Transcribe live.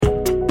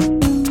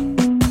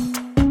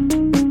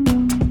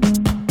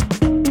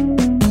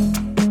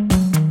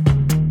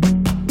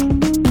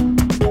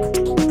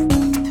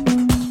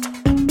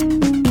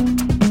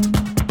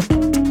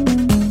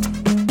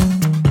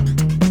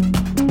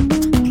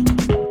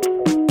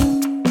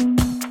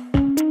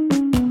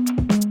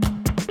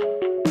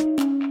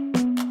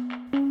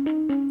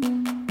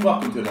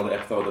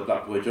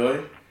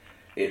Overjoy.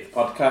 It's a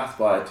podcast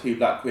by two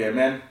black queer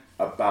men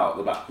about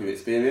the black queer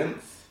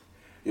experience.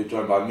 You're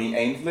joined by me,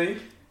 Ainsley.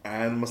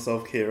 And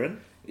myself,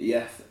 Kieran.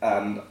 Yes,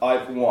 and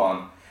I've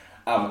won.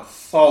 I'm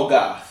so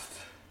gassed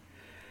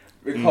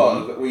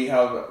because we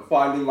have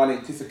finally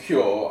managed to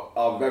secure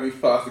our very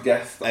first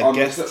guest.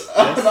 Yes.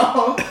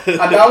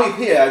 And now he's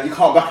here, you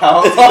can't back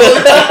out.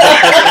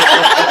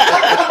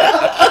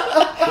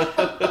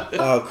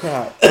 Oh,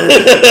 crap.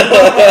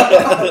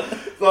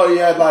 So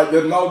yeah, like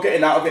there's no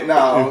getting out of it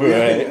now.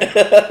 Right.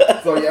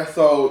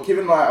 So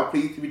Kieran and I are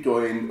pleased to be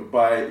joined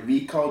by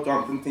Rico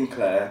Johnson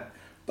Sinclair,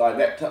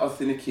 director of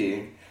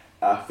Cineki,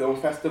 a film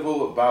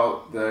festival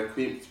about the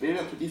queer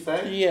experience, would you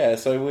say? Yeah,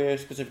 so we're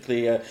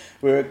specifically,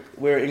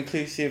 we're an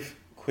inclusive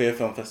queer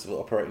film festival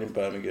operating in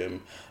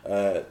Birmingham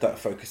that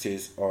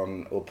focuses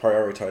on or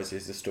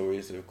prioritises the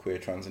stories of queer,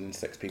 trans and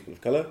intersex people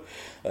of colour.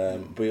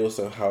 We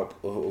also help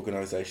other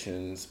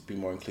organisations be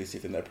more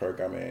inclusive in their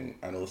programming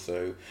and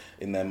also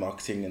in their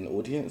marketing and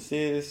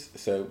audiences.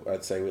 So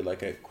I'd say we're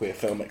like a queer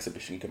film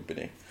exhibition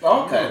company.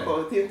 Okay,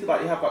 so it seems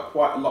like you have like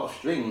quite a lot of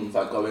strings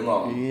like going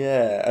on.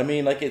 Yeah, I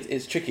mean, like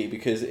it's tricky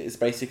because it's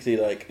basically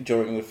like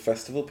during the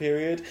festival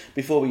period.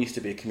 Before we used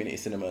to be a community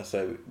cinema,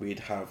 so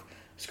we'd have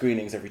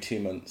screenings every 2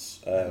 months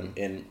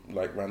in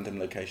like random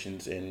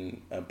locations in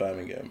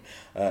Birmingham,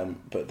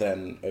 but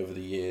then over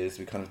the years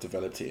we kind of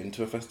developed it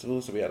into a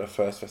festival. So we had our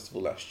first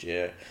festival last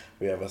year,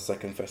 we have our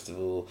second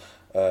festival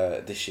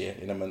this year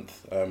in a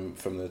month,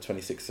 from the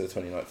 26th to the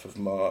 29th of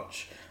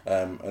March,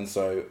 and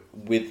so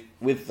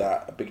with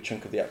that a big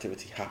chunk of the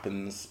activity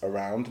happens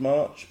around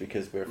March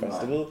because we're a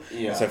festival.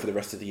 Right. Yeah. So for the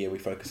rest of the year we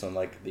focus on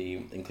like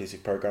the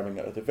inclusive programming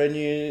at other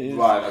venues,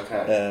 Right,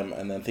 okay.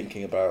 and then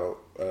thinking about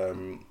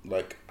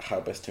like how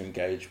best to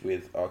engage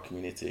with our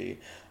community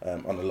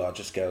on a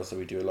larger scale. So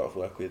we do a lot of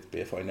work with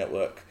BFI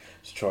Network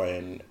to try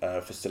and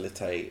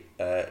facilitate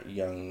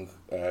young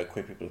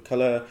queer people of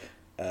colour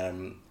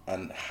and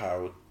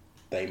how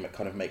they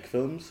kind of make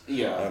films. So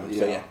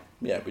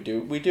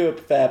we do a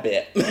fair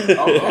bit.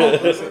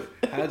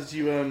 How did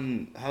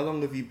you how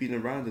long have you been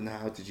around, and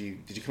how did you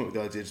come up with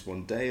the idea just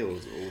one day, or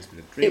has it always been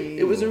a dream?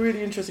 It was a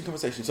really interesting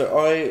conversation. So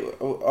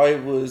I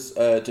was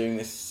doing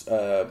this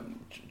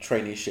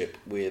traineeship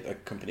with a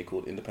company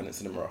called Independent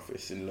Cinema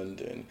Office in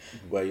London,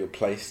 where you're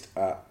placed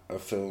at a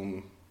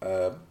film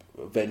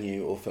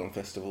venue or film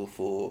festival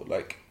for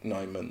like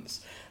 9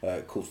 months,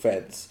 called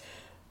Feds.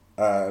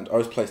 And I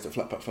was placed at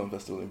Flatpack Film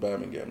Festival in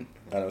Birmingham,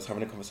 and I was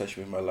having a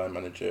conversation with my line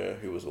manager,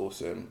 who was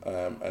awesome,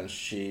 and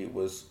she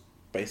was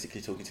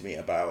basically talking to me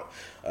about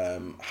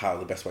how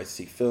the best way to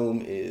see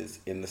film is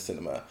in the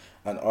cinema.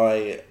 And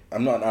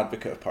I'm not an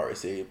advocate of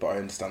piracy, but I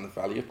understand the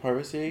value of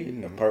piracy.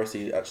 And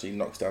piracy actually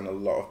knocks down a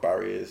lot of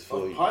barriers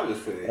for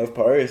piracy. Of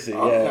piracy,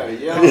 okay,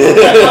 yeah.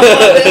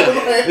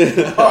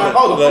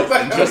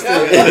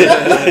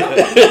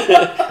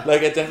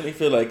 Like I definitely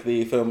feel like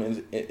the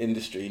film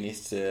industry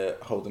needs to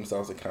hold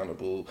themselves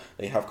accountable.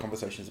 They have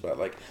conversations about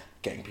like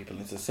getting people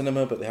into the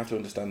cinema, but they have to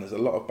understand there's a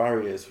lot of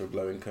barriers for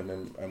low income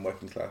and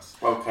working class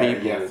people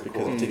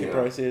because of ticket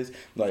prices.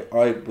 Like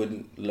I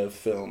wouldn't love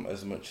film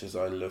as much as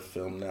I love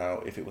film now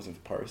if it wasn't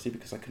for piracy,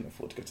 because I couldn't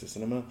afford to go to the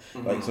cinema.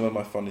 Like some of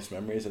my fondest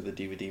memories of the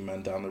DVD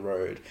man down the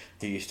road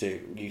who used to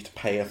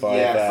pay a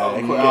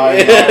fiver. We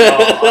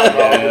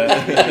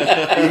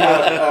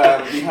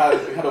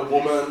had a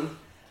woman.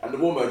 And the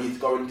woman used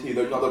to go into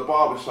the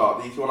barber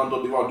shop. The one on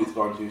Dudley Road used to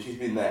go into. She's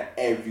been there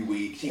every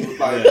week. She was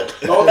like, those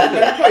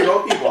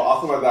people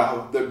are some of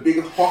the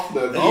biggest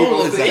hustlers.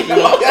 Exactly. They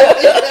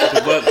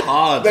work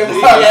hard. They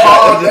work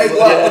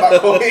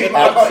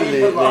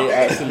hard.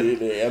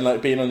 Absolutely. And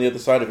like being on the other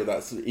side of it,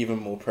 that's even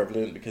more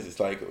prevalent because it's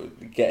like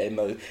getting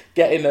those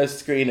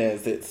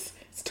screeners. It's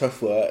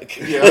tough work.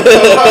 Yeah.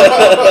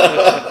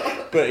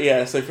 But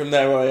yeah, so from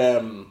there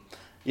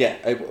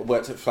I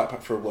worked at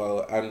Flatpack for a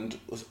while and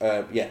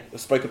I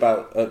spoke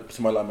about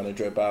to my line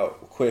manager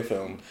about queer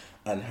film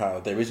and how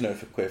there is no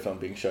queer film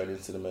being shown in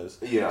cinemas.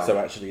 Yeah. So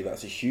actually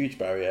that's a huge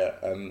barrier,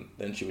 and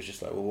then she was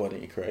just like, well, why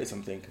don't you create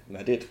something? And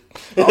I did.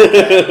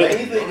 Okay,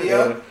 amazing,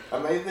 yeah.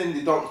 Amazing,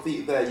 you don't see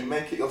it there, you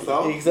make it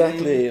yourself.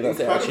 Exactly, that's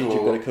the attitude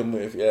you've got to come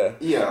with, yeah.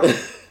 Yeah.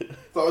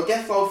 So I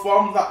guess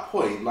from that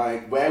point,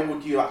 like, where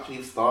would you actually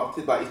have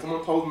started? Like, if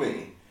someone told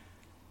me,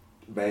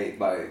 mate,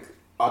 like,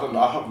 I don't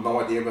know, I have no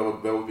idea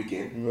where we'll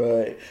begin.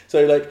 Right.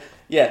 So, like,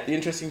 yeah, the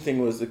interesting thing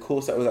was the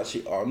course that I was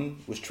actually on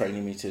was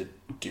training me to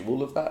do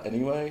all of that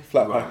anyway.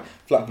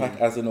 Flatpack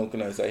as an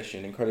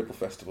organisation, incredible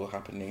festival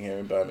happening here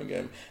in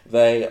Birmingham.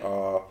 They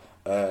are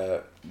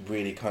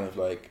really kind of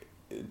like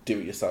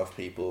do-it-yourself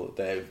people.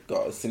 They've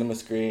got a cinema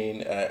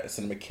screen, a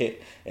cinema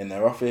kit in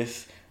their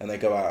office, and they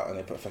go out and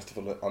they put a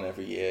festival on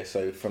every year.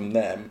 So from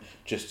them,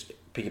 just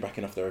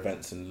piggybacking off their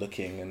events and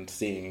looking and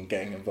seeing and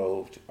getting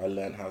involved, I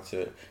learned how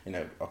to,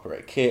 operate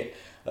a kit.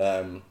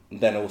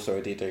 Then also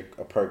I did a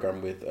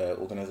program with an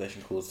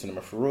organisation called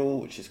Cinema for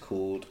All, which is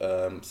called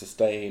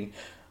Sustain,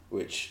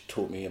 which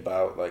taught me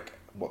about like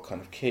what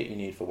kind of kit you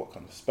need for what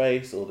kind of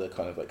space, all the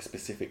kind of like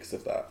specifics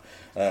of that.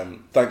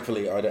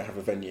 Thankfully, I don't have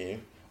a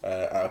venue.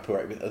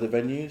 operate with other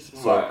venues.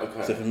 So, Right,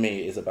 okay. So for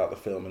me, it's about the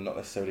film and not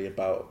necessarily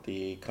about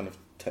the kind of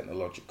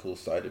technological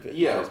side of it.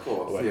 Yeah, because of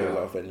course, I work with yeah. a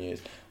lot of venues.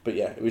 But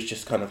yeah, it was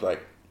just kind of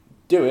like,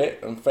 do it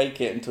and fake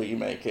it until you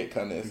make it,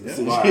 kind of.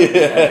 Yeah. Right,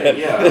 okay,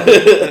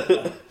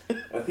 yeah.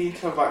 I think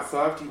it kind of like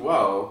served you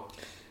well.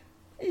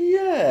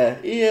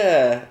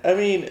 Yeah. I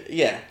mean,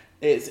 yeah,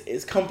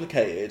 it's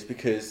complicated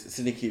because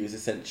CineQ is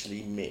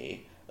essentially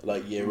me,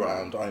 like year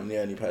round. I'm the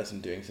only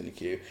person doing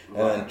CineQ, and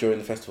then during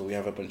the festival we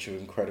have a bunch of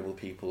incredible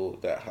people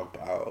that help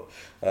out.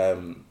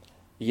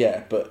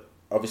 Yeah, but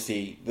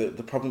obviously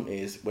the problem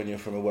is when you're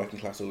from a working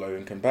class or low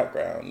income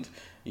background,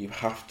 you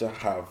have to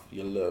have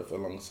your love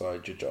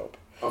alongside your job.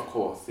 Of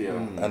course, yeah.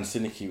 And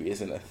CineQ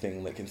isn't a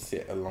thing that can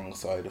sit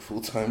alongside a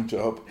full-time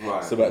job.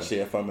 Right. So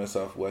actually I find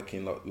myself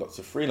working lots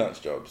of freelance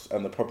jobs,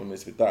 and the problem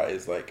is with that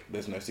is like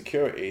there's no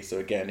security. So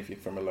again, if you're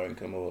from a low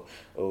income or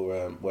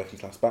working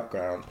class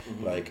background,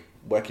 like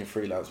working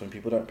freelance when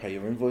people don't pay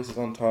your invoices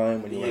on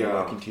time, when you're only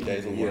working 2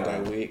 days or 1 day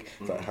a week,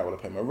 it's like, how will I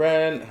pay my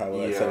rent? How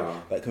will I?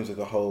 So that comes with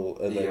the whole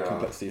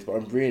complexities. But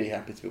I'm really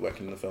happy to be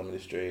working in the film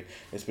industry.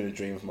 It's been a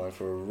dream of mine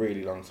for a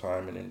really long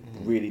time, and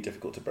really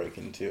difficult to break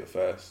into at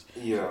first.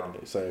 Yeah.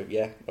 So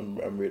yeah,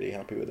 I'm really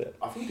happy with it.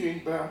 I think you're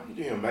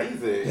doing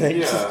amazing.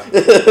 Thanks.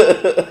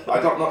 Yeah. I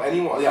don't know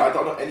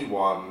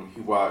anyone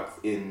who works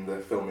in the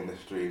film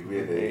industry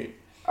really,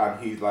 and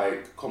who's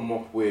like come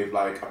up with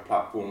like a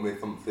platform with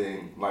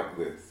something like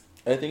this.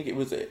 I think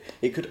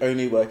it could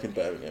only work in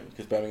Birmingham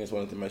because Birmingham is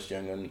one of the most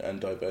young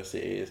and diverse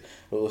cities.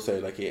 But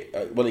also, like it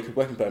could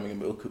work in Birmingham,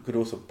 but it could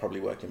also probably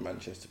work in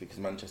Manchester because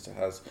Manchester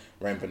has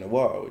Rainbow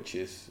Noir, which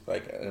is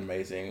like an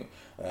amazing,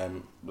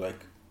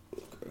 like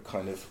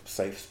kind of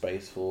safe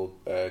space for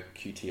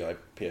QTI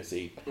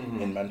PSE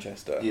in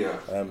Manchester. Yeah.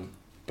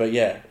 But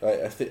yeah,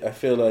 I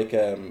feel like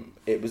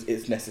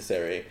it's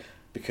necessary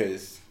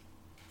because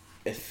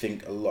I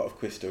think a lot of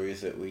queer stories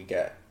that we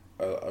get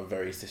are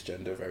very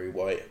cisgender, very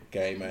white,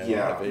 gay, male,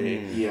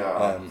 heavy.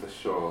 For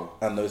sure.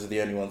 And those are the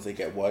only ones that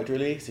get wide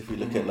release. If you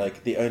look at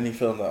like the only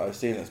film that I've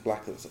seen that's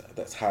black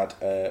that's had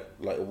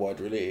like a wide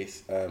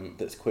release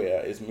that's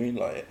queer is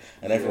Moonlight,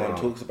 and everyone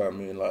talks about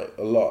Moonlight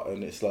a lot.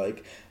 And it's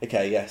like,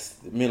 okay, yes,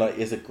 Moonlight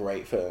is a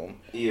great film,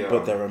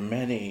 but there are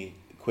many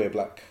queer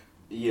black.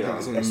 Yeah,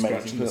 it's only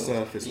scratching the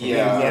surface.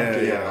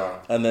 Yeah.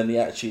 And then the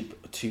actual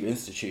two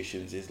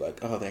institutions is like,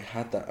 oh, they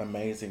had that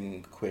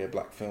amazing queer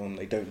black film.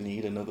 They don't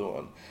need another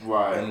one.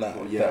 Right. And that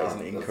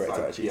isn't incorrect like,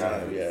 actually.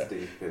 Yeah,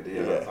 stupid.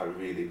 Yeah, that's like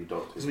really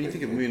reductive. Because when you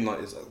think of Moonlight,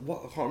 is I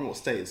can't remember what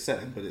state it's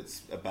set in, but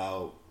it's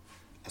about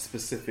a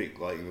specific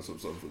like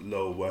sort of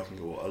low working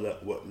or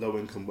low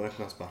income working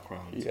class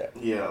background.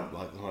 Yeah.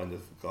 Like the kind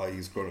of guy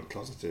who's grown up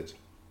closeted.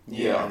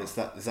 Yeah, and is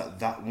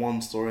that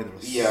one story? There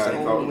are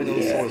so many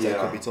other stories that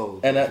could be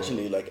told. And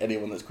actually, like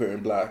anyone that's queer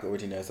and black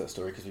already knows that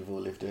story because we've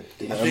all lived it.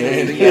 I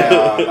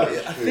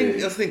think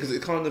that's the thing, because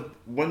it kind of,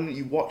 when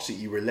you watch it,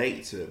 you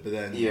relate to it, but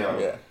then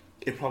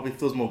it probably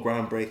feels more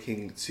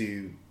groundbreaking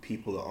to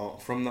people that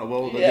aren't from that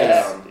world.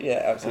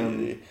 Yeah,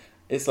 absolutely.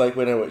 It's like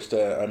when I watched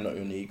I'm Not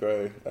Your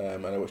Negro,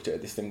 and I watched it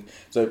at this thing.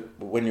 So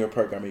when you're a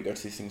programmer, you go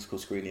to these things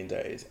called screening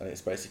days, and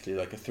it's basically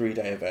like a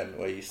 3-day event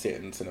where you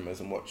sit in cinemas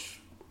and watch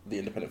the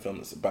independent film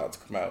that's about to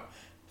come out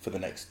for the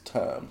next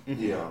term.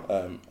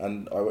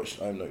 And I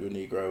watched I'm Not Your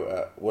Negro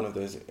at one of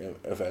those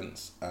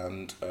events,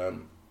 and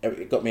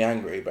it got me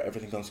angry, but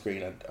everything on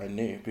screen I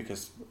knew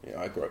because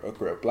I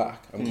grew up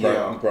black. I'm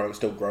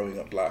still growing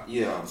up black.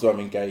 So I'm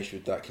engaged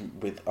with that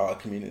with our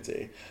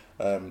community.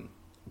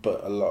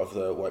 But a lot of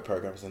the white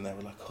programmers in there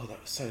were like, oh, that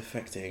was so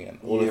affecting. And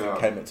all of them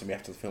came up to me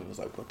after the film and was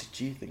like, what did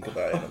you think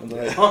about it? And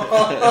I was like,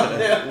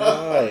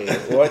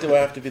 why? Why do I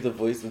have to be the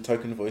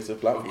token voice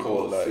of black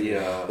people? Course,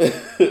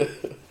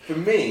 For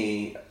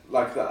me,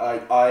 like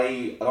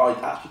I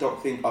actually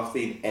don't think I've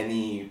seen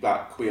any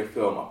black queer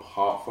film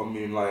apart from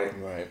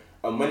Moonlight. Right.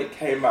 And when it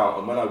came out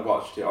and when I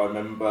watched it, I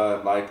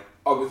remember, like,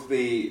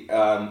 obviously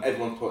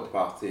everyone talked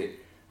about it.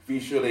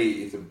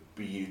 Visually, it's a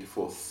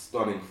beautiful,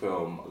 stunning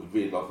film. I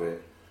really love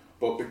it.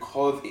 But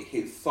because it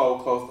hits so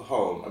close to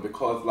home, and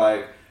because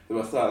like there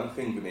were certain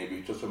things in it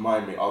which just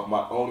remind me of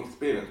my own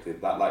experiences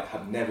that like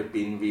had never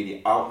been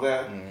really out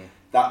there,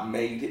 that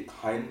made it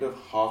kind of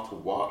hard to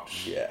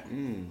watch. Yeah,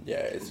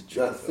 it's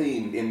that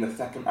scene in the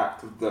second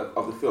act of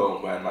the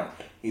film when like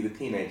he's a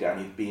teenager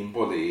and he's being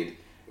bullied.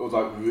 It was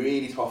like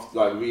really tough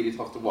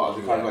to watch.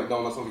 It kind of like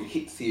when something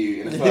hits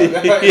you in a certain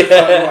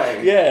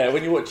way. Yeah,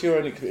 when you watch your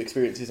own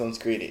experiences on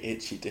screen, it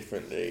hits you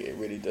differently. It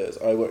really does.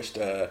 I watched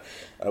a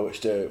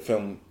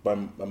film by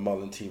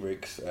Marlon T.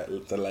 Riggs,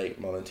 the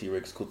late Marlon T.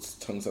 Riggs, called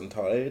Tongues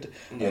Untied,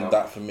 and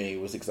that for me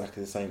was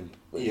exactly the same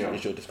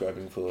as you're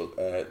describing for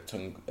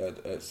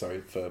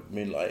for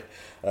Moonlight.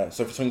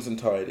 So for Tongues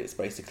Untied, it's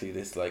basically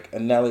this like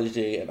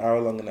analogy, an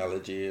hour-long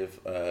analogy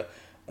of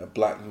a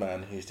black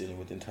man who's dealing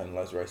with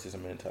internalized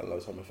racism and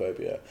internalized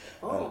homophobia.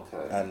 Oh,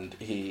 okay. And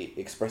he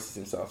expresses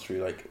himself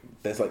through like,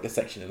 there's like a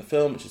section in the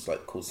film which is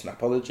like called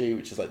Snapology,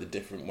 which is like the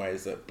different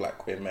ways that black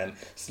queer men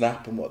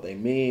snap and what they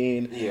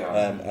mean. Yeah.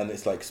 And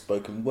it's like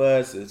spoken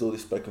words. There's all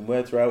this spoken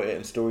word throughout it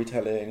and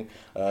storytelling.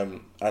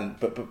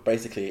 But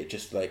basically it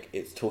just like,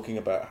 it's talking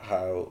about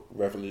how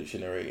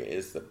revolutionary it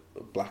is that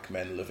black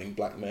men loving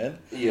black men.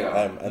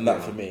 Yeah. And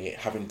that for me,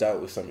 having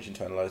dealt with so much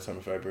internalized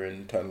homophobia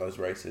and internalized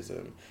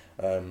racism,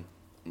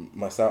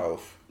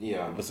 myself,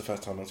 was the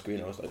first time on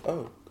screen I was like,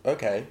 oh,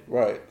 okay,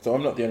 right, so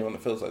I'm not the only one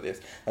that feels like this,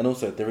 and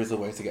also there is a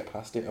way to get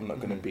past it. I'm not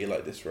going to be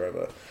like this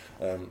forever.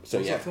 What's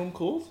that film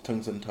called?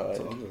 Tongues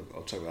Untied.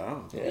 I'll check that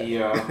out.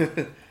 Yeah.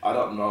 I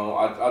don't know.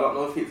 I don't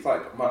know if it's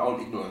like my own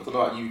ignorance. I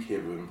know like you,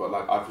 Kieran, but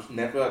like I've just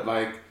never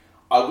like,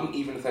 I wouldn't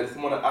even say,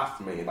 someone had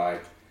asked me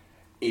like,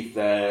 is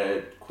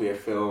there queer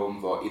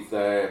films or is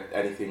there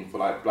anything for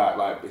like black,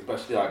 like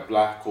especially like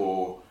black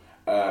or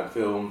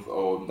films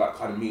or that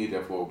kind of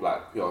media for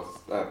black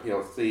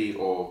PLC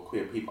or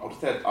queer people? I just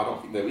said I don't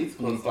think there is,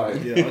 because like,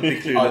 I'd be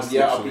clueless.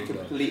 I'd be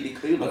completely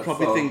clueless. I'd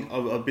probably think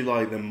I'd be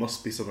like, there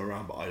must be something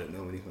around, but I don't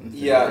know anything.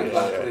 Yeah,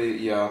 exactly.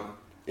 Yeah.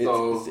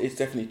 It's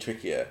definitely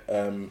trickier.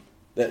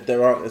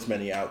 There aren't as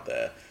many out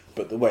there,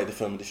 but the way the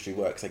film industry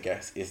works, I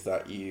guess, is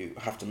that you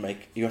have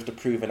to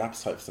prove an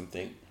appetite for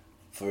something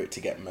for it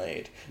to get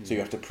made. So you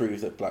have to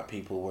prove that black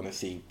people want to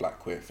see black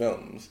queer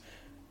films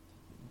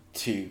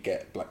to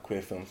get black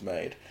queer films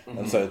made.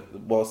 And so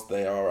whilst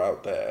they are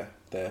out there,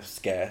 they're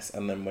scarce,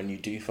 and then when you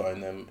do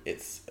find them,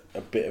 it's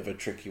a bit of a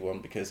tricky one,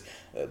 because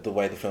the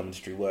way the film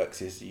industry works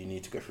is you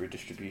need to go through a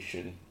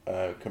distribution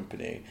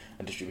company,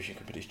 and distribution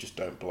companies just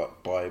don't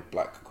buy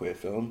black queer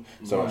film.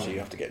 So actually you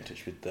have to get in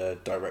touch with the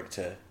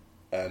director,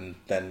 and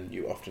then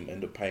you often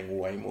end up paying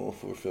way more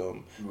for a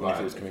film than if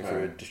it was coming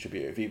through a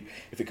distributor.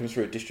 If it comes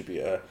through a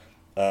distributor,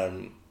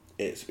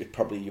 it's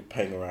probably you're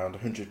paying around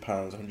 £100,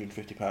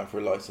 £150 for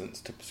a license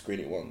to screen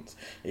it once.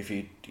 If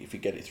you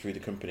get it through the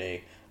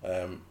company,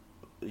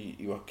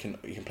 you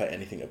can pay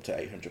anything up to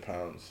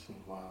 £800.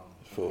 Wow.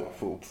 For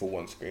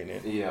one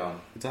screening. Yeah.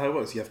 Is that how it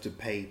works? You have to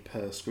pay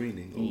per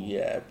screening? Or?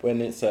 Yeah, when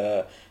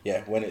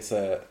it's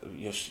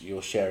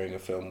you're sharing a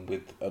film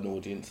with an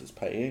audience that's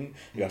paying,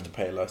 you have to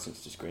pay a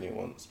license to screen it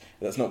once.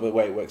 That's not the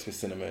way it works with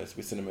cinemas.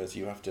 With cinemas,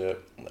 you have to.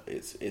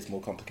 It's more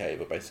complicated,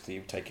 but basically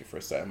you take it for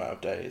a set amount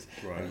of days,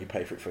 and you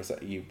pay for it for a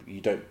set. You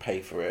don't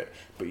pay for it,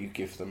 but you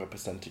give them a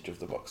percentage of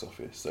the box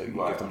office. So you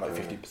give them like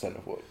 50%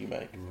 of what you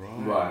make.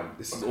 Right.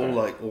 This is all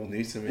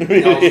new to me.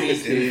 Me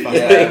too.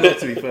 Yeah.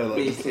 To be fair, like,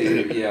 me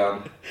too. Yeah.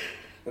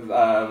 Like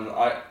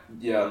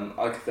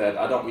I said,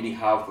 I don't really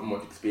have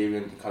much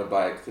experience in kind of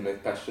like cinema,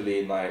 especially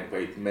in like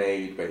where it's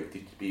made, where it's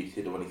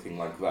distributed or anything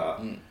like that.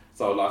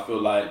 So like, I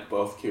feel like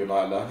both Q and I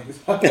are learning.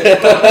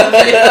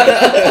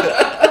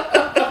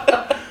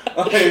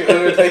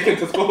 We're taken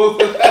to school.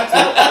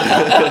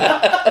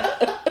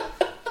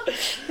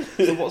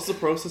 So what's the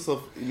process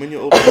of when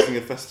you're organising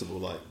a festival,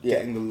 like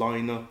getting the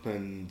lineup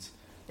and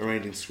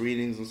arranging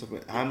screenings and stuff?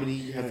 Like, how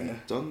many have you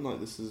done? Like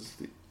this is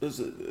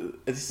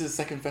the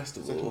second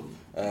festival.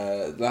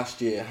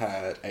 Last year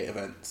had 8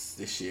 events.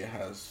 This year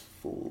has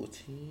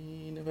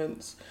 14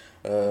 events.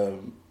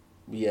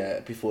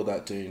 Before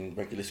that, doing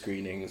regular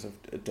screenings,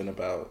 I've done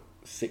about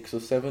 6 or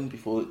 7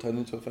 before it turned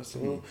into a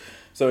festival.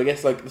 So I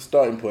guess like the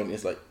starting point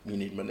is like you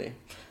need money.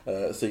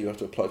 So you have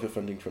to apply for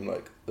funding from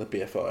like the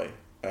BFI.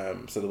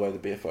 So the way the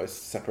BFI is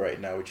separated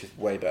now, which is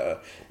way better,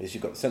 is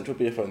you've got the central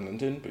BFI in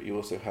London, but you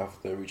also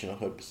have the regional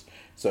hubs.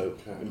 So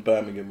in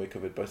Birmingham, we're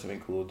covered by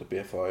something called the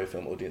BFI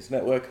Film Audience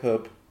Network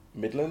Hub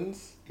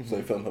Midlands,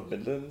 so Film Hub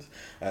Midlands,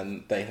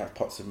 and they have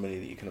pots of money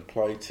that you can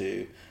apply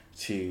to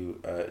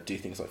do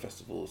things like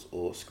festivals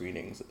or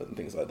screenings and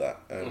things like that.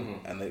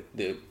 And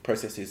the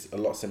process is a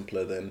lot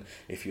simpler than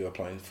if you're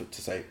applying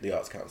to say the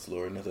Arts Council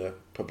or another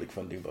public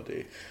funding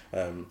body.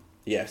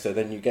 So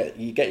then you get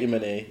your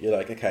money. You're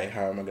like, okay,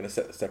 how am I going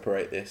to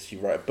separate this? You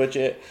write a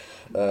budget,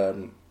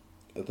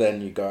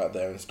 then you go out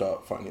there and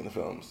start finding the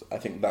films. I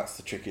think that's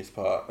the trickiest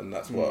part, and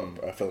that's what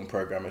a film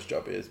programmer's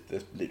job is.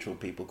 There's literal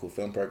people called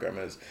film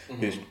programmers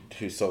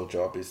whose sole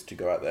job is to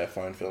go out there,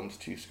 find films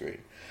to screen.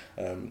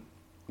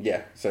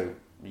 So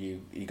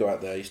you go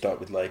out there, you start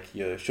with like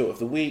your short of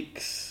the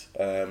weeks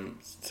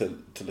to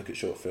look at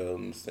short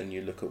films, then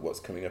you look at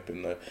what's coming up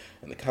in the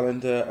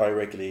calendar. I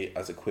regularly,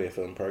 as a queer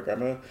film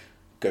programmer,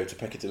 go to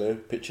Peccadillo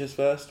Pictures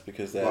first,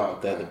 because they're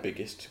the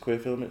biggest queer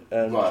film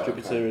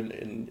distributor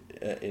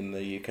in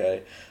the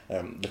UK.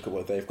 Look at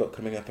what they've got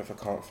coming up. If I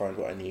can't find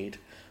what I need,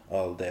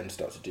 I'll then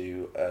start to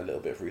do a little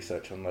bit of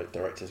research on like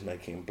directors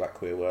making black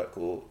queer work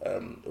or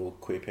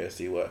queer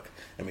POC work.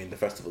 I mean, the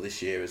festival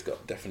this year has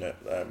got definite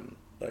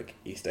like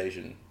East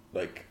Asian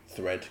like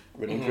thread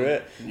running through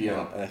it.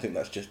 And I think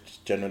that's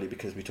just generally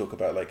because we talk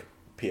about like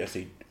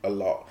POC a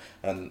lot,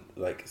 and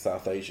like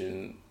South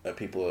Asian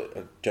people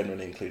are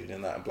generally included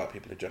in that, and black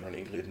people are generally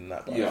included in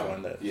that, but I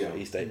find that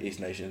East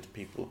Asian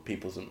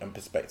peoples and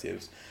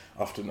perspectives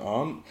often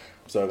aren't.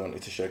 So I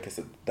wanted to showcase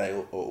that they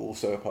are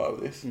also a part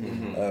of this.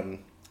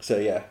 So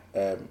yeah,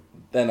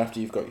 then after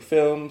you've got your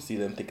films, you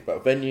then think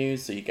about venues.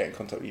 So you get in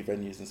contact with your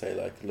venues and say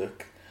like,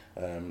 look,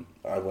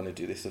 I want to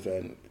do this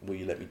event. Will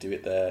you let me do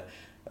it there?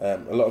 A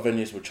lot of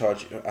venues will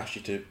ask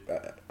you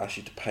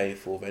to pay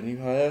for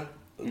venue hire.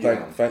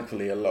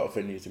 Thankfully, a lot of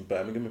venues in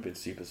Birmingham have been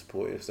super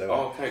supportive, so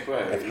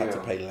I've had to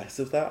pay less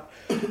of that.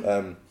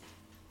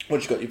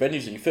 Once you've got your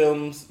venues and your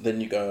films, then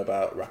you go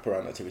about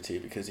wraparound activity,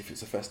 because if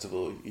it's a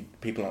festival,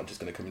 people aren't just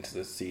going to come in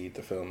to see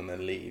the film and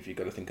then leave. You've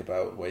got to think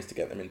about ways to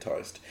get them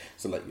enticed.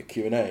 So like your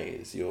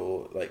Q&As,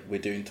 we're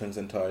doing Tongues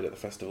Untied at the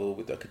festival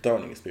with like a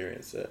dining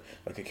experience,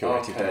 like a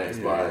curated dining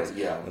experience.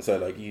 And so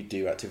like you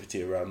do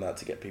activity around that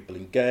to get people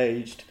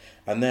engaged.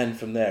 And then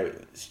from there,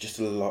 it's just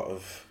a lot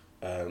of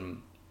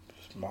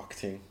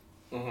marketing.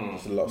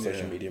 There's a lot of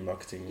social media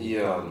marketing.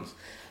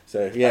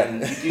 So yeah,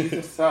 and you do it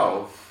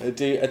yourself. I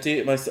do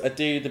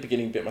the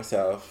beginning bit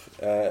myself.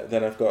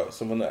 Then I've got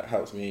someone that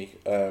helps me,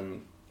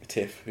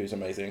 Tiff, who's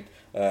amazing,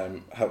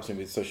 helps me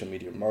with social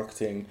media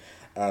marketing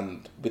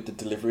and with the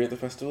delivery of the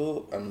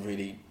festival. I'm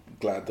really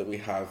glad that we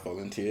have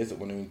volunteers that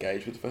want to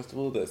engage with the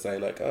festival, that say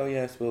like, oh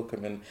yes, we'll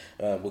come in,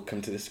 we'll come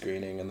to the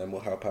screening and then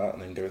we'll help out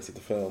and then go and see the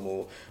film,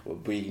 or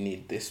we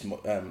need this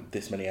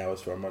many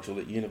hours for our module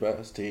at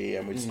university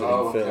and we're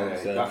studying film.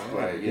 So that's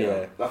great.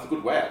 Yeah, that's a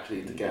good way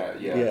actually to get.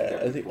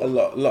 I think a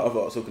lot of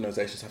arts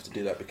organisations have to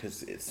do that,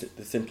 because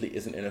there simply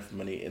isn't enough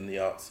money in the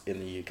arts in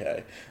the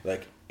UK.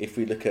 Like if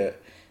we look at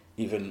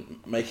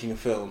even making a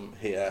film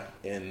here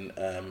in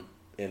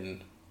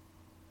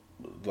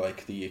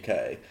like the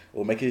UK,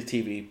 or making a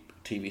TV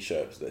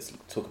show. So let's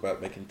talk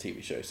about making a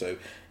TV show. So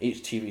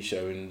each TV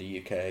show in the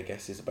UK, I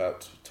guess, is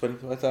about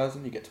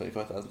 25,000. You get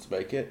 25,000 to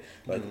make it.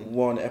 Like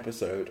one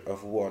episode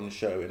of one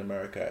show in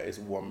America is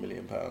 £1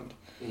 million.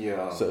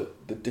 Yeah. So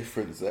the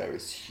difference there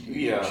is huge.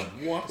 Yeah.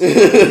 What?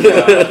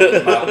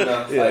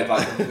 Madness.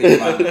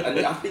 And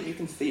I think you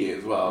can see it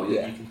as well.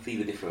 Yeah. You can see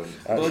the difference.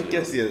 Well, I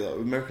guess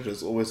America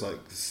is always like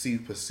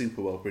super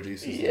well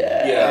produced.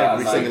 Yeah.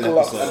 Every single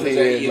episode.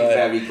 It's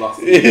very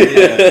glossy.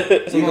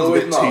 Sometimes a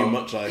bit too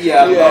much.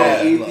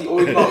 You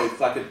always know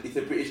it's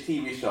a British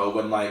TV show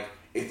when like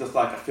it's just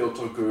like a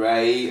filter of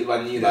grey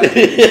when you like.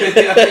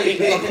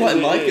 I quite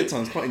like it.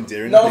 Sounds quite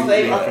endearing. No,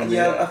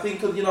 I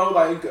think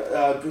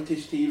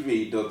British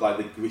TV does like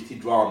the gritty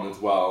drama as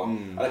well,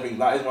 and I think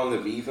that is one of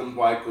the reasons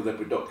why, because the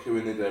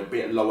production is a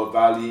bit lower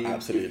value.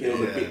 Absolutely, it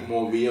feels a bit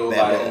more real.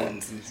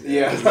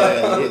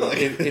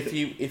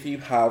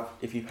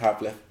 If you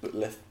have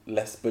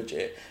less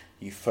budget,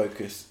 you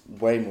focus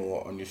way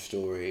more on your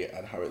story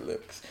and how it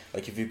looks.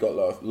 Like if you've got a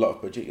lot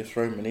of budget, you're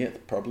throwing money at the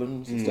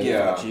problems instead of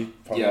actually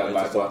finding ways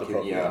to solve the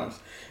problems.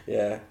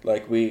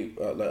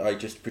 I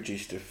just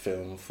produced a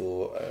film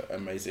for an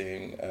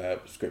amazing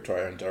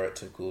scriptwriter and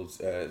director called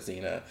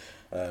Zena,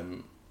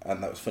 and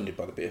that was funded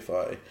by the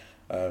BFI.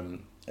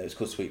 It's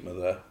called Sweet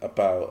Mother,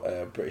 about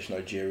a British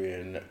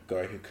Nigerian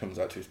guy who comes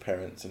out to his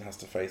parents and has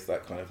to face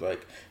that kind of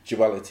like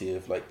duality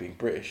of like being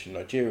British and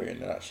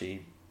Nigerian, and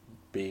actually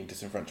being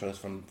disenfranchised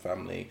from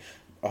family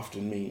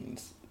often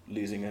means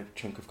losing a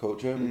chunk of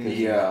culture,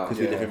 because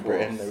we live in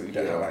Britain, we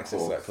don't have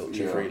access to that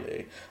culture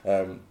freely.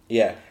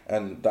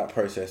 And that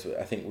process,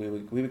 I think we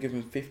were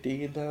given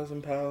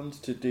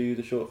 £15,000 to do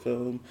the short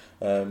film,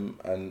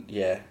 and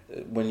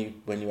when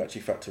you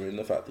actually factor in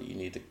the fact that you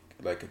need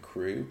a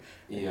crew,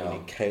 you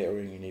need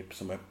catering, you need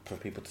somewhere for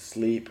people to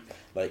sleep,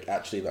 like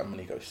actually that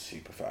money goes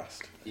super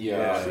fast.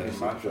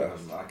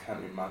 I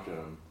can't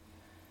imagine.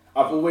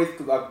 I've always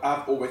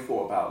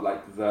thought about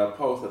like the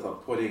process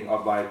of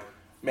like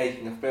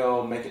making a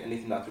film, making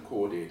anything that's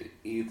recorded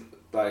is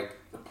like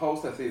the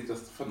process is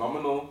just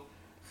phenomenal,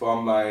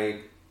 from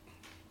like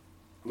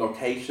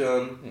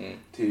location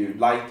to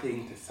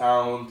lighting to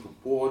sound to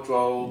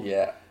wardrobe.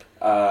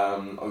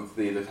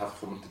 Obviously they have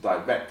someone to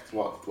direct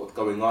what's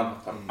going on,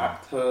 have some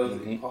actors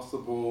if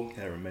possible.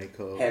 Hair and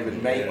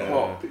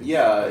makeup.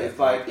 It's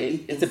like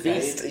it's a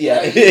beast.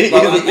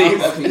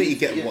 I completely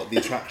get what the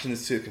attraction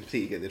is to it,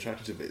 completely get the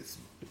attraction to it.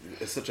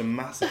 It's such a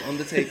massive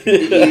undertaking.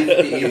 It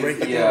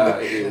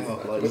is.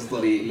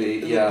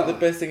 Completely. But the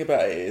best thing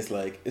about it is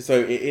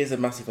it is a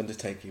massive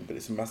undertaking, but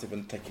it's a massive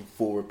undertaking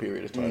for a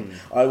period of time.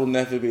 I will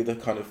never be the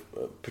kind of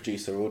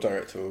producer or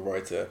director or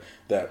writer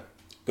that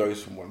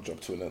goes from one job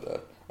to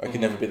another. I can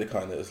never be the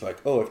kind that is like,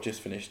 oh, I've just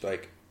finished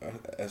like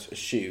a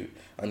shoot,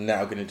 I'm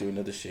now going to do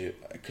another shoot.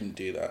 I couldn't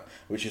do that,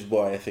 which is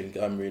why I think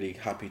I'm really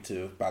happy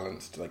to have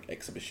balanced like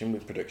exhibition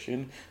with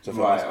production. So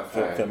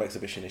film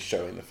exhibition is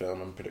showing the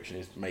film and production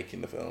is making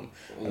the film,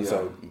 and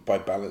so by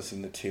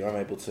balancing the two, I'm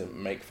able to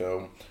make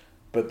film,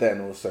 but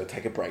then also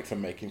take a break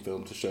from making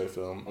film to show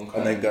film,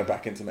 and then go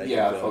back into making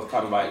film. So it's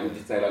kind of like, would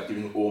you say, like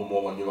doing all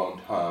more on your own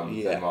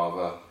terms than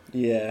rather.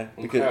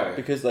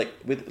 Because like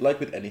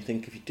with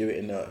anything, if you do it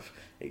enough,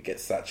 it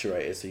gets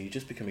saturated, so you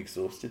just become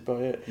exhausted by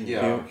it. Can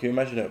you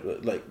imagine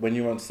it? Like when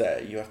you're on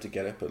set, you have to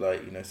get up at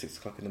 6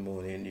 o'clock in the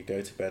morning. You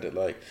go to bed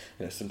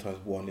at sometimes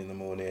 1 in the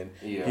morning.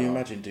 Can you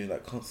imagine doing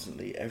that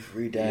constantly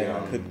every day?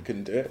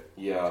 Couldn't do it.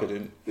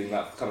 Couldn't. I think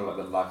that's kind of like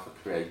the life of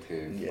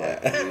creatives.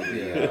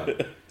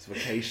 It's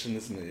vacation,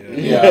 isn't it?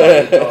 Yeah,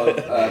 it does.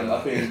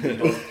 I think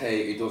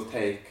it does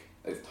take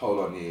its toll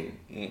on you.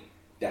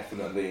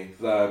 Definitely.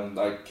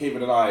 Like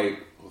Kieran and I,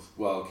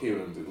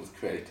 Kieran was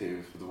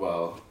creative as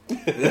well.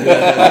 Was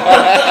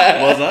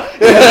that?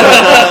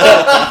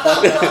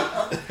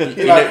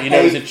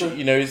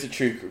 He's a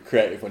true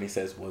creative when he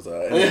says "was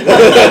I."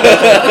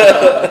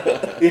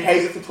 He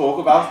hates to talk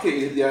about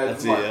it. Yeah,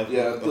 That's I've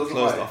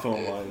closed off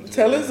on mine.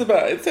 Tell us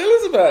about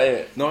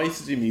it. No, I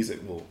used to do music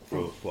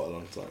for quite a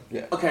long time.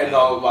 Yeah. Okay,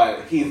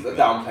 he's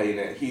downplaying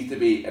it. He used to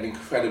be an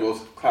incredible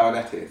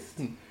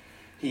clarinetist.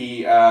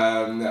 He,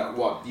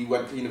 you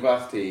went to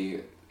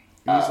university?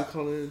 Music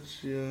college,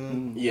 yeah.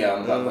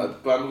 Yeah,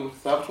 Birmingham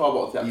Conservatoire,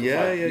 what's that?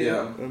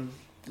 Yeah.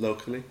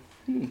 Locally.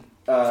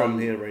 From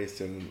here,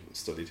 raised and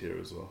studied here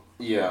as well.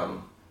 Yeah.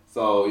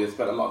 So you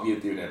spent a lot of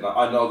years doing it. Like,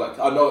 I know that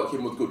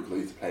Kim was good because I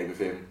used to play with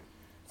him.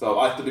 So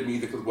I studied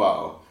music as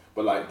well,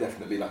 but like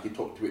definitely like he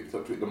took to it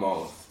the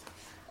most.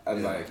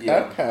 And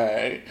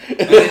Okay.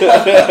 It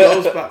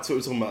goes back to what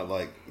we're talking about,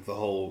 like the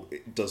whole.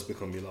 It does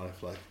become your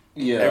life, like.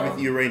 Yeah.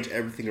 You arrange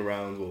everything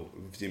around,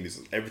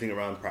 everything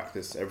around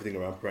practice, everything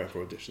around preparing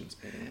for auditions,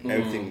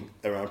 everything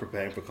around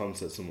preparing for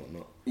concerts and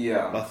whatnot.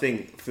 Yeah. I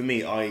think for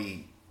me,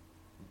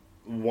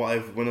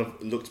 when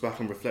I've looked back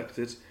and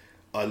reflected,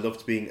 I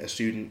loved being a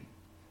student.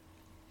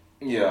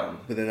 Yeah.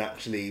 But then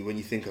actually, when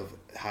you think of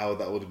how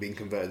that would have been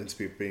converted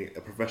into being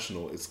a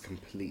professional, it's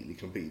completely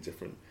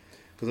different.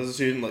 Because as a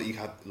student, like you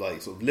had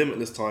like sort of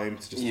limitless time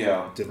to just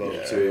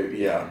devote to it.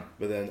 Yeah.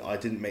 But then I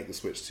didn't make the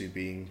switch to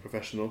being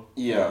professional.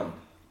 Yeah.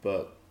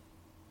 But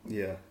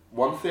yeah.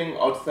 One thing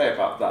I'd say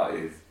about that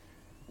is,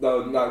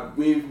 like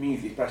with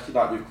music, especially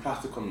like with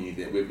classical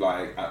music, with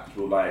like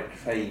actual like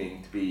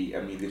training to be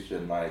a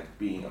musician, like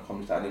being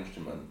accomplished at an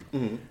instrument,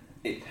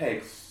 it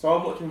takes so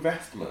much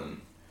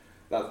investment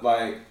that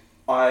like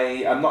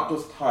and not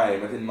just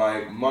time, as in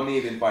like money,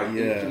 as in buying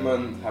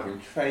instruments, having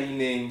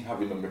training,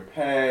 having them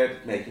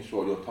repaired, making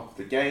sure you're top of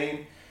the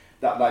game.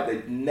 That like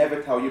they never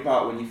tell you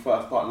about when you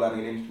first start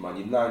learning an instrument.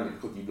 You learn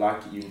it because you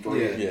like it, you enjoy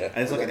it. Yeah.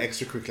 And it's like an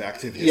extracurricular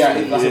activity. Yeah,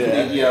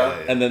 exactly.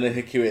 Yeah. And then they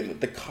hook you in.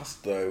 The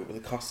cost to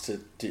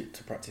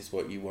practice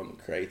what you want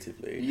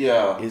creatively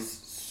is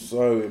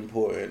so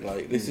important.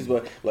 Like this is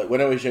what, like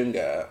when I was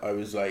younger, I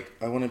was like,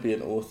 I want to be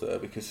an author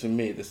because for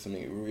me there's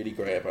something really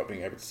great about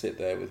being able to sit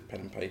there with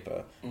pen and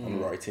paper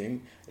and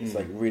writing. It's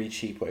like really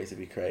cheap way to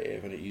be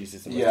creative, and it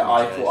uses the most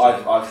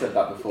I've said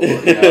that before.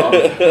 I've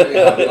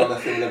been on a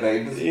similar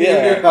vein.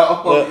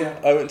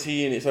 I went to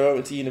uni, so I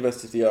went to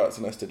University of the Arts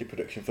and I studied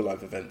production for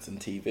live events and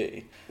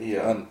TV.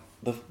 Yeah. And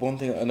the one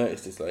thing that I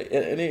noticed is like,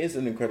 and it is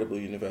an incredible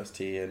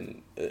university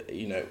and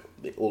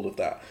all of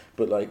that.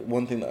 But like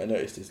one thing that I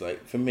noticed is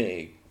like for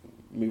me,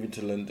 moving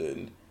to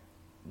London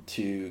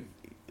to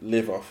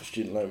live off a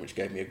student loan, which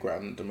gave me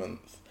 £1,000 a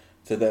month,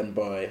 to then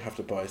have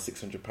to buy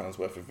 £600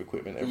 worth of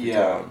equipment every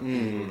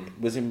time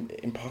was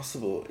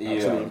impossible,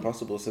 absolutely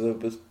impossible. So there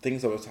was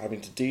things I was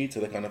having to do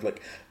to kind of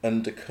like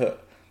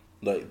undercut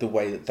like the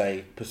way that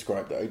they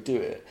prescribed that I do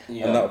it,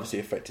 and that obviously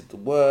affected the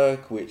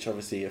work, which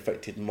obviously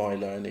affected my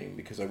learning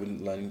because I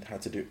wasn't learning how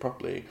to do it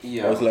properly.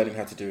 I was learning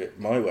how to do it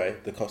my way,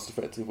 the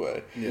cost-effective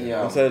way.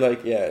 And so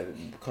like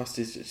cost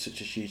is such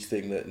a huge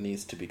thing that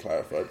needs to be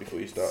clarified before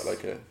you start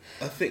like a.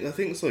 I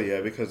think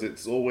so, because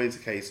it's always a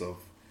case of,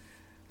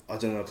 I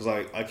don't know, because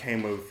I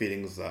came over with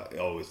feelings that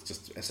it's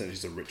just essentially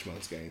just a rich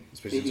man's game,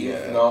 especially.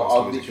 I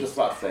was just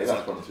about to say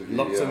that.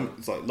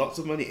 It's like lots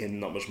of money in,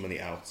 not much money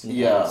out.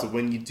 Yeah. So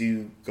when you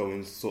do go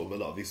in sort of a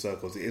lot of these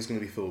circles, it is going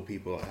to be filled with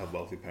people that have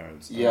wealthy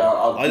parents. Yeah.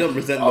 I don't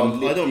resent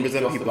them. I don't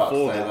resent people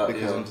for that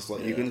because I'm just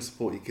like, you're going to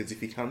support your kids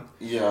if you can.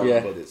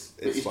 Yeah. But it's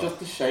like,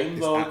 just a shame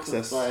though.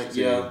 Access like,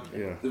 to,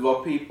 there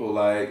are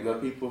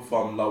people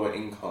from lower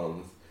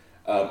incomes.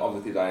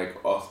 Obviously, like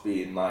us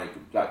being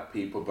like black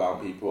people, brown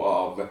people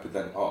are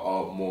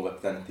more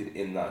represented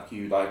in that,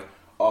 who like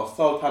are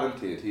so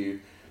talented, who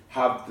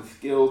have the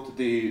skill to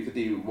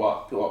do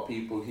what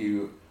people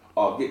who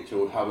are rich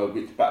or have a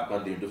rich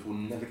background do, just will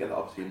never get the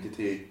opportunity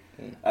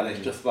to. And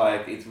it's just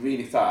like, it's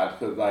really sad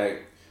because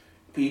like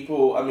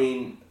people. I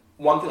mean,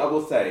 one thing I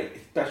will say,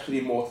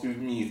 especially more through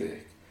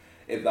music,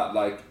 is that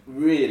like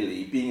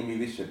really being a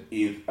musician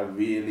is a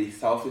really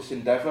selfish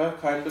endeavour,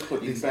 kind of,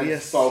 because you spend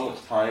so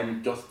much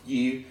time just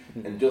you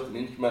and just an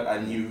instrument,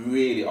 and you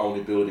really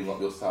only building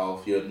up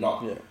yourself. You're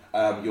not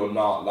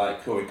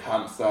like curing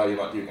cancer. You're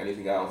not doing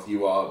anything else.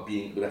 You are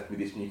being the best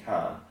musician you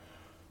can.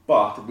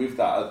 But with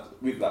that,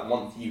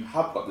 once you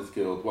have got the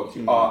skills, once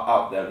you are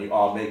out there and you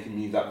are making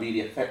music that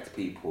really affects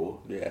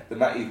people, then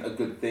that is a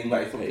good thing.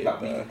 That is something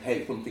that we can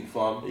take something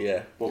from.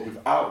 Yeah. But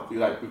without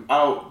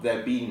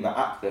there being that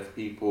access to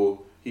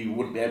people who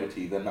wouldn't be able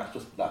to, then that's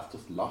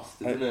just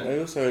lost, isn't it? I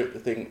also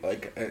think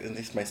like, and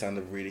this may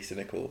sound really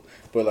cynical,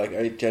 but like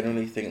I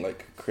generally think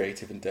like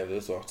creative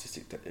endeavours or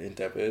artistic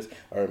endeavours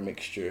are a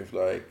mixture of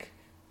like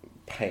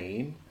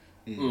pain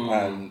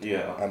and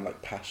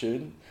like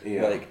passion.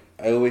 Like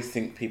I always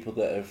think people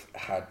that have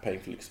had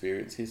painful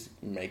experiences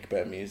make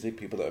better music.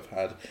 People that have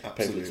had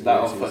painful experiences,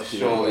 that for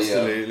sure,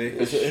 absolutely.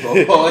 For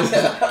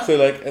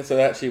sure. So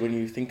actually, when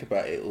you think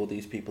about it, all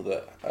these people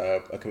that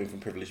are coming from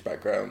privileged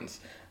backgrounds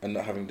and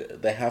not having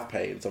they have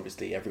pains.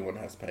 Obviously, everyone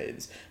has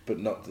pains, but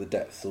not the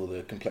depth or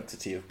the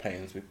complexity of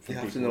pains. You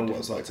have to know what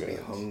it's like to be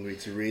hungry,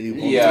 to really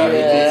want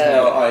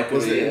I agree.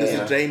 Was it there's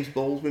a James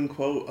Baldwin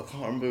quote? I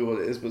can't remember what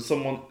it is, but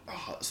some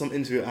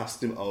interviewer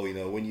asked him, "Oh,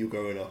 when you were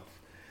growing up,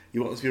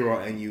 you want to be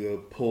right, and you were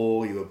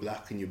poor, you were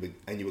black, and you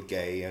were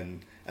gay,"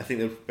 and I think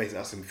they basically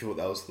asked him if he thought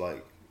that was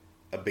like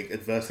a big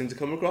adverse thing to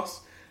come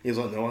across. He was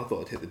like, "No, I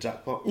thought I'd hit the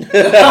jackpot," and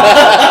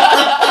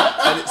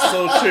it's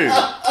so true.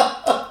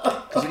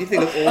 Because when you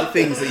think of all the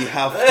things that you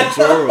have to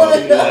draw on,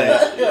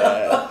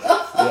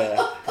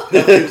 that's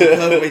the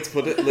perfect way to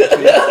put it,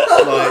 literally.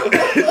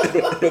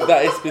 But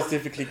that is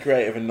specifically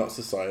creative and not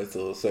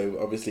societal. So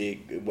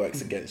obviously it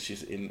works against you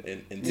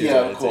in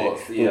society. Of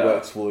course. It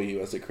works for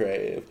you as a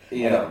creative.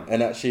 Yeah.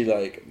 And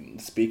actually,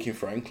 speaking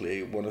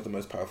frankly, one of the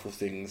most powerful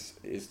things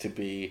is to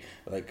be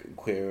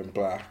queer and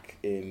black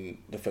in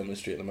the film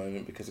industry at the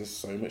moment, because there's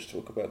so much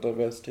talk about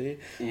diversity.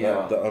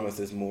 That almost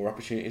there's more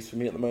opportunities for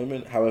me at the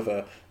moment.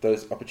 However,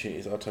 those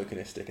opportunities are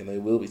tokenistic and they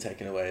will be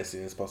taken away as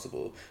soon as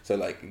possible. So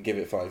give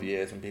it 5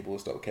 years and people will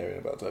stop caring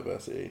about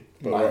diversity.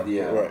 But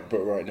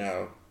right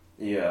now.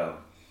 Yeah.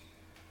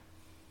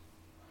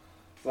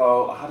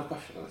 So I had a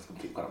question. Let's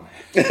complete that.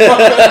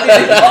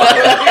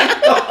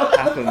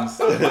 Happens.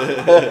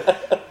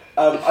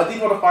 I did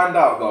want to find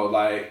out though,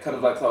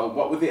 so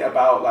what was it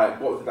about?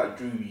 What was it that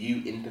drew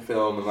you into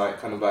film, and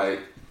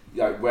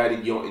where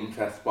did your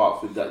interest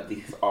spark with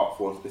this art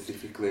form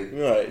specifically?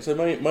 Right. So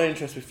my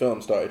interest with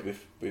film started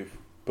with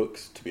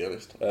books, to be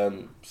honest.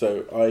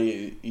 So I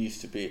used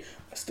to be,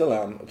 I still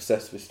am,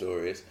 obsessed with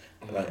stories.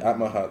 At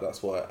my heart,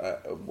 that's why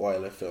I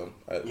love film.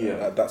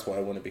 That's why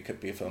I want to be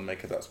a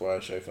filmmaker. That's why I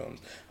show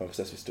films. I'm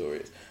obsessed with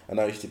stories. And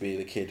I used to be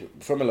the kid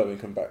from a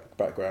low-income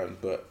background,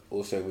 but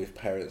also with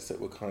parents that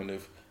were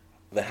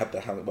they had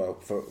their hand,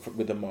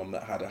 with a mom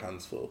that had her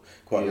hands full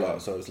quite a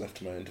lot, so I was left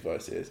to my own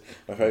devices.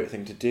 My favourite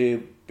thing to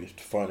do was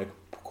to find a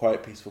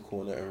quiet, peaceful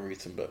corner and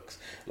read some books.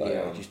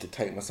 I used to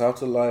take myself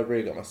to the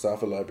library, got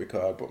myself a library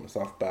card, brought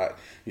myself back.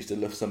 Used to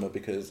love summer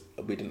because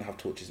we didn't have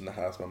torches in the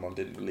house. My mum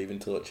didn't believe in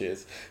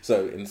torches,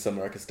 so in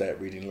summer I could stay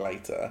up reading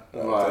later.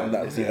 And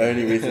that was the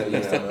only reason I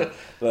loved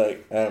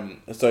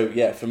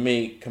summer. For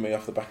me, coming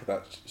off the back of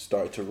that,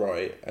 started to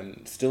write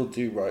and still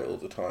do write all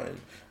the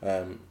time.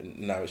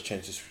 Now it's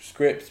changed to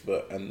scripts,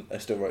 and I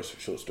still write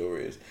short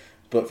stories.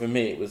 But for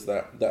me, it was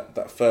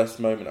that first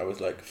moment I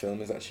was like,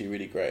 film is actually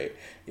really great,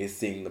 is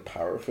seeing the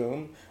power of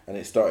film. And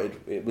it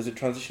was a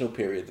transitional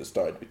period that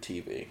started with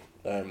TV.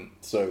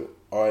 So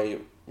I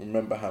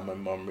remember how my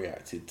mum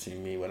reacted to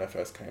me when I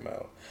first came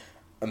out.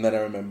 And then I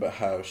remember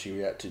how she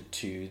reacted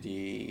to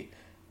the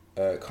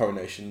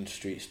Coronation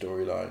Street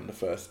storyline, not the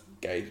first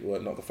gay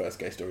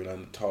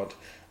storyline, the Todd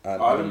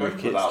and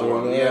Rickett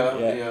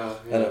storyline.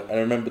 And I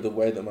remember the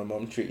way that my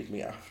mum treated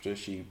me after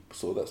she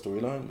saw that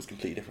storyline was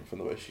completely different from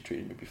the way she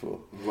treated me before.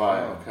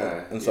 Right,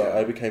 okay. And so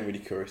I became really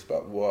curious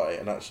about why.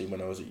 And actually,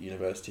 when I was at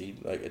university,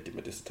 I did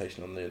my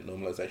dissertation on the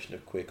normalisation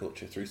of queer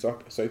culture through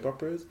soap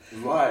operas.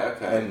 Right,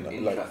 okay. And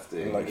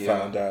interesting.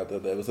 Found out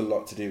that there was a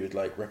lot to do with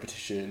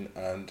repetition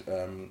and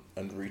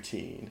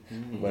routine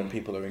when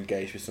people are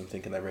engaged with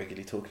something and they're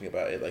regularly talking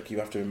about it. You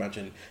have to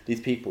imagine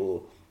these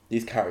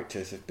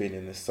characters have been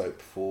in this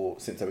soap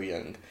since they were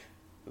young.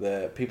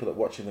 The people that are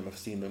watching them have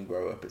seen them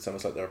grow up. It's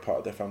almost like they're a part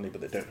of their family, but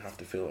they don't have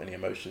to feel any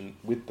emotion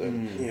with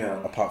them,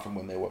 apart from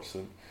when they watch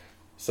them.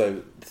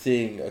 So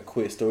seeing a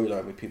queer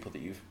storyline with people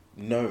that you've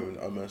known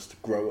almost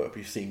grow up,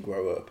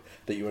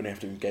 that you only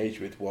have to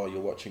engage with while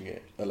you're watching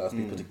it, allows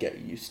people to get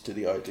used to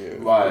the idea.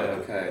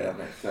 That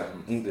makes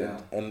sense.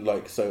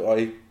 And so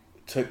I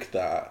took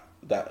that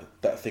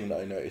thing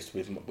that I noticed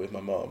with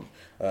my mom,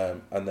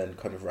 and then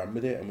kind of ran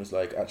with it and was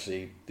like,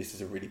 actually, this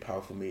is a really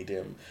powerful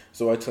medium.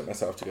 So I took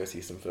myself to go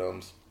see some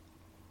films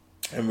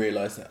and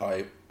realised that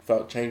I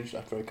felt changed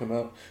after I come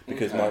out,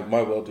 because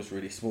my world was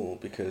really small,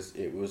 because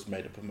it was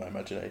made up of my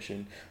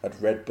imagination.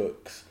 I'd read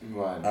books,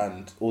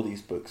 and all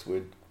these books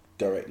were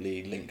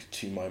directly linked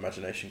to my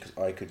imagination, because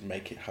I could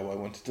make it how I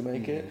wanted to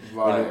make it.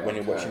 When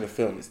you're watching a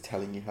film, it's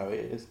telling you how it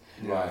is.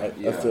 I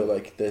feel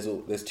like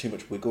there's too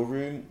much wiggle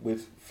room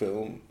with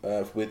film,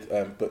 with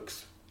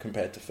books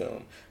compared to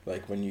film.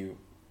 When you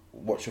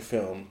watch a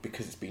film,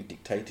 because it's being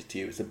dictated to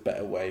you, it's a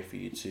better way for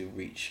you to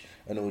reach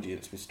an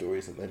audience with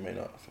stories that they may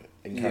not have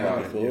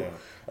encountered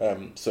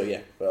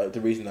before.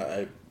 The reason that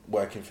I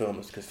work in film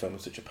is because film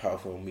is such a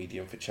powerful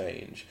medium for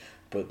change.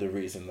 But the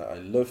reason that I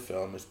love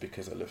film is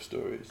because I love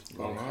stories.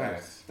 Okay,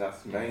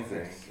 that's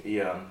amazing.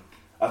 Yeah.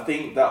 I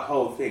think that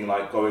whole thing,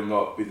 growing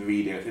up with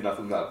reading, I think that's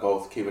something that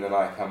both Kieran and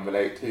I can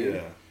relate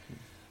to.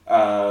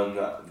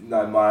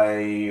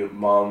 My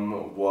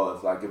mum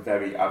was a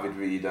very avid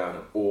reader and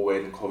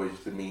always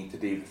encouraged me to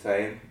do the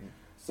same.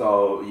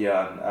 So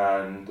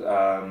and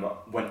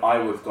when I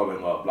was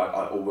growing up,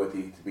 I always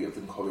used to be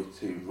encouraged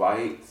to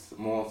write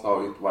more.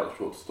 So I used to write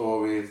short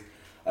stories.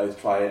 I was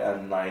trying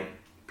and like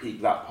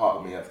pique that part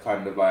of me. That's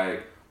kind of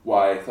like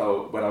why.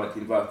 So when I went to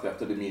university, I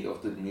studied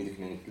music and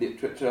English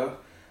literature,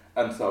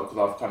 and so because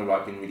I've kind of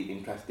like been really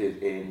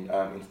interested in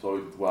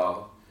stories as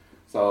well.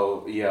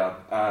 So yeah,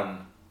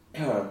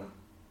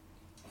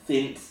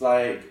 since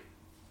like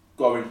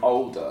growing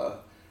older,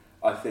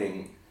 I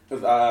think.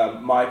 Because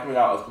my coming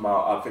out has come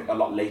out, I think, a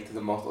lot later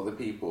than most other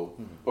people.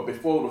 Mm-hmm. But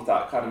before all of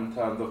that, kind of in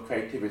terms of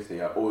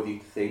creativity, I always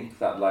used to think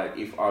that, like,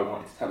 if I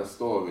wanted to tell a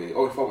story,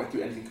 or if I wanted to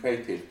do anything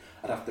creative,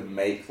 I'd have to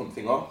make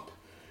something up.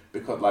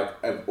 Because, like,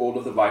 all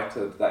of the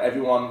writers, like,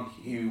 everyone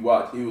who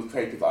was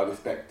creative that I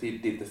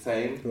respected did the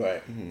same.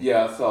 Right. Mm-hmm.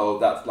 Yeah, so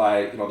that's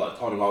like, you know, like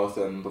Toni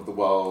Morrison of the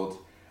world,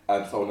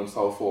 and so on and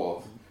so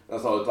forth. Mm-hmm.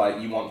 And so it's like,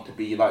 you want to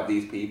be like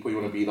these people, you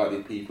want to be like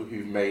these people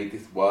who've made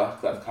this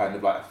work that's kind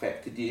of, like,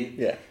 affected you.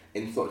 Yeah.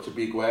 In such a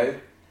big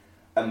way.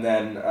 And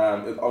then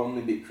it was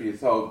only literally,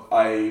 so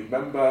I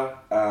remember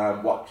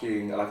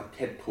watching like a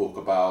TED talk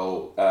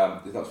about,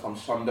 this was from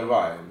Shonda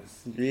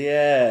Rhimes.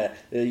 Yeah,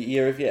 the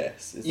Year of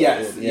Yes. Is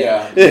yes, that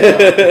yeah.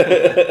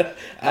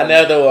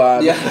 Another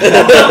one. Yeah.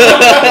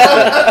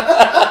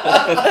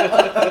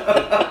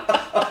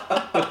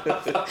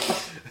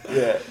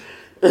 Yeah.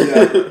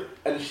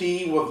 And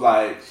she was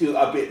a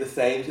bit the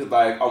same. She was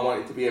like, I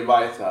wanted to be a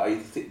writer. I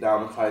used to sit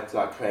down and try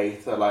to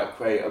create a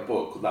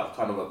book, because that's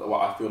kind of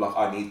what I feel like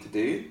I need to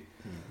do.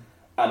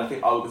 And I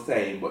think I was the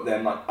same. But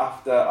then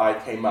after I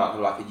came out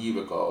a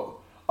year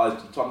ago,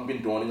 something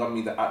been dawning on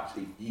me that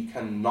actually you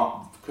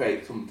cannot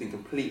create something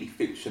completely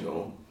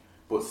fictional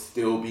but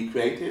still be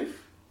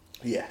creative.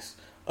 Yes,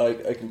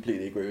 I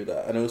completely agree with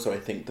that. And also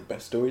I think the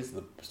best stories are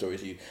the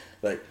stories you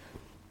like.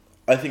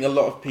 I think a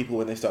lot of people,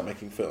 when they start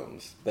making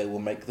films, they will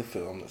make the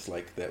film that's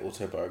like their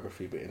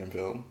autobiography but in a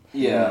film.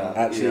 Yeah.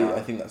 Actually, yeah. I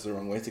think that's the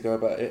wrong way to go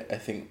about it. I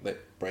think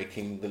that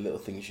breaking the little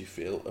things you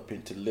feel up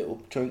into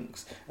little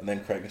chunks and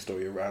then creating a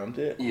story around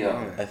it,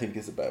 I think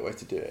is a better way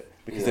to do it.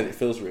 Because then it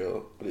feels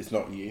real, but it's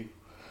not you.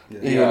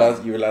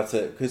 Yeah. You're allowed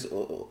to, because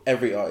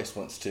every artist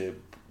wants to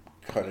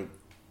kind of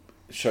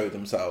show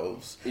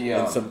themselves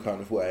in some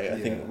kind of way. I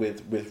think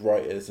with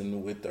writers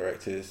and with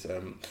directors,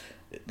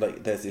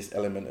 there's this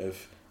element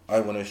of, I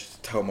want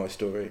to tell my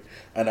story,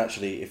 and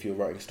actually, if you're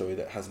writing a story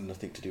that has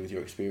nothing to do with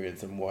your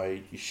experience, and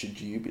why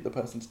should you be the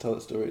person to tell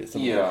that story? It's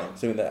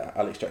something that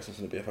Alex Jackson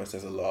from the BFI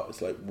says a lot.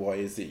 It's like, why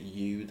is it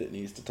you that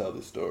needs to tell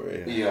this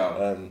story?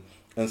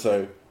 And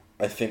so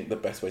I think the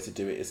best way to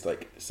do it is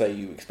like, say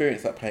you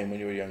experienced that pain when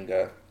you were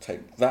younger,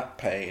 take that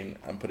pain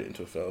and put it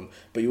into a film,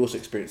 but you also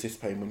experienced this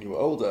pain when you were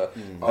older,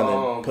 and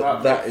then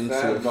put that into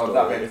a story. No,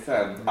 that makes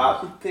sense. I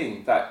actually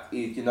think that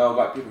is,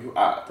 like people who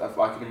act,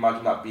 I can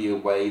imagine that be a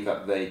way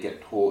that they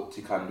get taught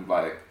to kind of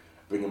like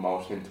bring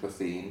emotion into a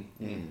scene.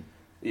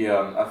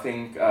 Yeah, I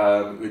think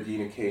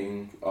Regina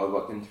King, or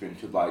what interviewing,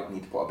 should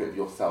need to put a bit of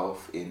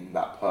yourself in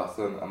that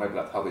person, and maybe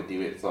that's how they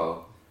do it.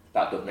 So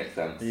that does make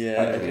sense.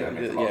 Yeah, that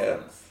makes a lot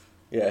of sense.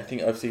 Yeah, I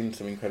think I've seen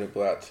some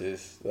incredible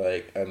actors,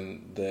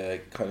 and the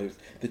kind of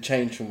the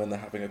change from when they're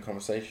having a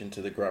conversation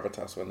to the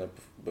gravitas when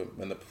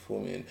they're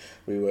performing.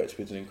 We worked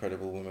with an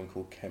incredible woman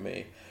called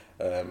Kemi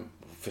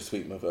for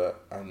Sweet Mother,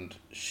 and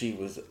she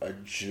was a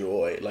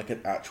joy, like an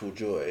actual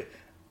joy.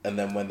 And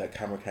then when that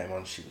camera came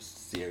on, she was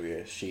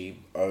serious. She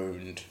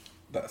owned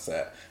that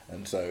set,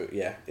 and so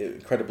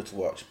incredible to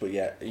watch. But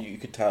you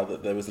could tell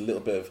that there was a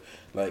little bit of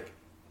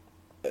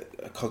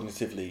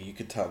cognitively, you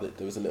could tell that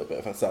there was a little bit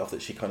of herself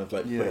that she kind of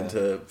put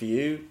into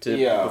view to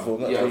perform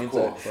that. Of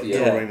course.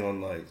 Drawing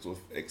on sort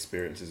of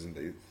experiences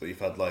that you've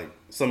had,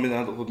 some in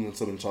adulthood and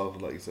some in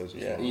childhood, like you said.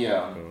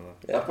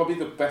 That's probably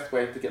the best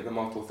way to get the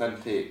most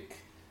authentic.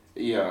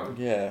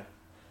 Yeah,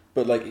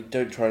 but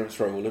don't try and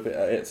throw all of it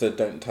at it. So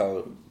don't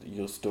tell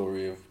your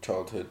story of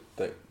childhood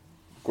that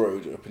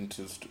growed up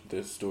into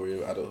the story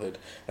of adulthood,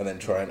 and then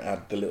try and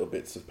add the little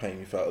bits of pain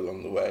you felt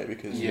along the way,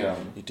 because you're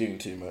doing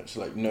too much.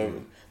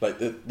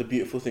 The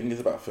beautiful thing is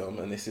about film,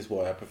 and this is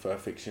why I prefer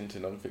fiction to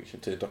non-fiction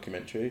to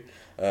documentary.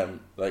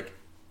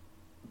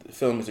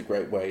 Film is a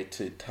great way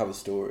to tell a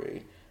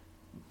story,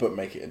 but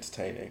make it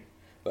entertaining.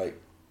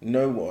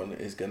 No one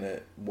is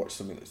gonna watch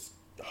something that's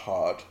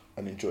hard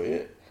and enjoy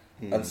it,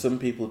 and some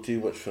people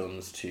do watch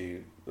films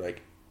to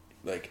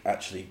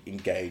actually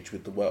engage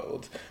with the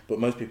world, but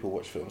most people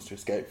watch films to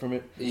escape from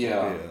it.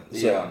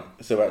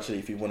 So actually,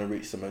 if you want to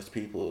reach the most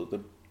people,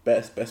 the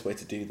best way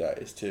to do that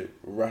is to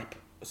wrap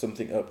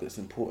something up that's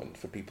important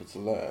for people to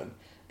learn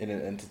in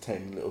an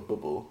entertaining little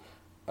bubble,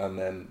 and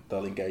then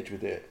they'll engage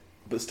with it,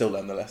 but still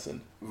learn the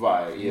lesson.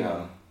 Right.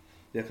 Yeah.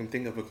 I can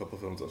think of a couple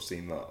of films I've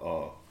seen that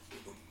are.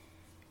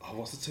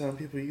 What's the term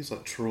people use?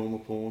 Trauma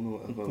porn or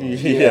whatever.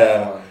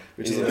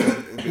 Which is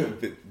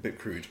a bit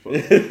crude, but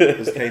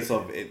it's a case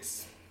of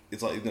it's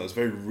it's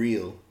very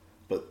real,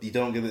 but you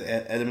don't get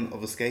the element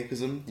of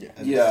escapism.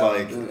 And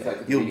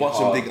it's you'll watch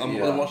something. I'm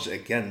gonna watch it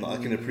again. I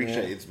can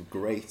appreciate it's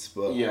great,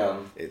 but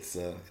it's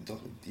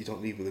you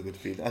don't leave with a good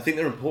feeling. I think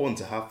they're important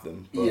to have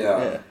them, but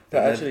but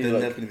they're actually never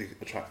going to be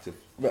attractive.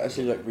 But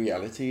actually, like,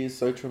 reality is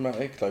so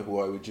traumatic. Like,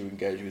 why would you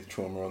engage with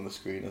trauma on the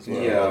screen as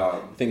well? Yeah.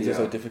 Like, things are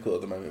so difficult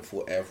at the moment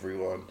for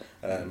everyone,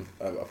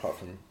 apart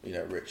from,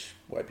 rich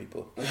white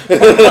people.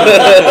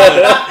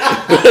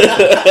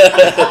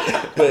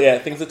 But yeah,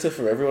 things are tough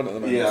for everyone at the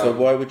moment. Yeah. So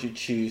why would you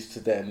choose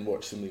to then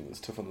watch something that's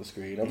tough on the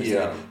screen? Obviously,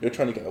 Yeah. you're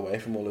trying to get away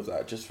from all of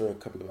that just for a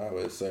couple of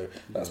hours. So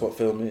that's what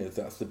film is.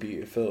 That's the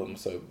beauty of film.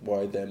 So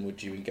why then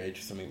would you engage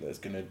with something that's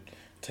going to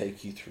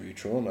take you through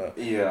trauma?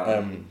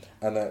 Yeah.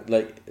 And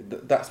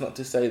that's not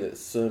to say that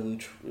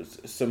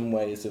some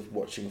ways of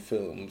watching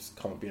films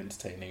can't be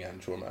entertaining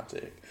and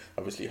traumatic.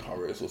 Obviously,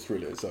 horrors or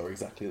thrillers are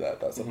exactly that.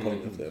 That's the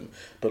point of them.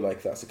 But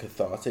like, that's a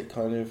cathartic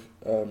kind of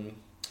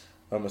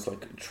almost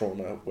like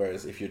trauma.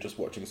 Whereas if you're just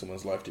watching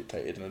someone's life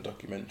dictated in a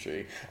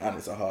documentary and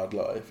it's a hard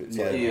life, it's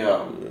like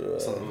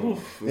It's like,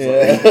 oof.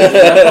 It's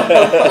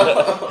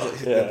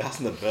like, they're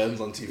passing the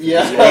burns onto you.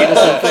 Yeah.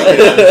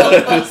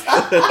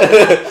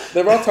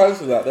 There are times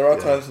for that. There are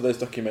times for those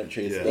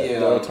documentaries. Yeah.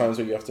 There are times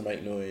where you have to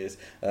make noise.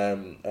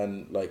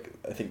 And like,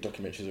 I think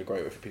documentaries are a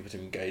great way for people to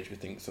engage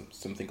with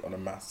something on a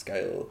mass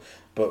scale.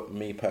 But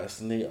me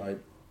personally, I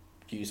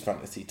use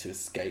fantasy to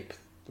escape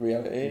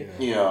reality.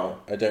 Yeah.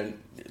 I don't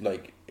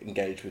like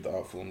engage with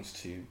art forms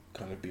to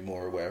kind of be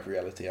more aware of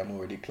reality. I'm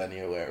already plenty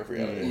aware of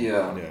reality.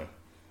 Yeah.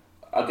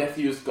 I guess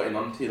you just got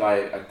onto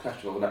like a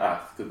question I was going to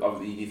ask, because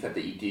obviously you said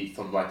that you do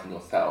some writing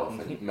yourself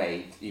and you've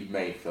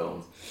made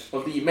films.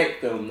 Obviously you make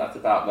film that's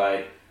about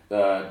like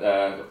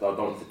I don't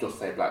want to just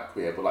say black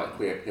queer, but like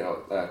queer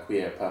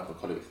personal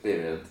kind of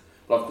experience.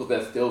 But of course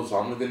there's still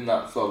genre within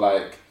that. So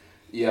like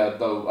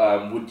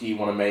would you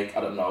want to make,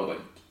 I don't know, like,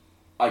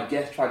 I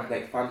guess trying to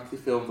make fantasy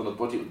films on a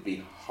budget would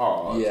be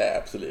hard. Yeah,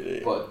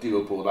 absolutely. But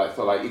doable. Like,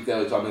 so like, is there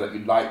a genre that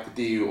you'd like to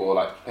do or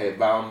like play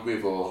around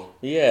with, or?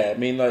 Yeah, I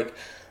mean, like,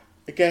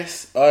 I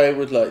guess I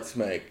would like to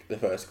make the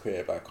first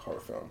queer black horror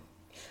film.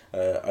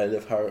 I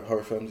love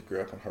horror films, grew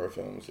up on horror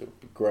films. It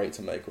would be great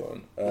to make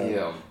one.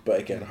 But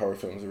again, horror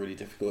films are really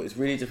difficult. It's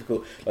really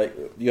difficult. Like,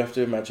 you have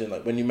to imagine,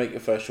 like, when you make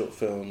your first short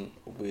film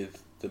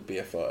with the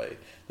BFI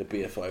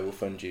will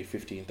fund you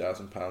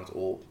 £15,000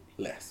 or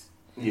less.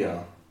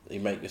 Yeah. You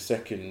make the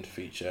second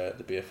feature,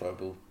 the BFI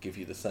will give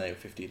you the same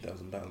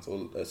 £15,000,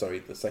 or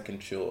the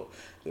second short,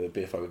 the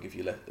BFI will give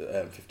you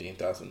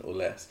 £15,000 or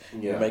less.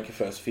 Yeah. You make your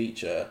first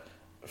feature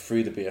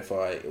through the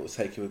BFI, it will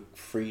take you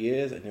 3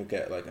 years, and you'll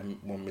get like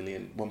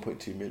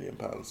 £1.2 million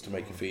to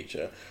make a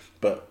feature.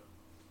 But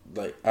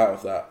like, out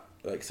of that,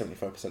 like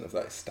 75% of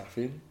that is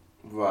staffing,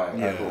 Right.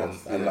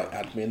 and like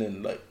admin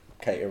and like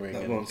catering.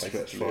 That and won't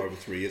stretch for over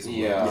 3 years.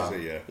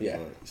 Yeah.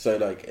 So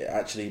like,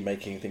 actually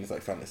making things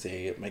like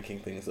fantasy, making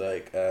things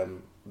like that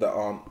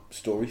aren't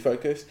story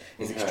focused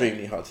is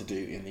extremely hard to do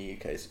in the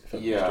UK's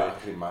film industry. I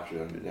can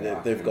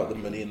imagine. They've got the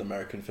money in the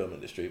American film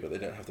industry, but they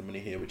don't have the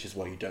money here, which is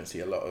why you don't see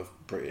a lot of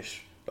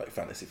British like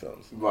fantasy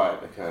films.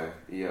 Right. Okay.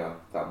 Yeah,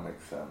 that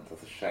makes sense.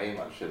 That's a shame,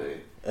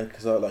 actually.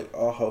 Because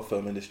our whole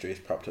film industry is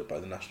propped up by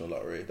the National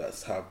Lottery.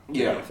 That's how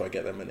if I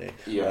get their money.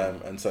 Yeah.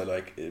 And so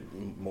like,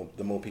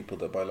 the more people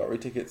that buy lottery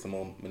tickets, the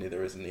more money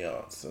there is in the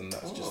arts, and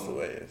that's just the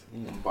way it is.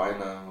 I'm buying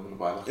now. I'm gonna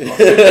buy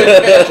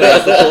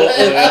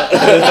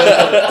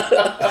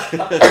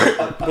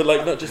But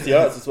like, not just the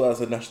arts as well as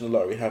the National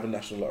Lottery. We have a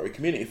National Lottery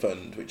Community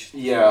Fund, which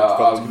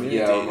funds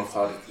communities.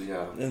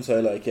 And so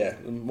like,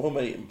 more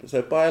money.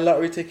 So buy a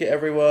lottery ticket,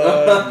 everyone.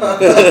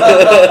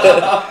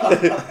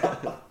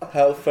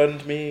 Help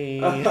fund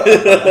me.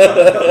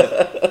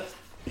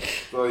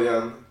 So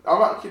yeah,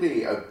 I'm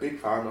actually a big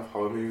fan of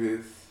horror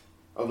movies.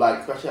 Of like,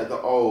 especially at the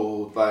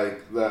old,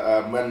 like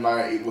the when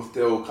like it was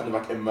still kind of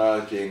like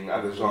emerging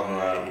as a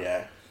genre.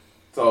 Yeah.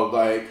 So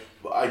like,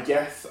 I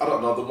guess I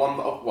don't know, the ones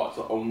that I've watched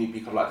will only be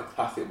kind of like the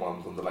classic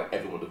ones that like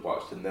everyone would have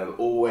watched, and they're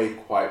always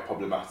quite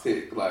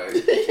problematic. Like,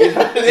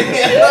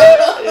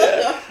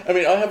 I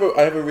mean, I have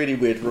a really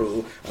weird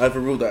rule. I have a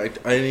rule that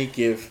I only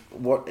give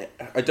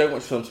I don't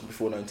watch films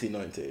before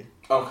 1990.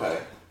 Okay.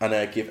 And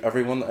I give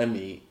everyone that I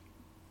meet.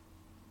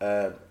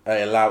 I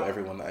allow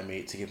everyone that I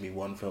meet to give me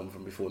one film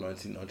from before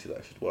 1990 that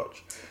I should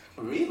watch.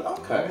 Really?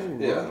 Okay.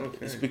 Okay.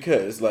 It's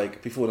because,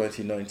 like, before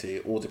 1990,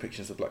 all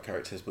depictions of black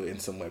characters were in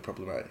some way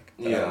problematic.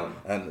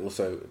 And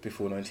also,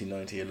 before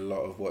 1990, a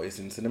lot of what is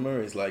in cinema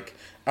is, like,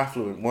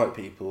 affluent white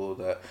people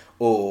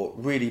or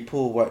really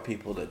poor white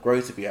people that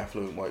grow to be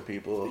affluent white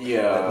people.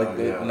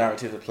 The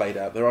narratives are played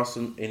out. There are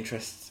some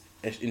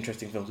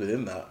interesting films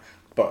within that.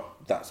 But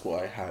that's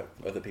what I have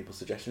other people's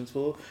suggestions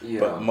for. Yeah.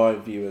 But my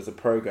view as a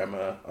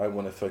programmer, I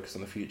want to focus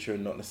on the future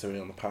and not necessarily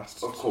on the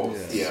past. Of course,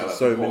 that's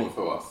so important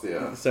for us,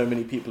 So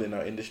many people in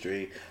our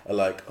industry are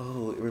like,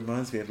 oh, it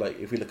reminds me of, like,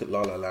 if we look at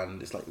La La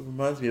Land, it's like, it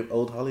reminds me of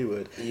old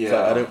Hollywood. Yeah.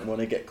 So I don't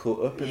want to get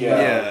caught up in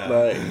that.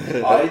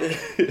 Like,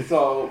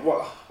 so,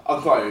 what,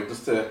 I'm sorry,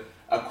 just a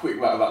quick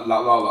rant about La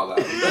La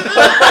Land.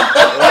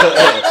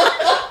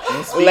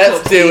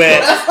 Let's do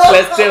it.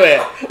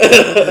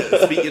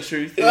 Speak your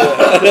truth.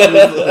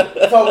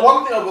 So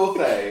one thing I will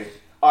say,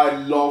 I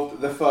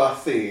loved the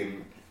first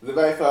scene, the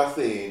very first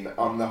scene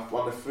on the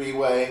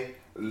freeway.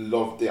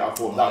 Loved it. I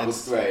thought that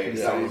was great.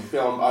 Yeah. That was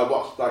filmed. I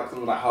watched like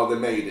something like how they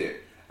made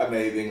it,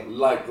 amazing,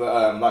 like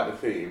the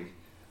theme.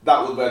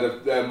 That was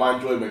where my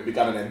enjoyment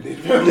began and ended.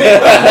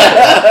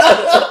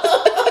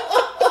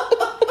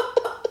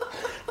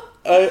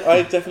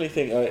 I definitely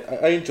think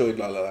I enjoyed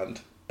La La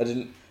Land. I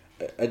didn't.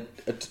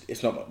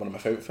 It's not one of my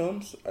favourite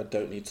films. I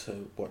don't need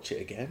to watch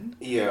it again.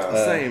 Yeah.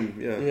 Same.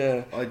 Yeah.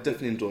 Yeah. I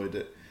definitely enjoyed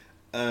it,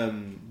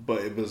 but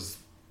it was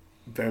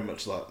very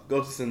much like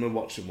go to cinema,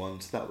 watch it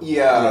once. That was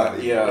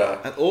Yeah.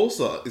 And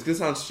also, it's gonna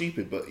sound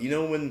stupid, but you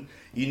know when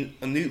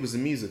I knew it was a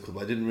musical,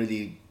 but I didn't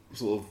really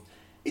sort of.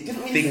 It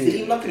didn't really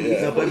seem like a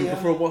musical. No, but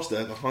before I watched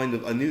it,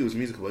 I knew it was a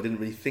musical, but I didn't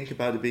really think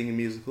about it being a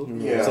musical.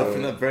 Yeah. So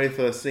from that very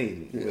first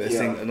scene, where they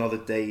sing Another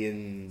Day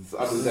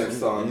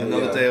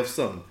Another Day of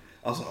Sun,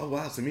 I was like, oh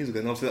wow, it's a musical.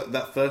 And obviously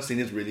that first scene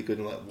is really good.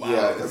 And I'm like, wow,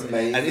 Yeah, it's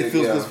amazing. And it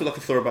does feel like a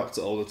throwback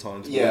to older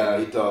times. Yeah,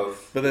 it does.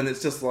 But then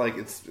it's just like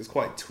it's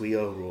quite twee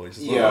overall. It's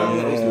just Yeah.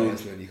 you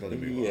kind of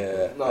move on.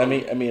 Yeah, No. I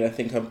mean, I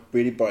think I'm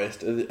really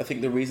biased. I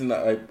think the reason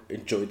that I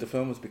enjoyed the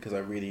film was because I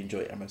really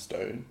enjoy Emma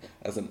Stone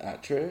as an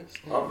actress.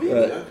 Oh,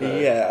 really?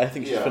 Okay. Yeah, I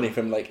think she's Yeah. funny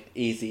from like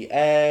Easy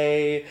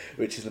A,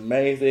 which is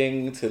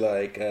amazing, to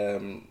like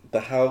The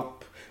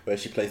Help, where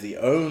she plays the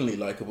only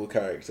likable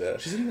character.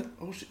 She's in that.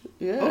 Oh,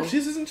 Yeah. Oh,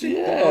 she's isn't she?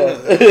 Yeah. Oh,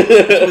 that's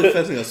probably the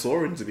first thing I saw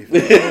her in, to be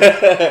fair.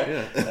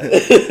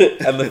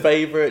 Yeah. And The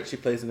Favourite, she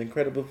plays an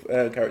incredible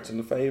character in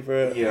The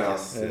Favourite. Yeah.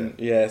 And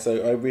yeah,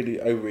 so I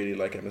really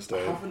like Emma I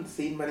Stone. haven't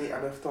seen many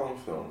Emma Stone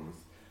films.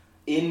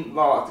 In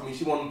I mean,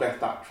 she won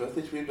Best Actress.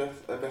 Did she win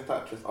Best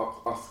Actress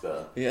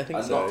Oscar? Yeah, I think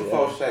and so. not to yeah.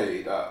 throw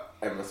shade at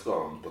Emma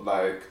Stone, but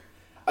like,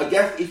 I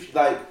guess if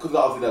like, because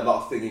obviously there's a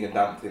lot of singing and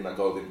dancing that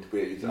goes into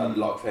it, and a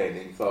lot of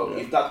training. So Yeah.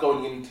 if that's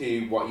going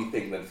into what you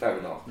think, then fair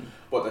enough.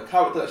 But the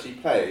character that she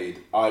played,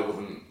 I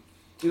wasn't.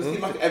 She just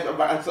seemed like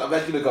a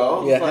regular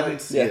girl. Yeah. Like, I Yeah.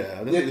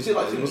 don't Yeah, think she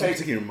like- she it wasn't played-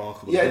 particularly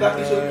remarkable. yeah,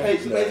 exactly.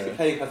 She's No. basically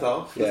playing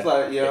herself. Yeah. Just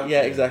like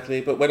Yeah,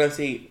 exactly. But when I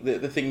see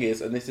the thing is,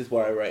 and this is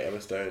why I rate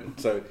Emma Stone.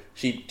 So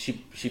she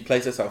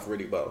plays herself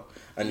really well,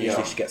 and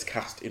usually Yeah. she gets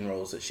cast in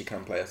roles that she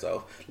can play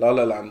herself. La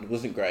La Land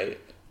wasn't great,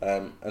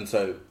 and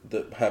so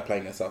her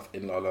playing herself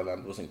in La La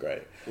Land wasn't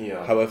great.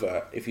 Yeah.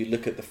 However, if you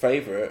look at The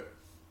Favourite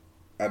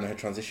and her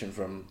transition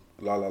from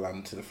La La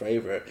Land to The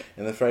Favourite,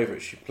 in The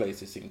Favourite she plays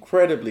this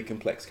incredibly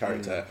complex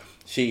character.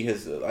 She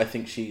has, I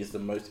think she is the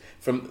most,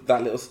 from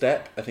that little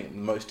step, I think the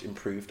most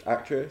improved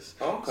actress.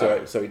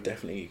 Okay. So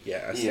definitely,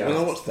 yeah. Yeah. When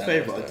I watched The stand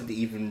Favourite, I Emma Stone.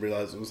 didn't even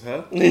realise it was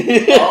her. Oh,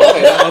 okay,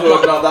 that's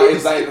good. No, that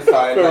is a sign. For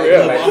That is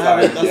real. a great I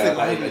haven't- sign. that's Yeah, it,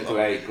 I that is a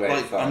haven't- great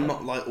Like, sign. I'm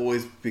not like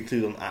always be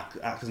clued on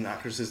actors and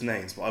actresses'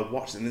 names, but I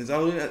watched it and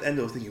then at the end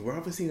I was thinking, where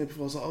have I seen her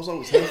before? I was like,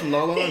 it's her from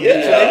La La Land.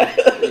 Yeah.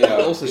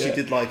 But also, Yeah. she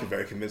did like a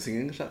very convincing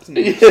English accent.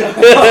 It's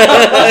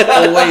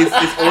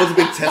always a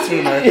big test for an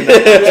American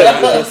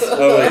actor.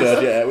 Oh my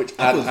god, yeah. Which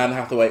I was- Anne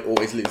Hathaway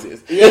always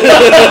loses. Yeah.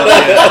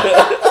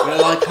 I mean,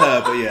 I like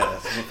her, but yeah,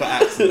 for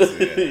accents,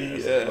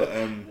 Yeah. But,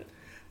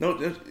 no,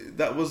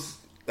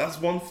 that's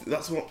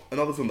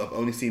another film that I've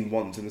only seen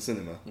once in the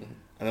cinema,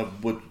 and I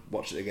would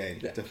watch it again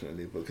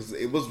definitely, because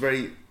it was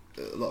a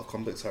lot of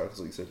complex characters,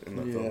 like you said, in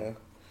that film. Yeah.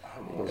 I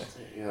haven't watched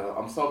it. Yeah,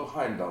 I'm so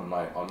behind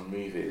on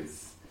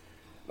movies,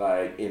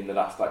 like in the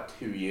last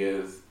 2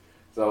 years.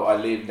 So I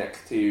live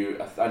next to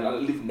a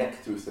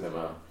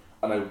cinema,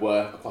 and I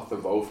work across the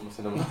road from a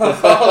cinema. So,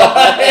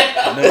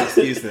 No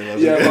excuse then.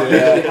 yeah, but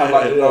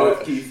I have no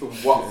excuse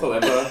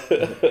whatsoever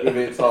with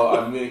it. So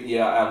I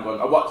am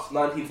going. I watched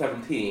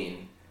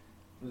 1917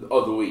 the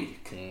other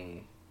week,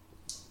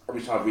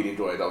 which I really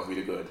enjoyed. That was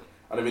really good.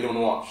 And I really want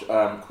to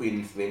watch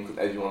Queen Slim because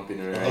everyone's been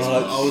really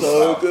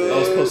so good. I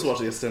was supposed to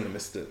watch it yesterday and I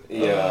missed it.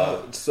 Yeah.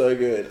 It's so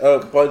good. Oh,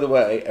 by the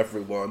way,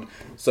 everyone.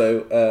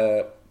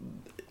 So,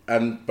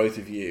 and both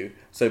of you.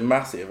 So,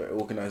 Massive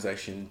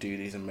organisation do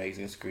these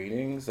amazing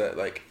screenings that,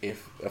 like,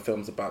 if a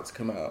film's about to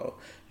come out,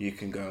 you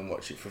can go and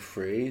watch it for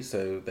free.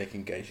 So they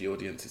can gauge the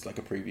audience. It's like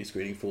a preview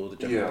screening for the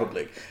general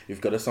public. You've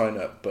got to sign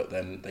up, but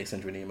then they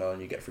send you an email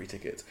and you get free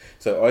tickets.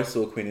 So I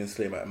saw Queen and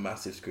Slim at a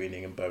massive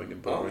screening in Birmingham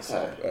Broadway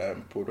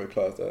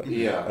Plaza.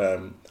 Yeah.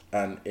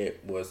 And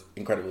it was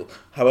incredible.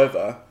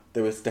 However,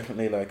 there was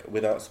definitely, like,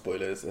 without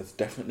spoilers, there's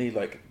definitely,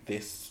 like,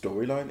 this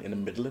storyline in the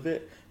middle of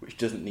it which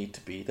doesn't need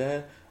to be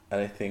there. And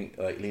I think,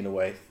 like, Lena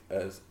Waithe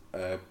as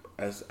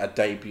a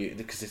debut,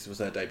 because this was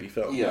her debut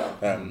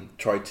film,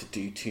 tried to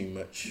do too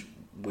much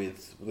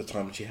with the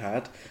time she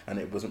had, and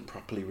it wasn't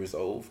properly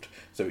resolved,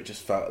 so it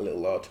just felt a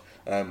little odd.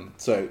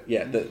 So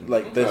yeah,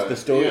 the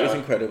story is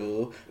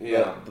incredible.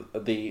 Yeah.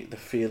 The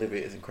feel of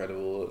it is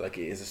incredible. Like,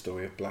 it is a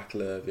story of black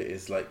love. It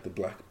is like the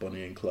Black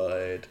Bonnie and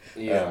Clyde.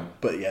 Yeah.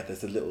 But yeah,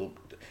 there's a little.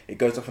 It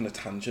goes off on a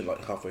tangent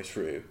like halfway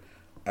through,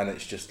 and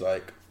it's just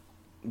like,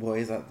 why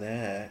is that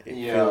there?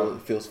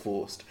 It feels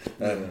forced.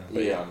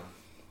 Yeah.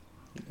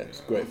 It's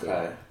a great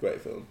film. Great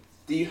film.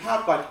 Do you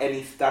have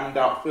any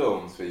standout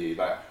films for you?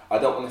 Like, I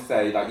don't want to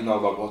say what's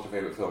your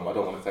favourite film? I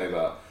don't want to say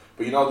that,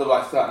 but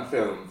there certain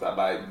films that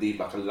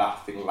leave a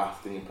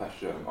lasting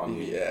impression on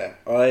you. Yeah,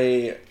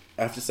 I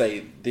have to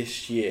say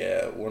this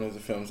year one of the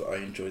films that I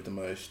enjoyed the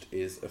most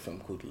is a film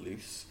called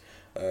Luce,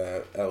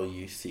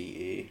 Luce.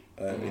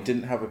 It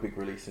didn't have a big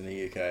release in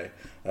the UK,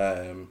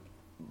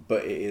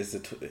 but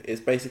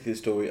it's basically the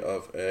story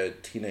of a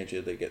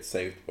teenager that gets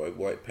saved by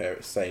white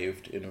parents,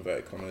 saved in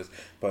inverted commas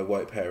by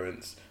white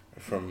parents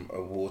from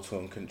a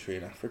war-torn country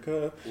in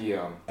Africa.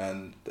 Yeah.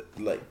 And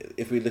like,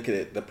 if we look at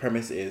it, the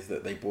premise is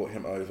that they brought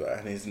him over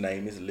and his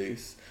name is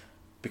Luce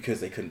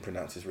because they couldn't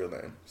pronounce his real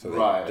name, so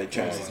they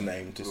changed his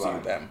name to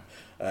suit them.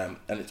 And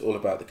it's all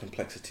about the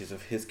complexities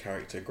of his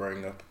character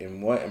growing up in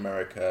white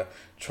America,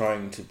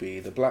 trying to be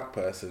the black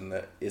person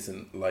that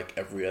isn't like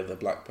every other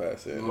black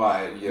person.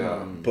 Right,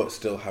 yeah. But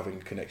still having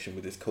a connection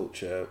with his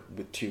culture,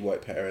 with two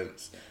white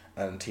parents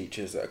and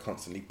teachers that are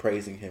constantly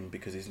praising him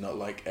because he's not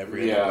like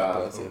every other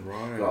black person.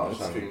 Right. Gosh,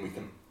 I think we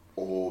can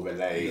all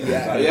relate.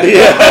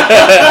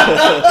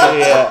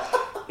 Yeah.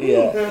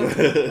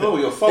 Oh,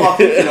 you're so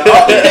articulate.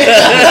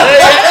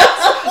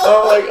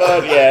 Oh my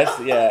god, yes,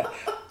 yeah.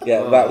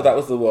 That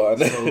was the one.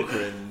 So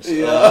cringe.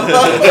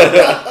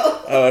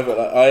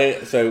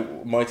 However, so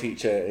my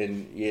teacher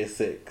in year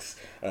 6,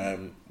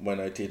 when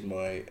I did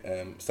my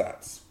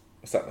SATs,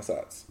 I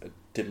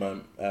did my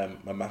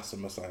maths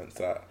and my science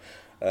sat,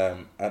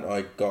 and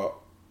I got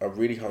a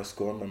really high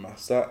score on my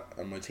maths sat,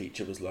 and my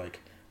teacher was like,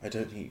 I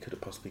don't think you could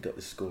have possibly got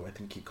this score. I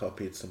think you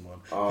copied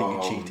someone. I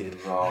think you cheated.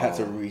 No. I had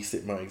to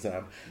resit my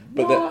exam.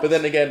 But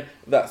then again,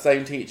 that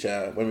same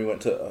teacher, when we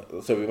went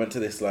to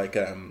this like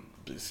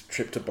this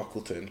trip to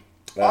Bockleton.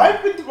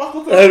 I've been to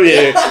Bockleton. Oh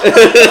yeah.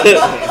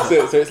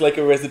 so it's like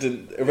a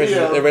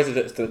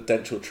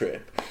residential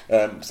trip.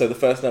 So the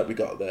first night we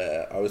got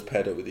there, I was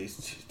paired up with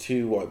these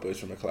two white boys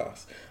from my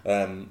class,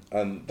 and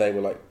they were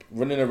like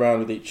running around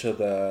with each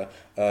other.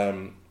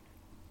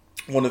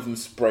 One of them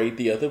sprayed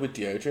the other with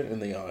deodorant in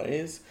the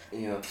eyes.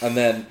 Yeah. And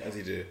then, as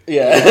you do.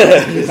 Yeah.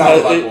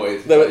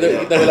 Boys. They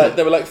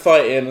were like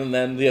fighting, and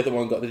then the other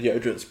one got the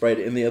deodorant, sprayed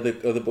it in the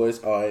other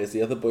boy's eyes.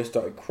 The other boy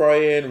started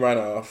crying, ran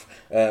off.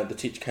 The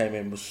teacher came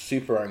in, was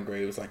super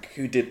angry. He was like,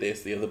 "Who did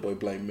this?" The other boy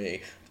blamed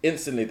me.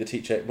 Instantly, the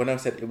teacher, when I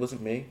said it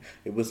wasn't me,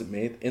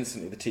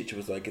 instantly the teacher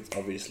was like, "It's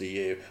obviously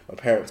you." My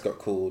parents got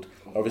called.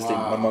 Obviously,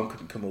 my mum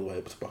couldn't come all the way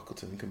up to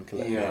Bockleton and come and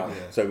collect me.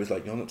 So he was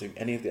like, "You're not doing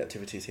any of the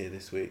activities here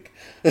this week."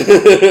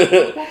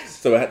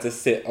 So I had to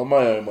sit on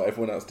my own while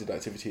everyone else did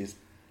activities.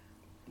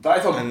 That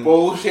is some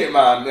bullshit,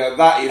 man. Yeah,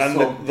 that is And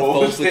some the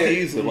false bullshit.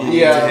 accuser, what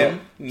happened to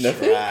him?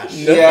 Nothing. Trash.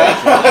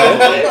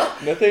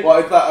 Nothing.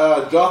 What is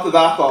that? Jotted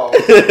apple.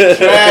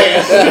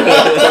 Trash.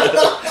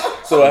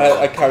 So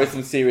I carried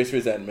some serious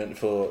resentment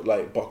for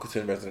like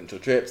Bockleton residential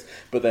trips,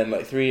 but then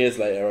like 3 years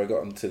later I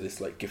got onto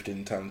this like gifted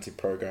and talented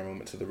program and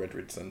went to the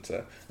Redridge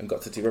Centre and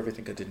got to do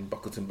everything I did in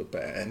Bockleton but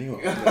better anyway.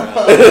 We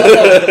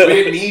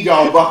didn't need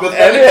y'all, Bockleton. I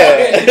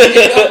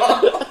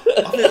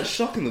think it's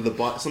shocking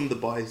that some of the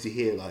bias you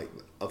hear like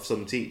of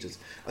some teachers.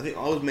 I think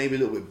I was maybe a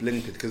little bit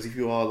blinkered because if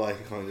you are like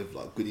a kind of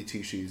like goody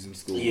two shoes in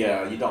school,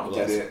 Yeah, you don't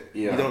get it.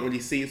 Yeah. you don't really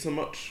see it so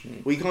much.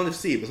 Well, you kind of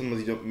see it, but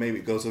sometimes you don't. Maybe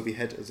it goes over your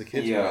head as a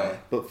kid. Yeah.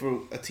 But for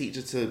a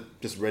teacher to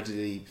just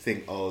readily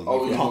think,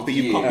 Oh, you yeah.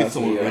 copied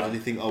someone, Yeah. readily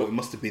think, it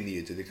must have been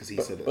you did it because he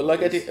said it. But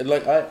like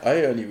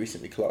I only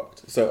recently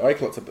clocked. So I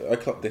clocked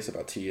this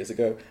about 2 years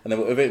ago, and there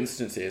were other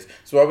instances.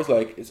 So I was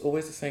like, it's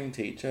always the same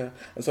teacher,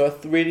 and so I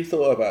really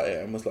thought about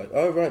it and was like,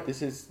 oh right,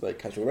 this is like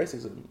casual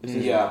racism. This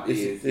is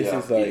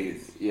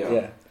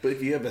yeah. But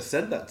if you ever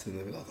said that to them,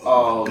 they'd be like,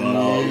 Oh, my God.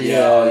 no.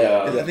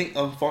 Yeah. I think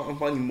I'm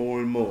finding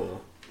more and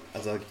more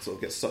as I sort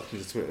of get sucked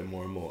into Twitter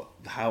more and more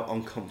how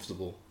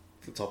uncomfortable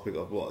the topic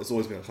of it's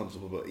always been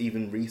uncomfortable, but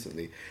even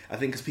recently, I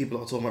think because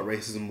people are talking about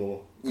racism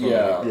more,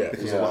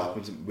 because of what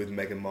happened with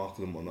Meghan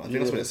Markle and whatnot. I think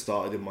that's when it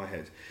started in my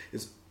head.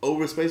 It's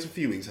over a space of a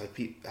few weeks. I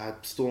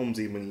had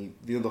Stormzy when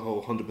the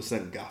whole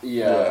 100% gaff,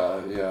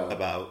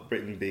 about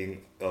Britain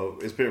being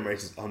is Britain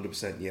racist?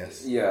 100%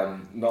 yes. Yeah,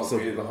 not So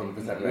really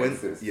 100%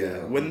 racist.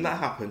 When that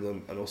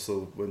happened, and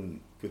also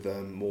when with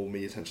more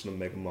media attention on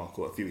Meghan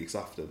Markle a few weeks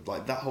after,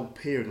 like that whole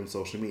period on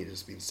social media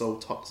has been so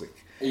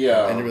toxic.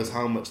 Yeah, And there was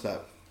how much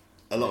that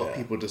a lot of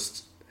people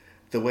just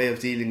the way of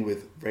dealing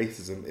with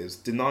racism is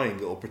denying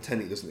it or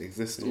pretending it doesn't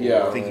exist,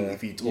 or thinking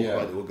if you talk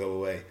about it, it will go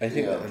away. I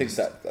think that's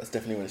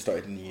definitely when it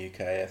started in the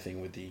UK. I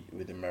think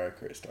with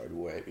America, it started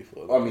way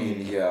before that. I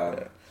mean,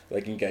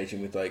 like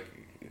engaging with like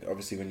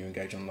obviously when you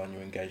engage online, you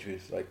engage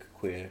with like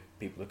queer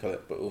people of colour,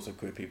 but also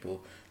queer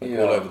people like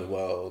all over the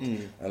world,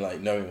 and like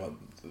knowing what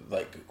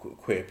like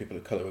queer people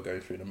of colour were going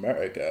through in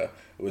America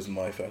was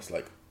my first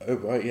like, oh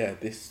right, yeah,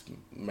 this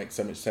makes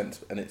so much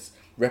sense, and it's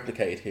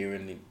replicated here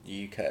in the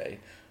UK.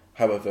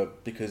 However,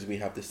 because we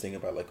have this thing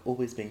about like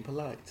always being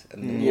polite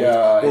and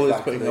always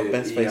putting our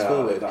best face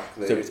forward,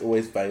 so it's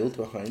always veiled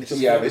behind.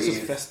 It's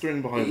just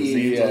festering behind the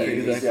scenes.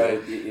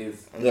 Exactly. It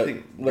is.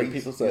 Like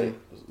people say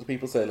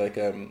like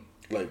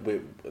we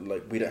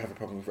don't have a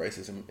problem with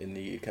racism in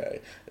the UK.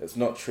 It's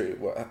not true.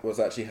 What's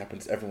actually happened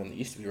is everyone that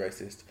used to be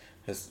racist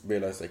has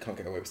realised they can't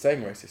get away with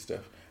saying racist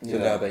stuff. So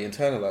now they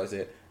internalise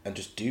it and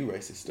just do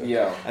racist stuff.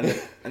 Yeah.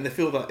 And they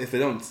feel that if they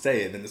don't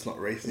say it, then it's not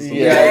racist.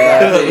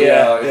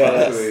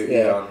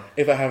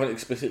 if I haven't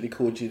explicitly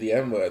called you the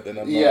N word, then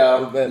I'm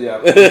yeah, not.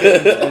 yeah.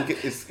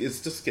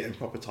 It's just getting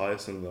proper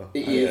tiresome though.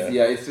 It is,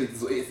 yeah. It's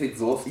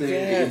exhausting.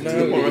 Yeah, it's no,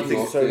 really more I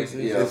think exhausting.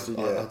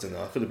 so. Yeah. I don't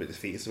know. I feel a bit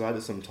defeatist about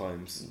it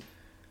sometimes.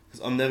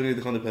 Because I'm never going to be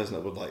the kind of person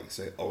that would like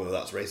say, "Oh, well,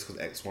 that's racist because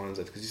X, Y, and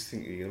Z." Because you just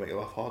think you're going to make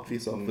life hard for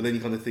yourself. But then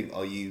you kind of think,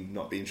 "Are you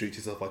not being true to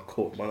yourself by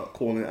not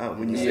calling it out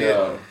when you say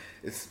it?"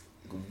 It's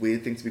a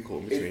weird thing to be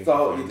caught in between.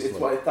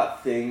 It's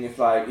that thing. It's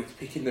like it's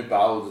picking the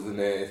battles, isn't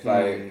it? It's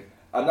like,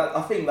 and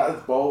I think that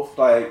is both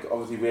like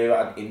obviously we're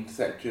at an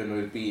intersection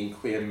with being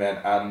queer men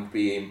and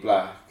being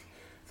black.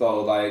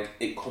 So like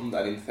it comes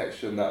at an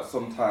intersection that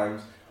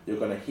sometimes you're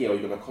going to hear, or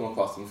you're going to come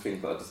across some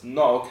things that are just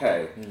not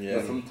okay. Yeah.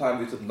 But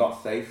sometimes it's just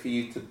not safe for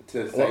you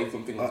to say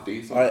something or to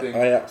do something.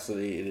 I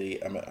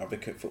absolutely am an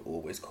advocate for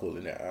always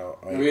calling it out.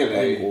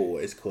 Really? I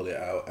always call it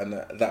out, and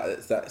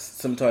that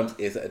sometimes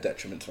is a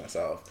detriment to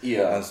myself.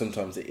 Yeah. And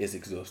sometimes it is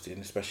exhausting,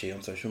 especially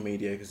on social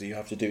media, because you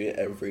have to do it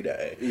every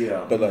day.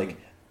 Yeah.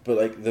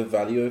 But the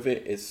value of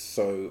it is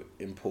so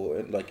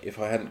important. Like if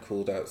I hadn't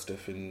called out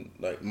stuff in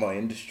like my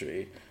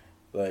industry,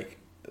 like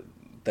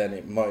then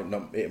it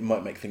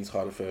might make things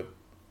harder for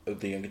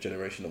the younger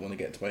generation that want to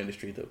get into my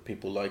industry, that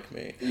people like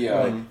me. Yeah.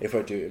 Like, if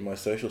I do it in my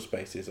social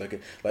spaces,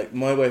 like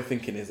my way of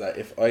thinking is that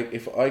if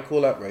I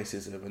call out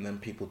racism and then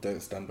people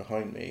don't stand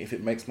behind me, if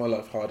it makes my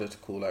life harder to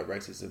call out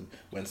racism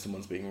when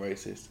someone's being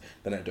racist,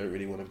 then I don't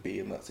really want to be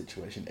in that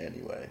situation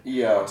anyway.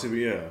 Yeah.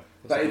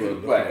 That is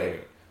a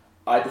way.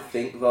 I just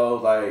think though,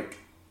 like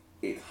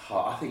it's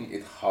hard. I think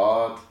it's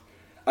hard.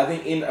 I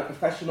think in a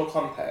professional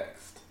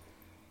context,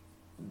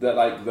 that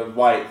like the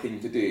right thing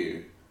to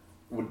do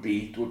would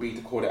be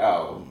to call it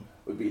out.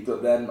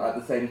 But then at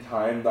the same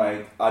time,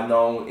 like I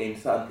know in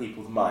certain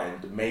people's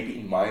mind, maybe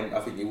in mine, I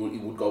think it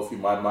would go through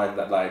my mind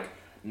that like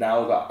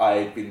now that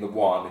I've been the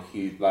one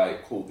who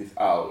like called this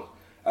out.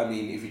 I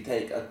mean, if you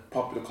take a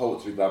popular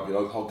culture example, you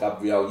know, the whole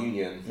Gabrielle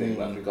Union thing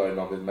that's been going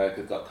on with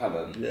America's Got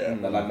Talent. Yeah.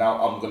 And like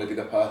now I'm gonna be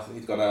the person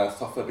who's gonna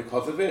suffer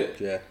because of it.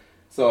 Yeah.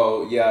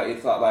 So yeah,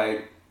 it's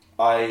like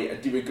I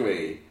do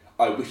agree.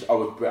 I wish I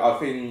was. I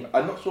think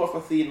I'm not sure if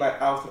I've seen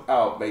like out and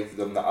out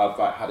racism that I've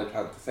like had a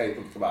chance to say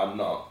something about. I'm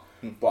not,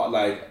 but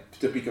like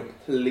to be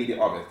completely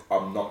honest,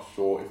 I'm not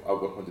sure if I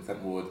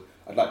 100% would.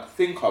 I'd like to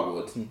think I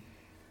would,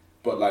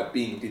 but like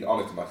being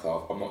honest with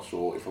myself, I'm not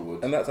sure if I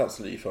would. And that's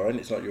absolutely fine.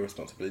 It's not your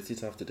responsibility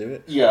to have to do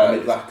it. Yeah,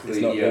 and exactly.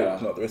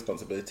 It's not the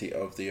responsibility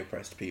of the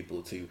oppressed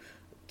people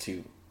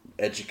to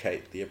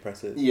educate the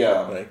oppressors.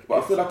 Yeah, like,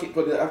 but I feel like it.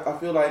 But I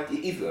feel like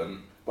it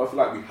isn't. But I feel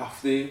like we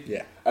have to.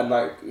 Yeah. And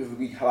like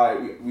we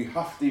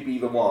have to be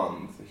the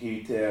ones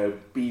who to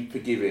be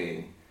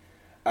forgiving,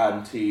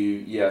 and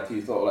to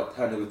sort of like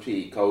turn the other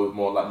cheek, go with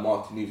more like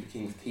Martin Luther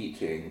King's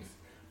teachings.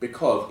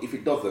 Because if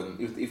it doesn't,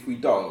 if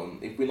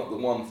we're not the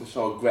ones to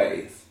show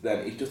grace,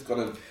 then it's just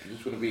gonna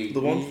be The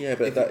one, yeah,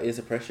 but that is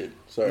oppression.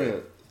 Sorry. Yeah,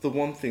 the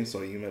one thing.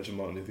 Sorry, you mentioned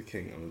Martin Luther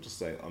King, and I'll just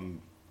say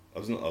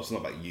it's not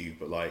about you,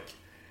 but like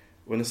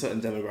when a certain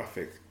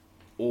demographic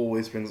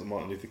always brings up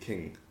Martin Luther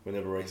King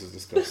whenever race is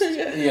discussed.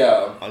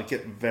 Yeah. I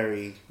get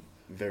very,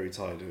 very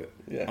tired of it.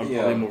 Yeah. I'm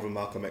probably more of a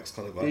Malcolm X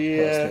kind of guy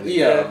Yeah. personally.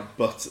 Yeah.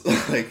 But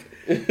like,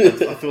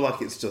 I feel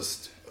like it's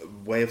just a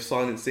way of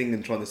silencing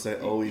and trying to say,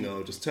 oh, you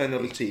know, just turn the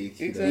other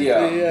cheek. Exactly.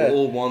 Yeah. Yeah.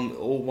 All one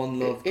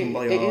love.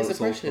 Kumbaya, It is it's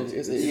all oppression.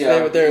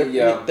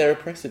 positive. They're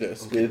oppressing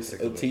us I'm getting with sick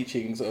of it.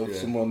 teachings of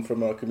someone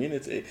from our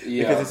community.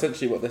 Yeah. Because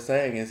essentially what they're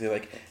saying is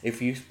like,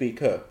 if you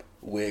speak up,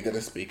 we're going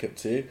to speak up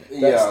too.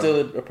 That's Yeah. still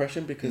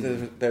oppression because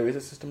there is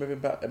a system of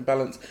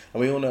imbalance. And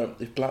we all know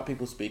if black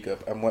people speak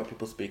up and white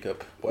people speak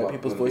up, white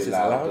people's voices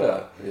are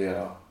louder.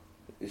 Yeah,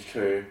 it's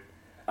true.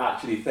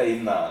 Actually,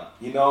 saying that,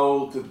 you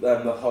know,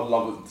 the whole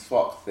Love and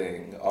Fox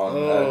thing on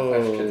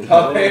Question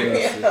Topic.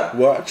 yes.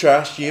 What a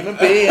trash human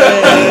being!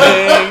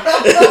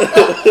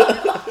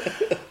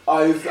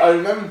 I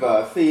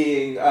remember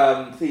seeing like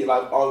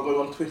I was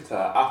going on Twitter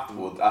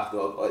afterwards after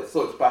like,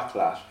 such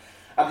backlash,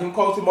 and him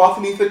quoting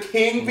Martin Luther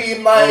King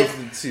being like,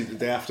 the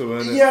day after,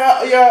 weren't it?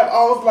 yeah,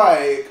 I was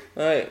like,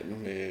 Right,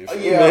 move. I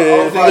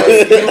was like,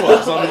 You know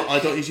what? So I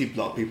don't usually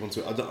block people on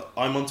Twitter.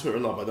 I'm on Twitter a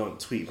lot, but I don't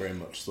tweet very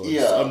much. So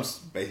I'm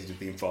just basically just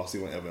being fast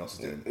with what everyone else is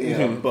doing.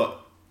 Yeah.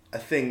 But I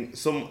think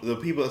the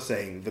people are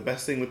saying the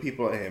best thing with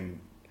people like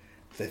him,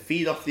 they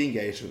feed off the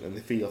engagement and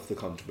they feed off the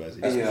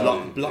controversy. Just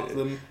block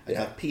them and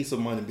have peace of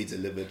mind and be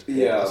delivered.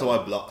 Yeah. That's why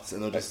I blocked,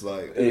 and I'm just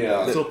like,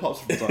 Yeah. it still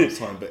pops from time to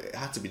time, but it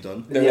had to be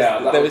done.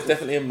 There was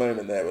definitely a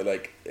moment there where,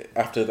 like,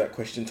 after that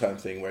Question Time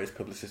thing, where his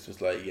publicist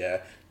was like,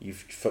 "Yeah, you've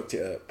fucked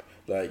it up.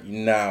 Like, you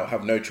now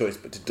have no choice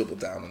but to double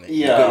down on it.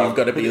 Yeah. You've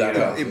got to be that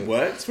person." It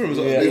works for him.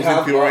 Yeah. It was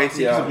infuriating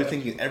because Yeah. we're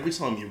thinking every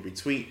time you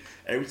retweet,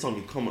 every time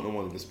you comment on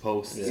one of his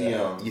posts,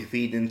 Yeah. you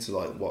feed into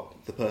like what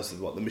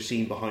the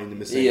machine behind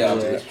him is saying. Yeah,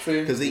 Yeah. it's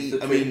true. Because It's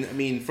I the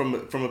mean, from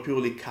a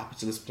purely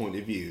capitalist point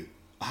of view,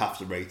 I have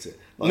to rate it.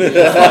 Like,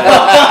 literally,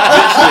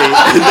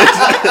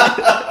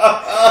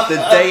 the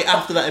day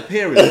after that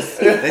appearance,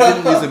 they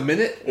didn't lose a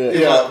minute.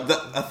 Yeah.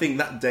 I think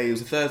that day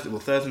was a Thursday. Well,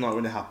 Thursday night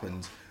when it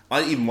happened, I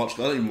don't even watch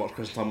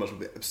Question Time much,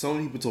 but so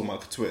many people talking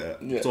about Twitter,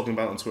 talking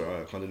about it on Twitter.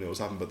 I kind of knew what was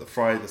happening, but the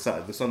Friday, the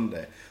Saturday, the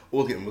Sunday,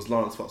 all getting was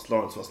Lawrence Fox,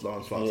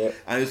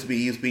 and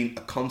he's been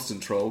a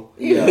constant troll.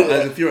 Yeah,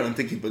 and if you're, I'm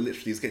thinking, but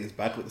literally he's getting his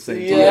back at the same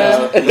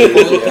time.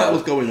 That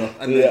was going up,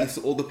 and then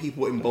all the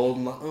people involved,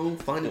 and like, oh,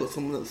 finally got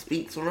someone that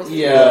speaks for us.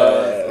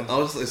 Yeah, I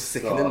was just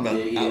sickening,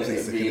 man.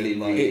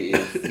 Absolutely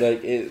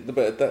sickening.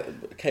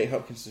 But Kate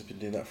Hopkins has been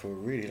doing that for a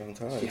really long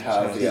time. She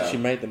has. She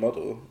made the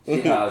model.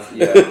 She has.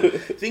 Yeah.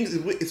 Things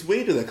it's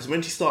weirder though, because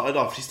when she started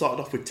off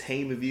with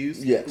tame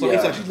reviews. Yeah. So I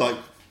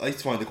used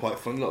to find it quite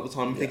funny a lot of the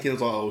time. I'm thinking, I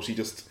was like, oh, she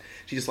just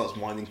likes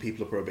winding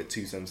people up who are a bit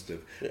too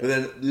sensitive. Yeah. But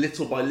then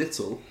little by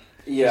little,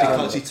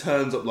 she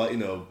turns up like,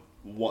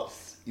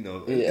 what's,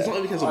 it's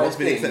not because of what's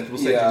been acceptable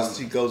sex,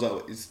 she goes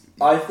out.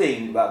 I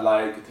think that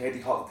like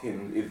Katie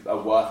Hopkins is a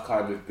worse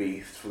kind of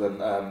beast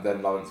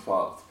than Lawrence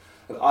Fox.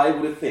 And I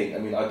would think, I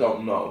mean, I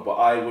don't know, but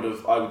I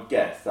would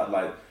guess that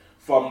like,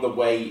 from the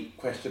way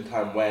Question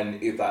Time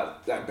went, is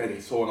that Betty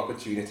saw an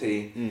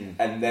opportunity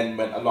and then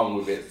went along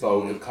with it.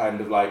 So it was kind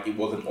of like it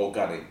wasn't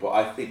organic. But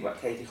I think that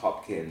Katie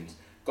Hopkins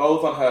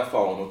goes on her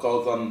phone or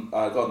goes on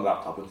the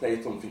laptop and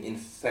says something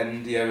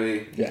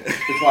incendiary to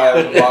try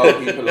and rile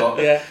people up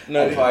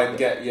and try and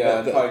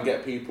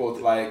get people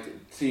to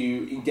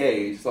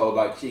engage. So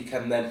like she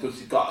can then, because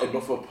she's got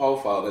enough of a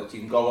profile that she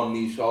can go on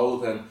these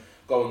shows and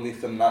go on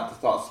this and that to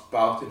start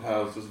spouting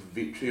her just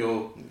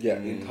vitriol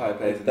in entire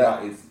place. And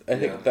I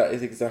think that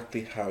is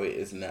exactly how it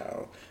is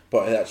now.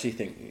 But I actually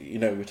think,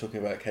 we're talking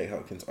about Kate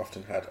Hopkins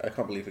often had, I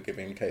can't believe we're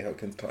giving Kate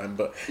Hopkins time,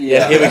 but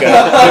here we go.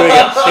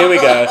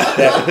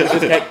 Yeah,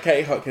 because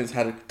Kate Hopkins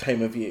had a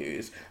tamer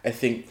views. I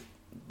think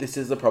this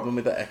is the problem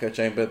with the echo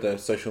chamber, the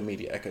social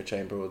media echo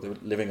chamber, or the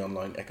living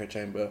online echo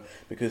chamber.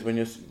 Because when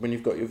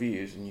you've got your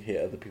views and you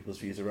hear other people's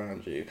views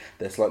around you,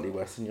 they're slightly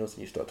worse than yours,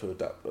 and you start to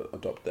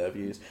adopt their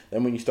views.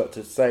 Then when you start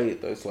to say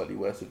those slightly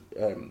worse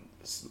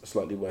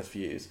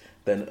views,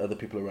 then other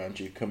people around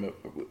you come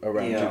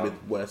around you with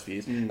worse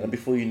views, and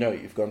before you know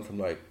it, you've gone from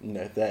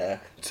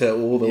there to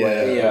all the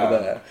way over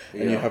there,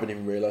 and you haven't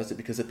even realised it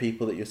because the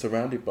people that you're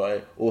surrounded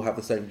by all have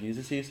the same views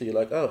as you. So you're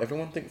like, oh,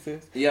 everyone thinks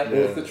this.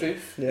 It's the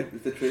truth. Yeah,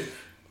 it's the truth.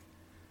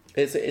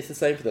 It's the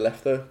same for the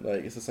left though.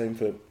 Like it's the same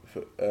for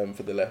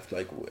the left.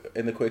 Like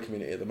in the queer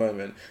community at the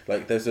moment,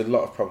 like there's a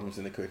lot of problems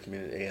in the queer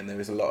community, and there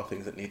is a lot of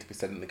things that need to be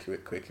said in the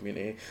queer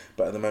community.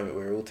 But at the moment,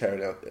 we're all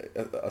tearing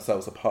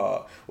ourselves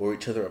apart or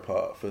each other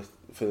apart for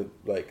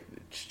like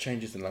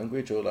changes in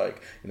language or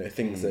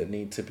things that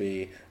need to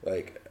be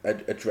like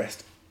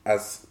addressed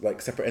as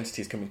like separate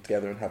entities coming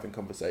together and having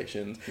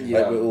conversations.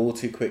 Like we're all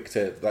too quick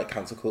to like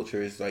cancel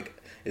culture is going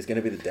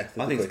to be the death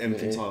of I think it's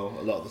infantile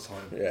a lot of the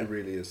time. It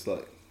really is.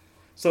 Like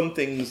some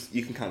things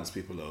you can cancel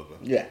people over.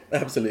 Yeah,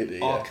 absolutely.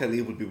 R. Kelly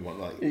would be one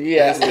like.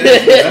 Yeah.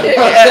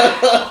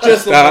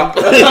 Just that.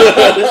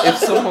 If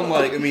someone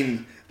like, I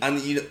mean, and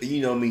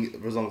you know me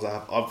as long as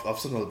I've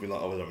sometimes been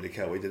like, oh, I don't really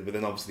care what he did, but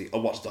then obviously I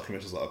watched documentaries,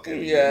 I was like,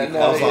 okay,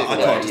 I was like, I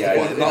can't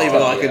justify it. Not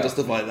even I can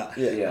justify that.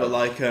 Yeah. But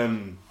like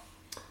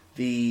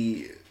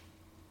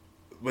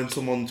when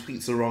someone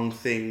tweets the wrong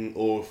thing,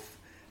 or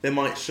they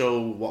might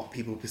show what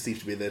people perceive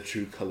to be their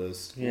true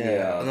colours.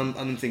 Yeah. And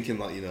I'm thinking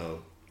like,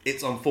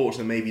 it's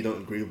unfortunate maybe you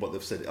don't agree with what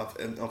they've said.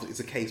 And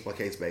it's a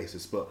case-by-case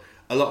basis, but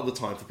a lot of the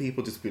time for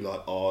people just to be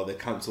like, oh, they're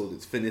cancelled,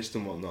 it's finished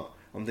and whatnot,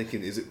 I'm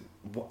thinking, is it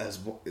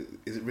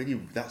really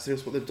that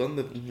serious what they've done?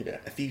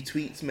 A few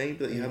tweets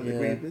maybe that you haven't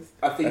agreed with?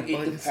 I think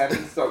it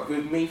depends. So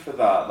with me for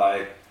that,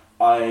 like,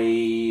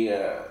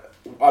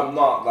 I'm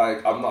not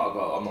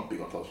big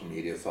on social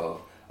media,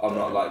 so I'm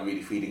not like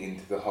really feeding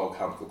into the whole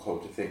cancel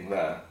culture thing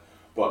there.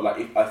 But like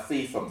if I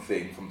see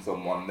something from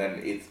someone,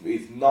 then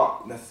it's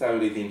not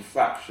necessarily the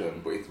infraction,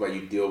 but it's where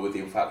you deal with the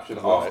infraction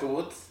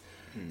afterwards.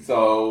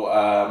 So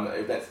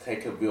let's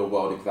take a real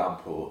world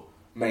example.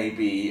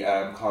 Maybe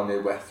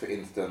Kanye West, for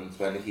instance,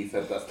 when he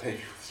said that Taylor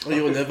Swift. Oh,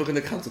 you were never going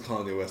to cancel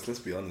Kanye West. Let's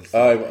be honest.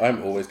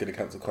 I'm always going to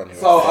cancel Kanye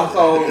West.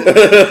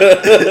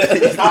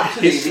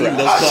 Actually,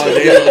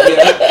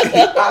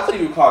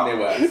 with Kanye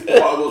West,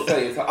 what I will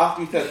say is that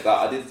after he said that,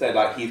 I did say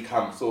like he's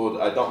cancelled.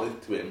 I don't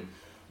listen to him.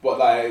 But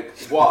like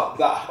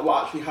what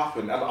actually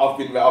happened, and I've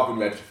been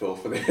read to Phil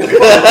for this.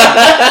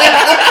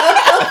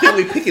 I think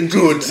we pick and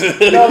choose.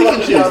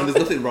 There's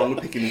nothing wrong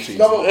with picking and choosing.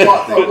 No,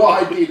 but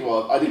what I did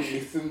was I didn't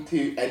listen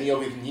to any of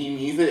his new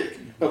music.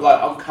 Because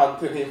like I'm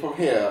cancelling him from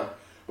here.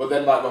 But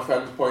then like my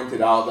friends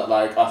pointed out that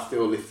like I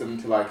still listen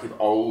to like his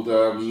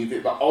older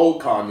music, the old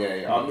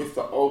Kanye. I miss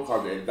the old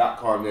Kanye, that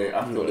Kanye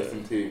I still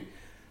listen to.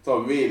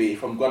 So really,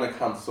 if I'm gonna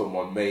cancel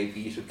someone,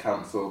 maybe you should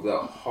cancel the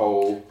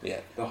whole thing.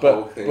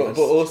 But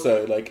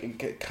also,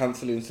 like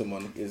cancelling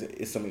someone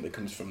is something that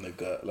comes from the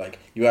gut. Like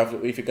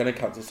if you're gonna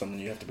cancel someone,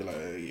 you have to be like,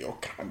 oh, you're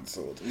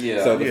cancelled.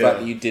 Yeah. So the fact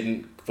that you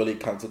didn't fully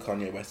cancel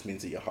Kanye West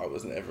means that your heart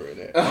wasn't ever in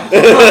it. I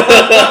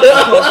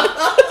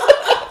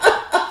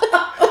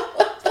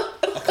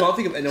can't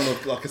think of anyone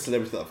like a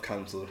celebrity that I've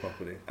cancelled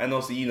properly. And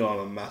also, I'm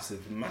a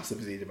massive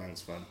Zeta Banks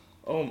fan.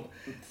 Oh,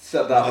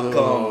 shut that!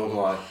 Oh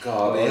my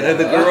god! Yeah.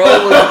 The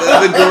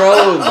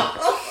groan.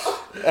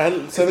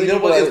 And so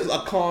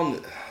I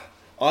can't.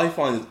 I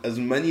find as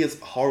many as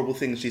horrible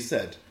things she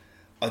said,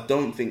 I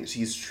don't think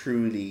she's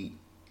truly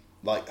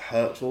like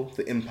hurtful.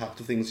 The impact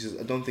of things,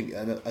 I don't think,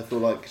 and I feel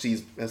like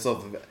she's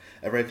herself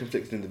a very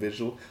conflicted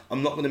individual.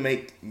 I'm not going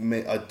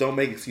to I don't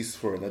make excuses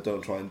for her, and I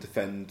don't try and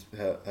defend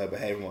her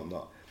behaviour and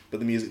whatnot. But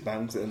the music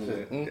bangs, and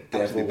it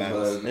actually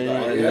bangs.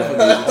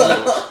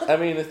 I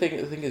mean, the thing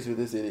is with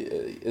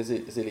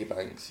Azealia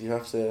Banks, you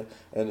have to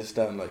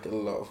understand like a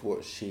lot of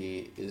what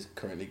she is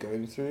currently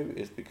going through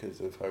is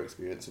because of her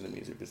experience in the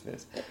music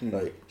business.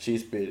 Like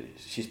she's been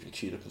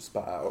chewed up and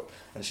spat out,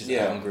 and she's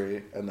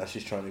angry, and now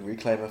she's trying to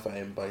reclaim her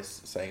fame by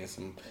saying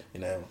some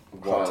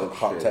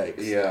hot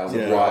takes.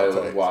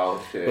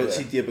 Wild shit. But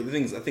but the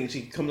thing is, I think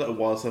she comes out with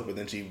wild stuff, but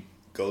then she's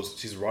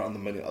right on the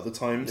money at other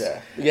times. Also,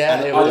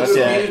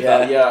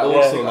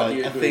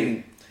 I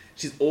think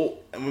she's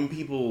all. And when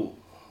people,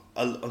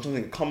 I'm trying to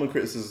think, common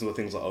criticisms are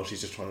things like, oh, she's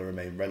just trying to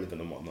remain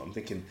relevant and whatnot. I'm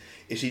thinking,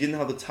 if she didn't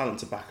have the talent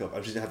to back up,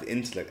 if she didn't have the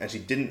intellect, and she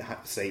didn't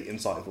say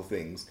insightful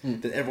things,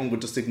 then everyone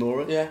would just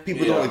ignore her.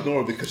 People don't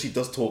ignore her because she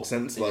does talk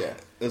sense,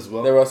 as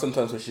well. There are some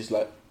times where she's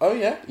like, oh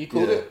yeah, you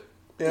called it.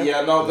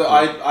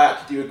 I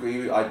actually do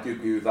agree. I do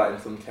agree with that in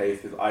some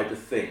cases. I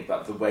just think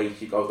that the way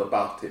she goes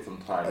about it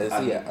sometimes,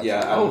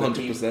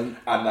 100%.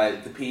 And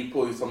like the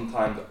people who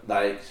sometimes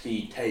like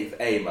she takes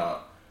aim at,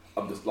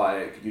 I'm just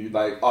like,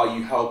 are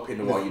you helping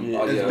or are you?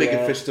 There's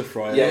bigger fish to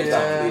fry. Yeah,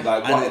 exactly.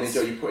 Like, what energy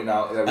are you putting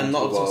out? And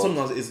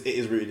sometimes it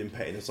is rooted in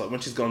pain. It's like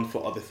when she's gone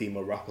for other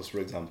female rappers, for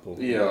example.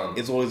 Yeah,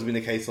 it's always been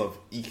a case of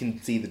you can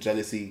see the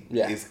jealousy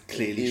is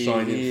clearly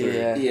shining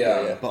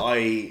through. But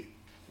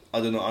I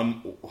don't know.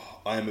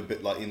 I am a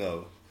bit like, I don't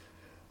know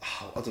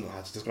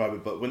how to describe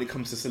it. But when it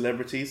comes to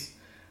celebrities,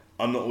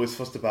 I'm not always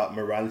fussed about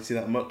morality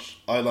that much.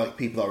 I like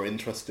people that are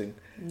interesting.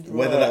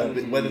 Whether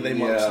they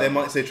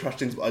might say trash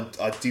things, but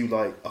I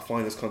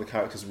find this kind of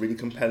characters really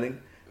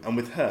compelling. And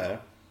with her,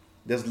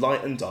 there's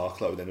light and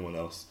dark like with anyone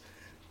else.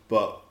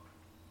 But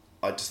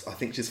I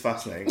think she's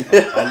fascinating.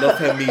 I love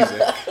her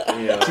music.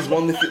 She's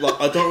one of the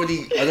I don't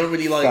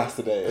really like.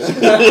 Fascinating.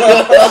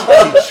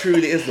 She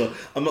truly is though.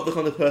 I'm not the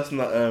kind of person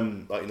that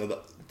that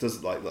does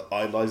that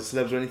idolizes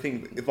celebs or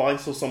anything. If I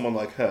saw someone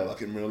like her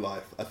in real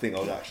life, I think I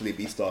would actually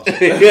be starstruck.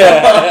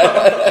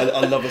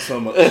 I love her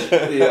so much.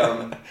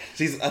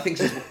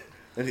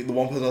 I think the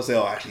one person I'll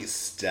say, actually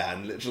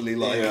Stan, literally, I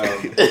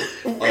love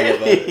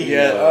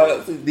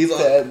her. These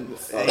are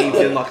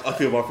even a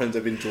few of our friends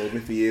have been drawing me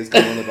for years,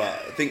 going on about.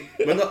 I think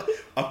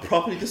I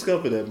properly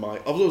discovered her.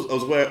 I was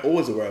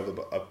always aware of her,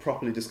 but I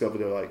properly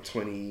discovered her early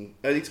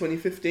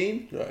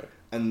 2015. Right.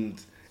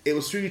 And it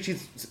was true.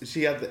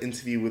 She had the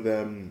interview with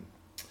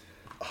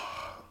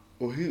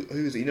who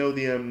is it?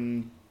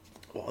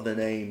 What are their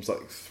names?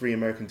 3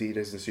 American DJs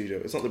in the studio.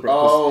 It's not the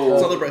Breakfast.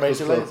 It's not the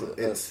Breakfast Club.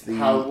 It's the.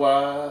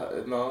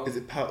 No. Is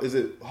it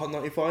Hot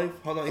 95?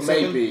 Hot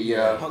 97? Maybe,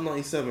 yeah. Hot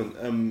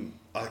 97.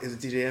 Is it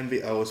DJ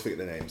Envy? I always forget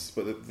their names.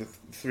 But the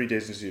 3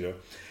 days in the studio,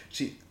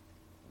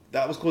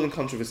 that was causing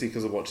controversy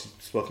because of what she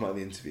spoke about in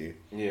the interview.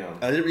 Yeah.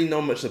 I didn't really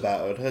know much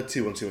about her. I'd heard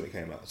 212 when it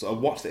came out, so I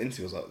watched the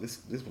interview. I was like,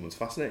 this woman's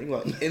fascinating.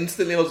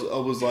 Instantly, I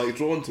was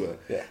drawn to her.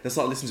 Yeah. Then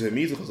started listening to her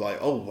music. I was like,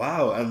 oh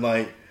wow, and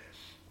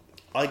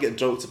I get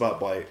joked about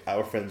by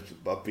our friends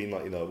about being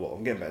I'm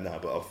getting better now,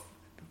 but of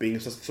being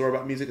obsessed with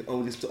throwback music and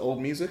only listen to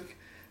old music.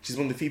 She's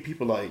one of the few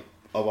people of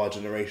our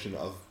generation that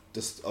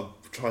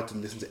I've tried to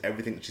listen to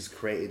everything that she's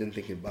created and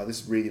thinking, wow,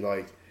 this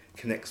really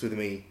connects with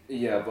me.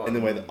 Yeah, but in the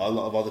way that a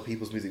lot of other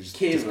people's music just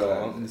can't.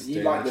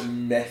 You love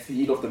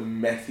the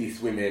messy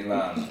swimming,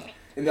 man.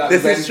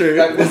 This is true.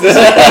 That's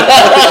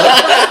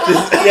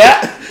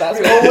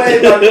we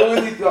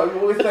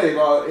always say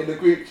in the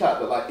group chat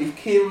that if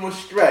Kieran was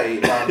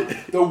straight,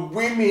 the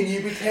women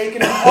you'd be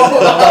taking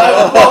home.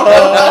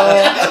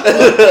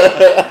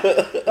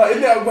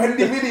 In that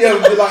Wendy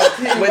Williams,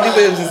 Wendy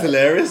Williams is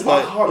hilarious.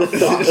 I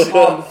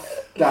can't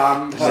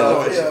stand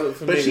her.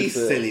 But she's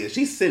silly.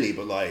 She's silly,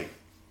 but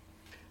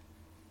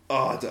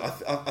I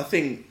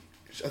think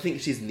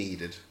she's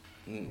needed.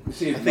 I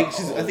think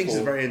she's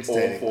very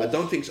entertaining. I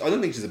don't think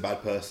she's a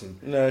bad person.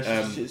 No,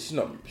 she's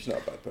not a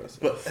bad person.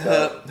 But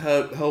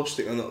her whole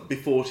shtick,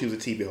 before she was a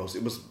TV host,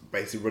 it was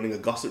basically running a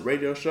gossip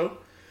radio show,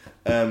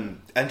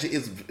 and she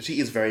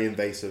is very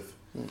invasive.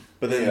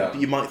 But then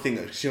you might think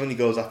that she only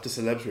goes after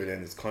celebs really,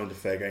 and it's kind of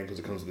fair game because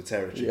it comes with the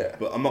territory. Yeah.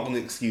 But I'm not going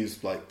to excuse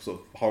sort of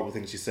horrible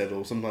things she said,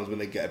 or sometimes when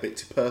they get a bit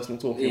too personal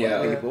talking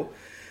about people.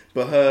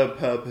 But her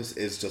purpose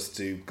is just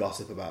to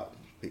gossip about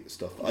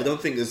stuff. I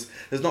don't think there's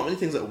not many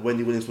things that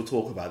Wendy Williams will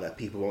talk about that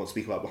people won't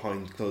speak about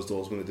behind closed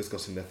doors when they're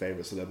discussing their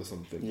favourite celeb or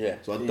something. Yeah.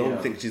 So I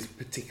don't think she's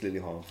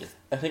particularly harmful.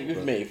 I think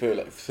with me,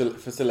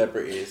 for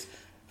celebrities,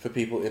 for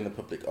people in the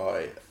public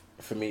eye,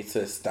 for me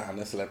to stand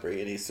a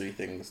celebrity, it needs 3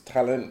 things: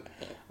 talent,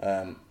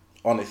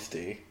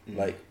 honesty,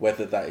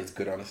 whether that is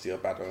good honesty or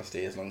bad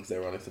honesty, as long as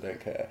they're honest, I don't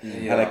care,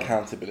 and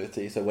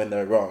accountability. So when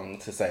they're wrong,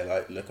 to say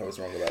look, I was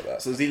wrong about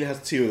that. So Azealia has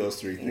 2 of those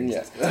 3 things.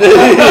 Yeah.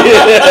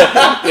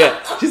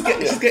 She's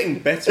getting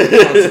better at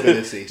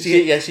accountability.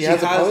 She has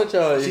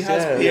apologised. She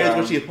has periods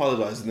where she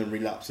apologises and then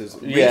relapses.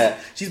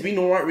 She's been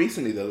alright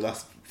recently though. The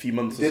last few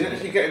months.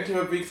 Didn't she get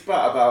into a big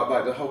spat about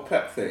like the whole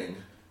prep thing?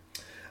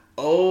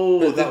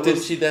 Oh,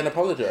 did she then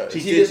apologise? She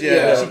did,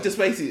 yeah. She just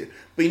basically.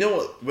 But you know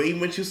what? Even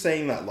when she was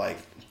saying that, like,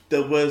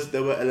 there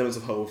were elements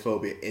of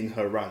homophobia in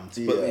her rant,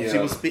 but she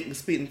was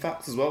speaking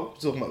facts as well,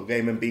 talking about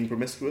gay men being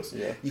promiscuous.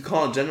 Yeah. You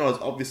can't generalise,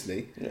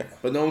 obviously,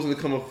 but no one's going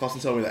to come across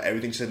and tell me that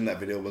everything she said in that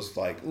video was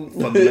like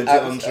fundamentally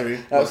untrue.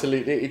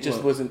 Absolutely, it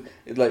just wasn't.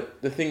 Like,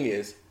 the thing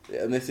is,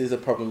 and this is a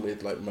problem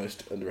with like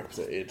most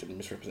underrepresented and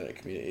misrepresented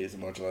communities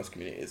and marginalised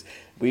communities,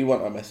 we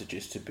want our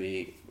messages to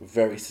be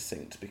very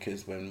succinct,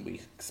 because when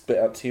we spit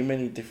out too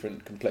many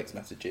different complex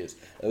messages,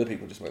 other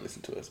people just won't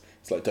listen to us.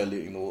 It's like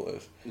diluting the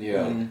waters.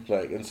 Yeah.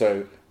 And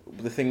so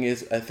the thing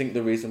is, I think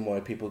the reason why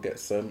people get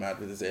so mad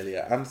with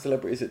Azealia and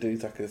celebrities that do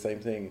exactly the same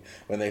thing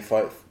when they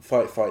fight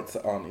fights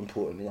that aren't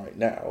important right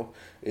now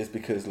is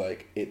because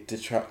like it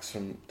detracts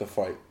from the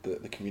fight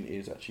that the community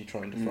is actually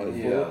trying to fight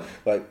for.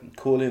 Like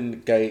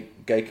calling gay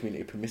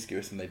community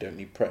promiscuous and they don't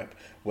need PrEP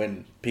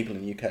when people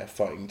in the UK are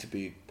fighting to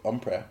be on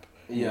PrEP.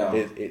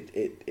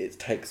 It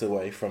takes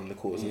away from the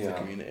cause of the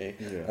community,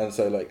 and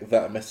so like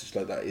that message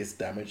like that is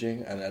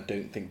damaging. And I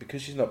don't think,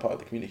 because she's not part of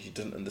the community, she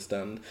doesn't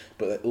understand,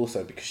 but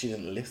also because she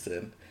didn't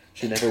listen,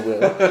 she never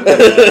will. I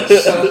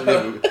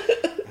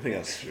think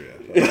that's true.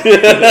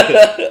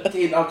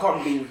 I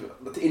can't believe,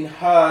 but to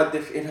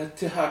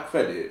her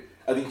credit,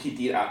 I think she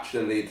did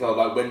actually. So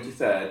like when she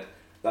said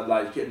that,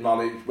 like she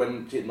acknowledged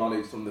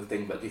some of the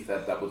things that she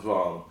said that was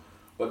wrong.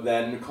 But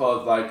then,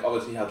 because like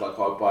obviously has like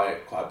quite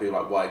a big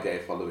like white gay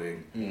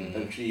following,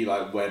 and she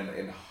like went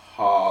in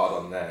hard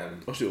on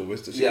them. Oh, she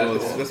always does.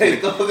 That's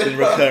been a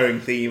recurring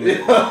theme.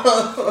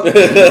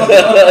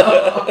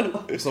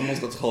 If someone's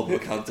got to hold them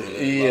accountable,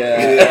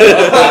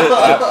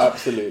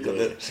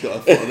 absolutely. She's got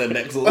her foot on their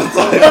necks all the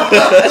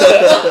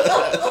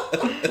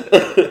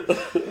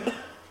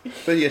time.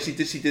 But yeah, she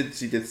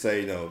did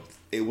say, you know,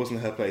 it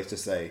wasn't her place to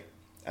say.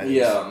 And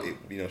you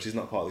know, she's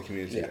not part of the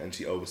community, and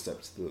she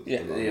overstepped the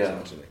line,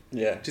 actually.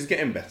 Yeah, she's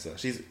getting better.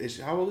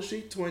 How old is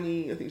she?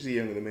 20? I think she's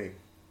younger than me.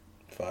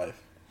 5.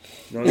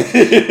 No,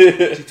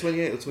 she's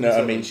 28 or 27. No,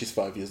 I mean she's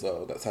 5 years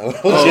old. That's how old she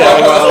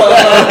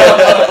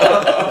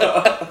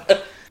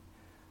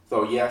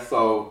is.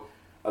 So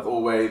as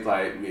always,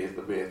 like we're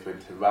going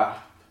to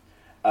wrap.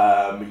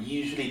 We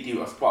usually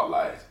do a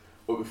spotlight,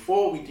 but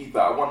before we do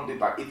that, I wondered,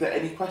 like, is there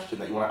any question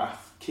that you want to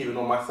ask Kieran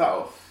or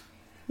myself?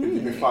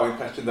 We've been firing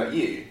questions at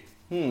you.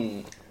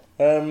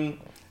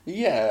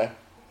 Yeah,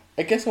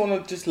 I guess I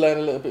want to just learn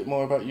a little bit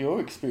more about your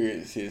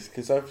experiences,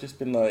 because I've just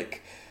been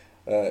like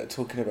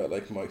talking about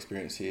like my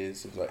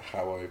experiences of like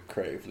how I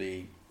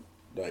creatively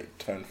like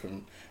turned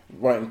from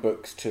writing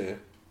books to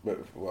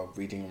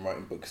reading and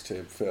writing books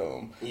to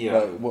film.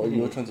 Like, what have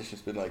your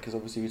transitions been like? Because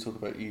obviously we talk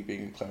about you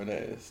being a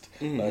clarinetist,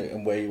 like,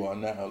 and where you are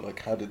now. Like,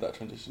 how did that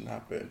transition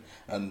happen?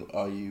 And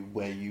are you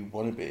where you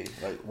want to be?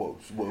 Like,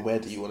 where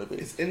do you want to be?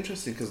 It's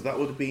interesting because that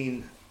would have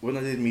been when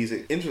I did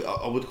music.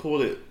 I would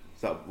call it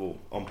that, well,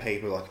 on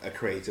paper, like a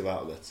creative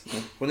outlet.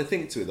 When I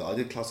think to it, I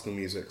did classical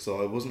music,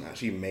 so I wasn't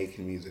actually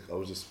making music. I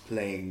was just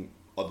playing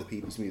other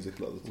people's music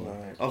a lot of the time.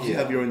 Right. Obviously, you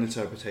have your own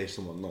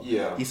interpretation and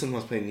whatnot. You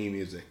sometimes play new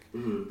music,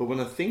 but when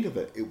I think of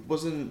it, there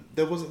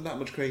wasn't that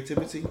much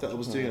creativity that I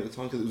was doing at the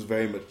time, because it was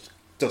very much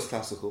just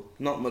classical,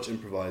 not much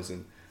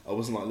improvising. I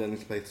wasn't like learning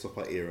to play stuff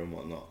by ear and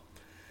whatnot.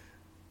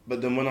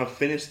 But then when I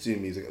finished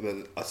doing music,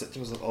 I said to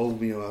myself, "Oh,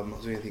 you know, I'm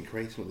not doing anything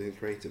creative,"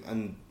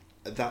 and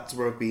that's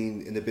where I've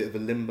been in a bit of a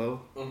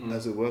limbo,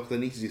 as it were. 'Cause I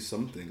need to do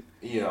something.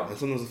 And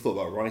sometimes I thought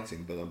about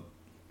writing, but I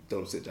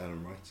don't sit down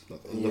and write.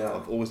 Like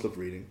I've always loved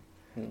reading.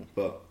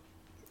 But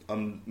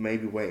I'm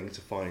maybe waiting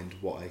to find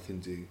what I can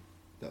do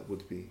that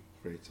would be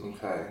creative.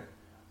 Okay.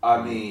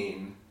 I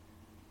mean,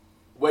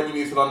 when you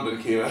move to London,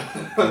 Kira,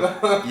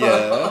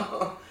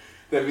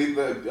 there is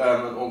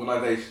an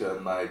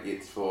organisation, like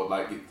it's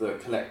a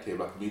collective,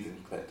 like a music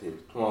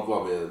collective, 12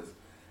 Warriors,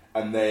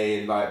 and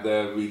they, like,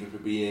 their reason for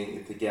being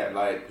is to get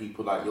like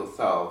people like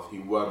yourself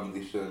who were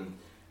musicians,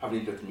 have an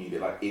interest in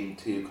music, like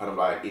into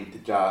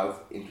jazz,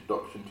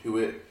 introduction to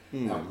it.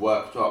 They have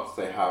workshops.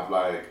 They have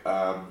like.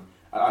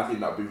 And I think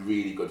that would be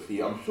really good for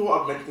you. I'm sure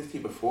I've mentioned this to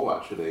you before,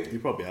 actually. You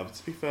probably have,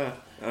 to be fair.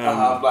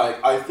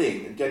 I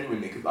think,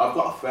 genuinely, because I've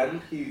got a friend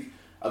who's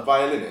a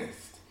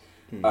violinist.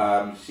 We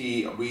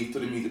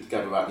studied music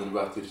together at the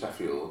University of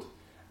Sheffield.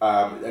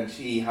 And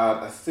she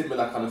had a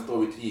similar kind of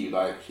story to you.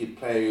 Like, she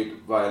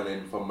played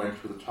violin from when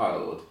she was a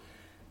child.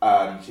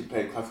 And she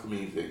played classical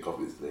music,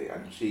 obviously.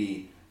 And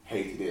she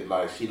hated it.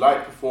 Like, she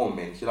liked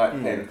performing. She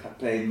liked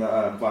playing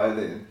the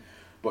violin.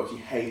 But she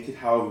hated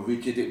how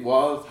rigid it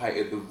was,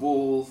 hated the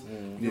rules,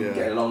 didn't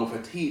get along with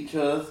her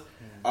teachers.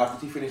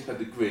 After she finished her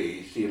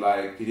degree, she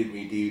didn't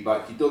really do,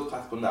 like, she does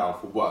classical now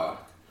for work,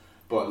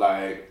 but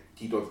like,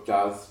 she does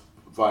jazz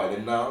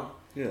violin now.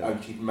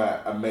 And she's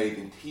met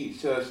amazing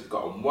teachers, she's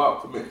got on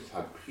work permit, she's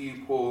had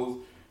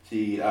pupils,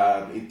 she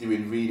is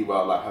doing really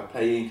well. Like, her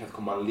playing has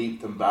come on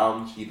leaps and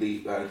bounds. She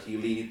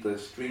leads the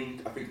string,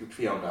 I think the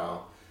trio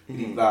now. She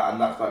leads that, and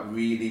that's like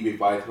really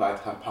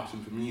revitalised her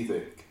passion for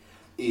music.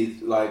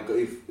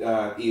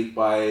 is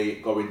by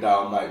going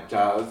down like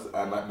jazz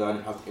and like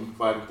learning how to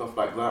improvise and stuff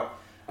like that.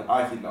 And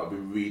I think that would be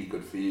really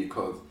good for you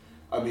because,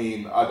 I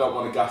mean, I don't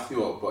want to gas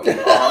you up, but you are.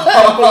 You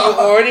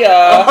already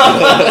are.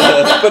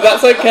 But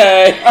that's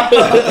okay.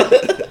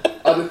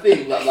 And the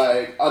thing that,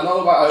 like, I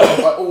know that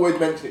I always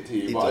mention it to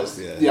you, He but does,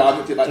 yeah. I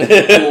mention it like all the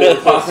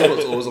That's time.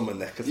 what's always on my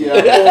neck. Yeah,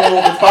 all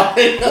the time.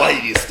 Why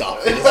did you stop?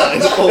 It's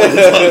all the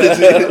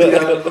time.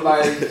 Yeah, but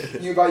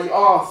like you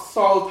are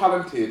so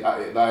talented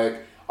at it. Like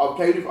I've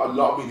played with a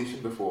lot of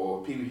musicians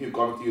before, people who've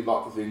gone through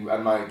lots of things,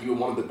 and like you were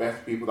one of the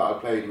best people that I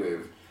played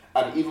with.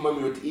 And even when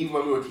we were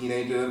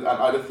teenagers, and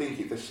I just think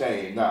it's a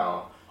shame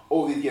now,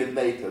 all these years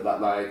later, that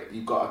like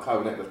you've got a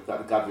clarinet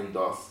that's gathering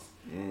dust.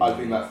 I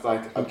think that's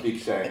like a big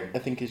shame. I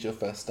think it's your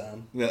first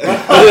time.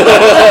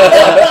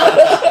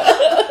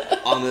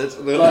 Honoured.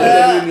 Like,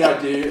 genuinely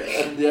I do,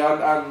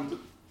 and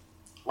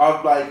I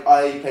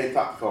play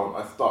saxophone.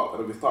 I stopped,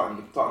 and I'll be starting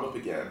up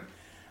again.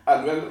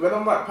 And when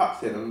I'm like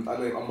practicing, and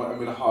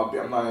I'm in a hard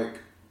bit, I'm like,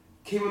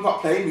 Kieran's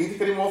not playing music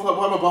anymore, so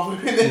why am I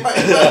bothering with it?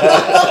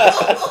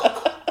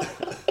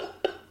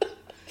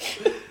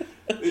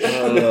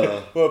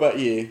 What about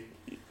you?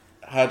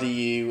 How do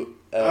you?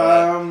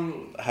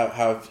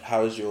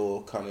 How's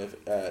your kind of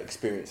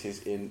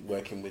experiences in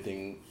working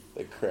within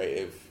the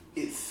creative?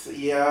 So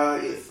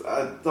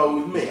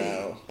with me,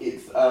 No.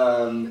 it's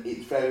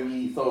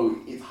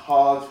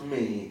hard for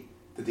me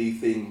to do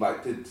things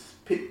like to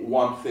pick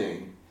one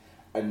thing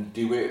and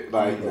do it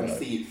and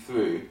see it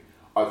through.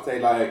 I'd say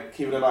like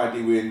Kieran and I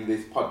doing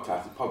this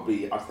podcast is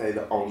probably I'd say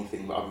the only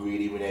thing that I've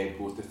really been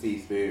able to see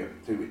through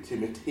to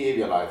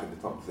materialise into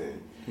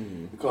something.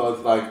 Because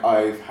like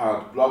I've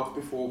had blogs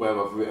before where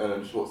I've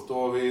written short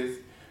stories.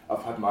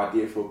 I've had an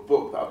idea for a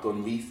book that I've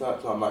done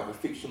research on, like a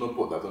fictional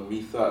book that I've done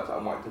research that I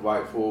wanted to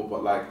write for,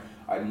 but like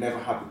I never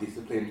had the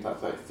discipline to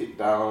like sit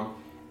down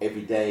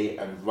every day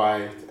and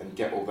write and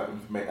get all that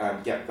information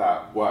and get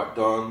that work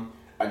done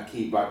and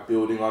keep like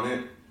building on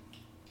it.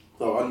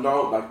 So I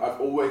know, like I've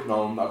always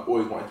known, I've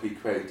always wanted to be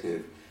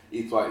creative.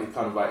 It's kind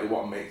of like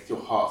what makes your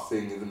heart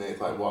sing, isn't it?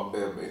 It's like what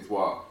it's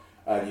what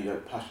you're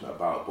passionate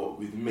about. But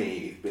with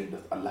me, it's been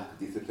just a lack of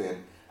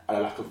discipline and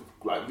a lack of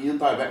like real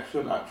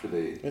direction,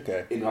 actually.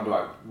 Okay. In kind of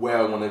like where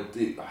I want to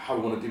do, how I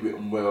want to do it,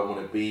 and where I want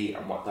to be,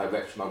 and what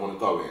direction I want to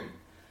go in.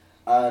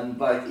 And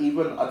like I'd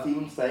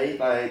even say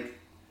like,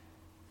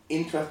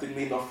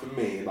 interestingly enough for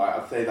me, like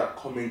I'd say that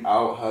coming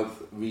out has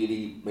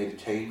really made a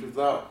change with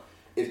that.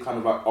 It's kind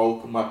of like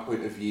opened my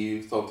point of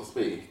view, so to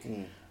speak.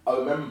 I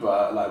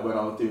remember like when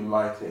I was doing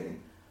writing,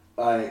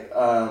 like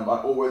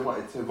I always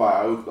wanted to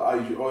write.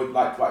 I always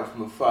liked writing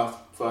from the first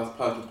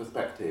person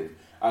perspective.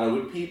 And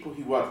with people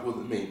who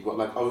wasn't me, but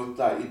like I was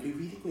like, it'd be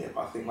really weird.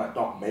 I think like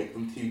don't make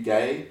them too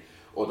gay,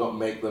 or don't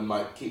make them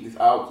like keep this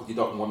out because you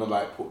don't want to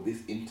like put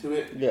this into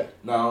it. Yeah.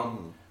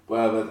 No.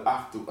 Whereas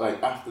after that,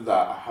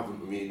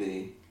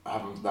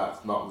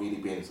 that's not really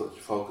been such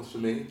a focus for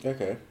me.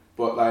 Okay.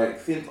 But like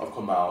since I've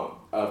come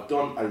out, I've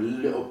done a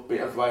little bit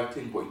of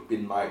writing, but it's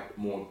been like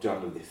more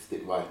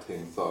journalistic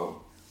writing.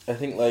 So I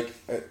think like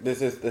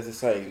there's a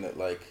saying that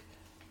like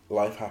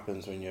life is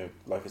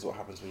what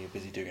happens when you're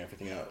busy doing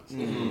everything else.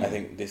 Mm-hmm. I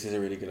think this is a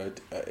really good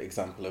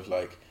example of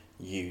like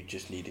you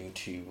just needing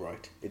to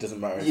write. It doesn't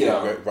matter if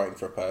Yeah. you're writing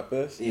for a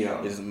purpose. Yeah.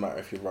 It doesn't matter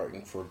if you're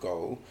writing for a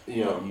goal.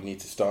 Yeah. But you need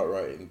to start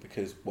writing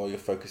because while you're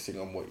focusing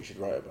on what you should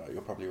write about,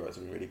 you'll probably write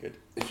something really good.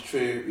 It's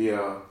true,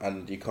 yeah.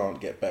 And you can't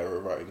get better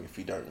at writing if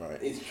you don't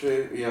write. It's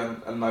true, yeah.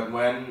 And like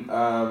when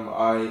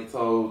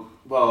the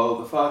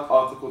first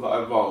article that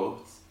I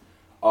wrote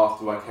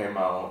after I came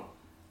out,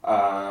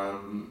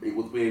 it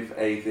was with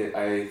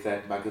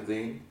AZ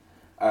magazine,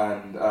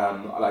 and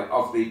like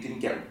obviously it didn't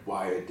get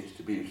wide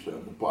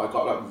distribution, but I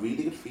got like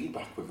really good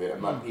feedback with it,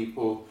 and like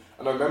people.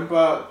 And I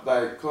remember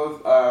like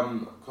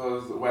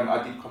because when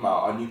I did come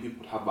out, I knew people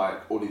would have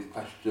like all these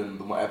questions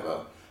and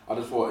whatever. I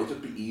just thought it'd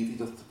just be easy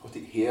just to put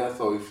it here,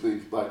 so if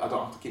like I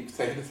don't have to keep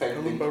saying the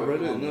same thing. I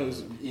read it. No,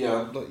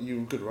 yeah, like you're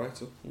a good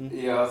writer.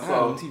 yeah.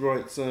 So And he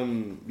writes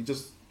he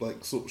just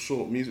like sort of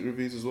short music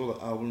reviews as well,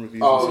 like album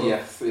reviews. oh and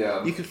yes,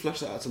 yeah. You could flesh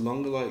that out to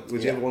longer. Like,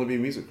 would you Yeah. ever want to be a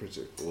music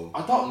critic, or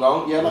I don't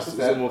know. Yeah, like I is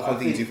said, it more I fun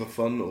thing you think- do for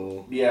fun,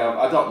 or Yeah,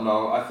 I don't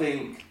know. I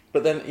think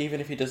But then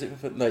even if he does it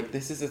for like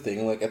this is the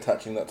thing, like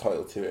attaching that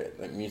title to it,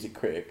 like music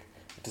critic,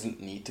 it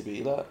doesn't need to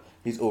be that.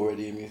 He's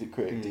already a music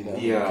critic, do you know?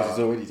 Yeah. Because he's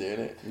already doing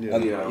it. Yeah.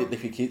 And Yeah.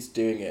 if he keeps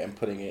doing it and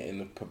putting it in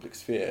the public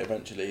sphere,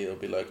 eventually it'll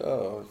be like,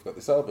 oh, I've got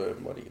this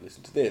album, why don't you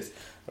listen to this?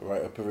 I'll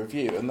write up a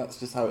review. And that's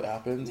just how it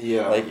happens.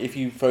 Yeah. Like, if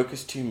you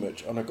focus too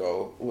much on a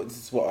goal, this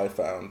is what I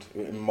found,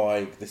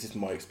 this is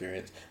my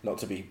experience, not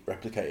to be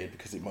replicated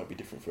because it might be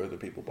different for other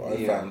people, but I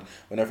Yeah. found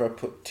whenever I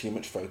put too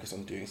much focus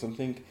on doing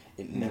something,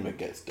 it never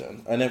gets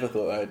done. I never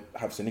thought I'd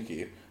have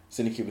Cinecue.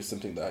 Cinecue was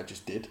something that I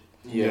just did.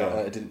 yeah.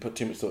 I didn't put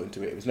too much thought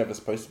into it. It was never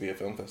supposed to be a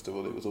film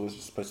festival. It was always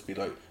just supposed to be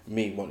like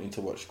me wanting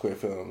to watch queer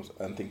films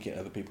and thinking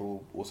other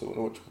people also want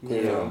to watch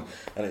queer Yeah. films,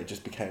 and it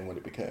just became what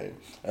it became.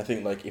 I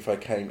think like if I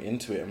came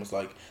into it and was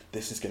like,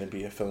 this is going to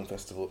be a film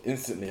festival,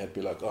 instantly I'd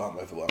be like, oh, I'm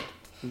overwhelmed.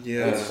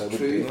 Yeah, That's I would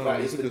true. do. That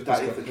is the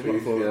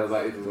truth. Yeah,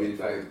 that is a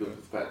perspective. good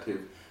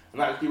perspective.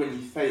 And actually, when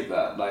you say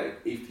that,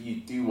 like, if you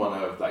do want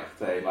to, like,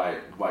 say,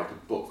 like, write a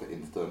book, for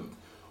instance,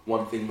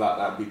 one thing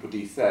that people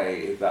do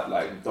say is that,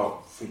 like,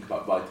 don't think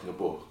about writing a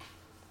book.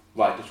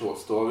 Write a short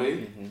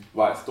story,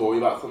 write a story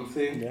about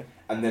something,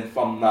 and then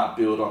from that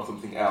build on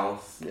something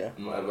else,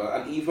 and whatever.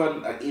 And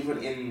even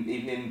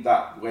in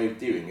that way of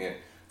doing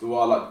it, there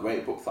are like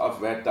great books that I've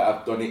read that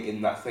have done it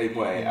in that same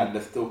way, and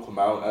they still come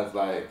out as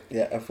like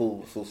a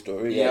full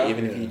story.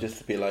 Even if you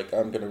just be like,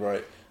 I'm gonna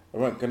write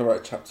a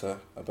chapter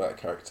about a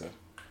character.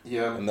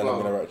 Yeah, and then I'm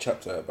gonna write a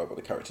chapter about what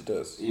the character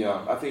does.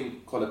 Yeah, I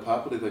think Colour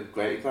Purple is a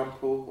great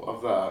example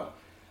of that.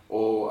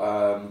 Or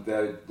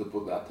the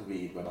book that I had to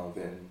read when I was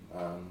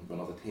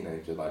a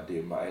teenager, like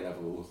doing my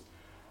A-levels,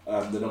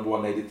 the number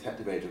one lady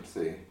detective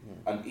agency,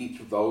 and each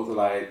of those are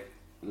like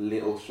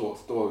little short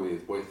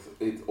stories, but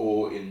it's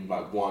all in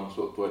like one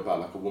short story about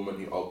like a woman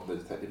who opened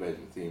a detective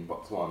agency in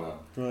Botswana,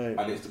 right?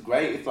 And it's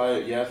great. It's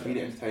like it's really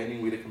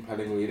entertaining, really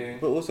compelling reading.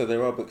 But also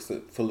there are books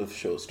that full of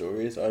short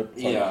stories. I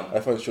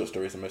find short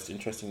stories the most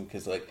interesting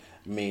because like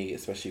me,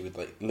 especially with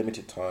like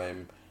limited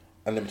time.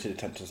 Unlimited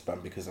attention span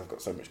because I've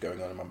got so much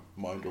going on in my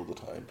mind all the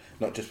time.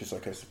 Not just with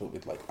psychosis, but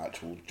with like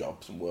actual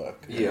jobs and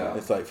work. Yeah,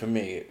 it's like for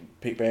me,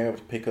 being able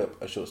to pick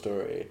up a short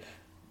story,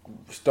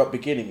 start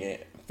beginning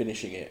it,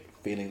 finishing it,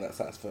 feeling that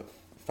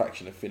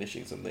satisfaction of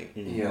finishing something,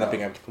 and then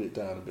being able to put it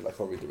down and be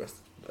like, I'll read the rest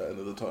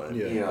another time.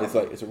 It's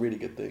like it's a really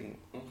good thing.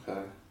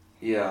 Okay.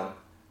 Yeah.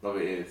 No,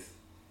 it is.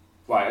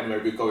 Right,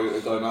 anyway, we're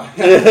going on.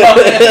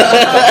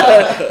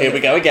 Here we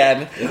go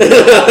again.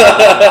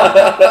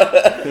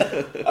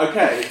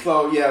 Okay,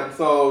 so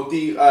so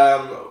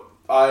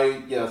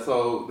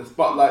the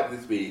spotlight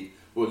this week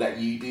will let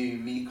you do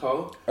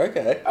Rico.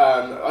 Okay.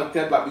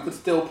 Again, like we could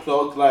still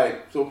plug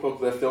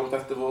the film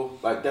festival,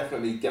 like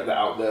definitely get that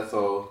out there.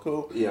 So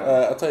cool. Yeah.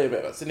 I'll tell you a bit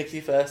about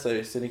Cineq first.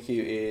 So Cineq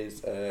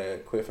is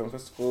a queer film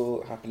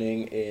festival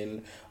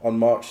happening on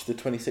March the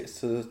 26th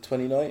to the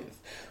 29th.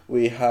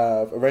 We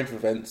have a range of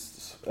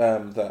events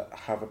that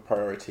have a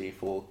priority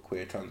for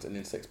queer, trans and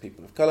intersex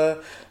people of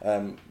colour.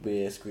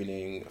 We're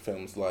screening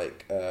films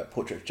like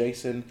Portrait of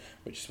Jason,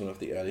 which is one of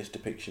the earliest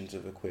depictions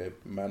of a queer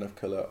man of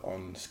colour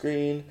on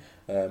screen.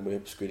 We're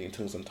screening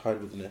Tongues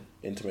Untied with an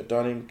intimate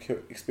dining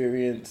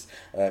experience,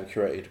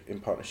 curated in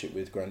partnership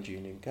with Grand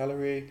Union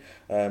Gallery,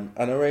 and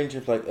a range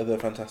of like other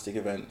fantastic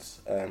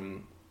events.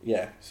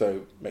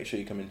 So make sure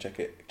you come and check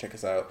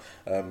us out.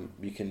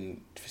 You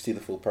can see the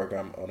full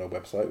programme on our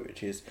website,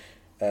 which is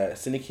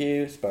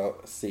Cineq,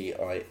 spelled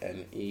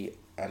CINE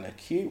and a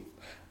Q,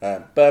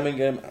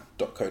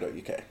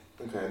 birmingham.co.uk.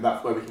 Okay, and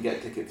that's where we can get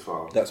tickets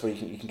from. That's where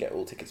you can get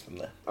all tickets from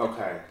there.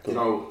 Okay. Cool. Do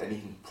you know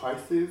any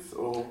prices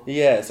or?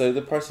 Yeah, so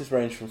the prices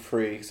range from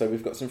free. So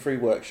we've got some free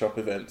workshop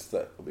events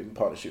that will be in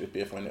partnership with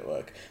BFI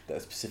Network that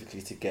are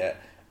specifically to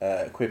get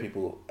queer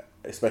people,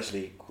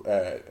 especially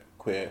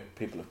queer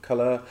people of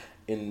colour,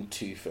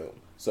 into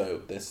film.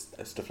 So there's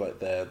stuff like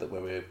there that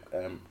where we're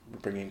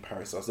bringing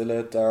Paris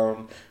Arzilla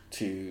down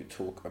to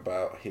talk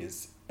about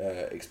his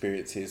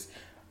experiences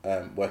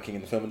working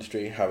in the film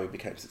industry, how he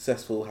became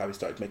successful, how he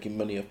started making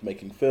money off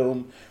making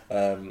film,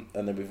 and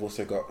then we've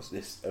also got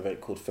this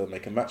event called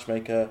Filmmaker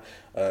Matchmaker,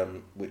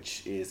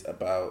 which is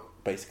about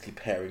basically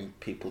pairing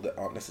people that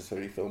aren't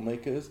necessarily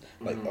filmmakers,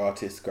 like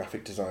artists,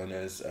 graphic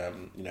designers,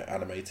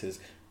 animators,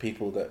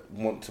 people that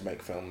want to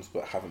make films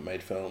but haven't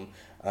made film,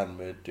 and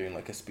we're doing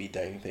like a speed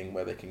dating thing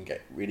where they can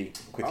get really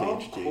quickly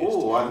introduced.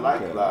 Cool! I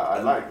like that. I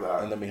like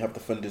that. And then we have the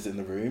funders in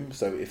the room,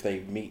 so if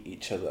they meet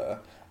each other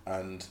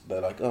and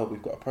they're like, oh,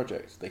 we've got a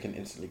project, they can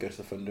instantly go to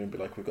the funder and be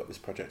like, we've got this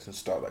project, and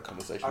start that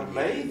conversation.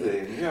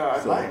 Amazing. Yeah,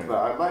 I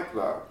like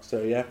that.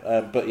 So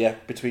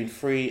between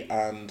free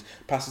and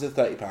passes are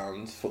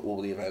 £30 for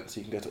all the events.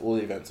 You can go to all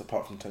the events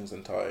apart from Tongues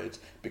Untied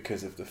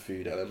because of the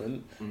food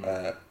element.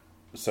 All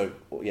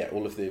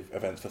of the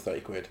events for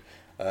 £30.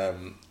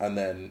 And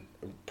then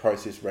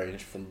prices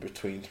range from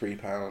between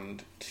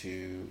 £3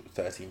 to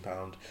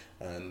 £13,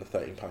 and the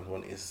 £13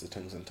 one is the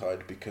Tongues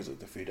Untied because of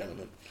the food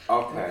element.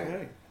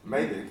 Okay.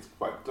 Amazing.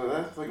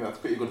 That's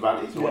pretty good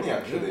value for money,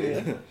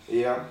 actually.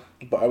 Yeah.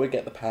 But I would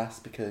get the pass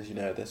because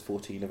there's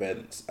 14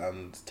 events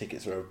and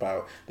tickets are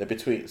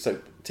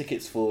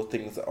tickets for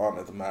things that aren't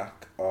at the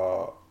Mac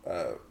are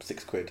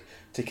 £6.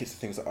 Tickets for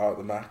things that are at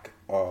the Mac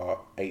are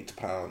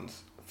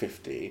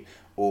 £8.50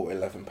 or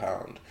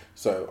 £11.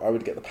 So I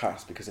would get the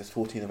pass because there's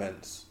 14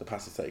 events. The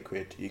pass is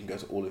 £30. You can go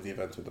to all of the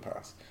events with the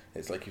pass.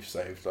 It's like you've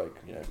saved a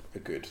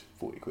good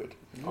 £40.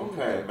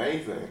 Okay,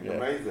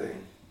 amazing.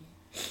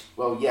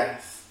 Well,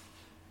 yes.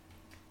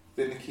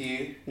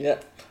 Cineq. Yeah.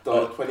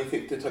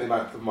 26th to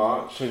 29th of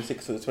March.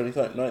 26th to the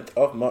 29th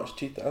of March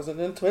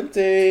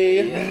 2020.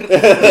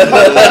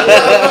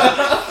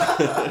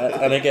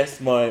 And I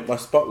guess my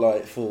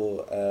spotlight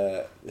for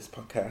this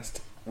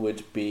podcast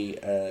would be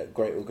a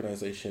great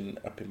organisation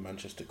up in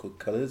Manchester called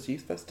Colours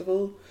Youth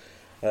Festival.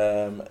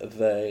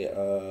 They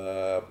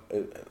are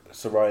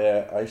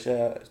Soraya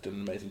Aisha has done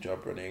an amazing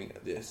job running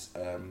this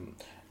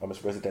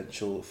almost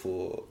residential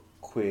for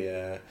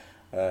queer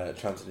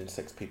trans and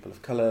intersex people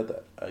of colour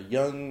that are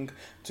young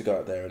to go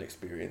out there and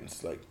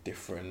experience like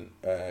different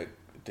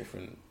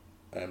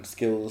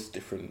skills,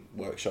 different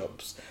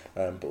workshops,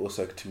 but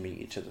also to meet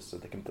each other so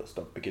they can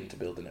begin to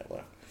build a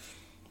network.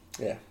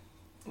 Yeah.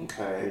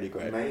 Okay. Really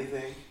great.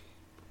 Amazing.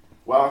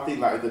 Well, I think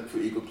that is a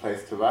pretty good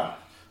place to wrap.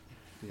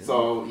 Yeah.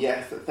 So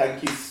yes,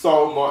 thank you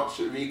so much,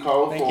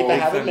 Rico. Thank you for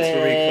having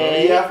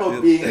me. Yeah,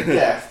 for being a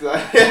guest.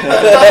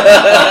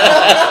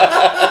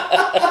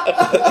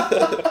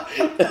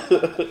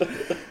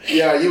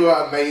 Yeah, you were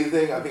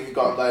amazing. I think you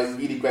got like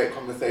really great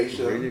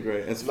conversation. Really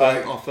great. It's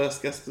like our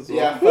first guest as well.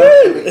 Yeah,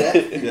 first ever guest.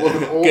 It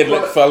wasn't awkward. Good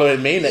luck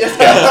following me next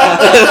time.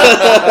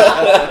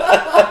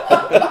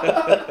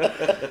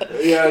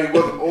 Yeah, it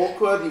wasn't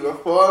awkward. You were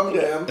fun.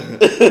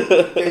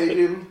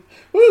 Engaging.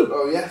 Woo.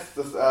 Oh yes,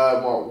 this,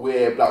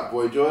 we're Black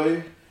Boy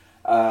Joy.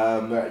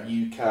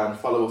 You can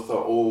follow us on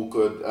all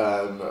good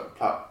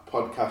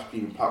podcast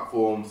streaming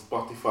platforms: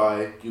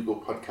 Spotify,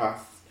 Google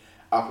Podcasts,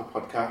 Apple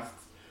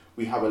Podcasts.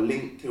 We have a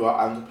link to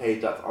our Anchor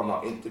page that's on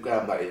our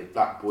Instagram, that is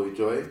Black Boy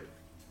Joy.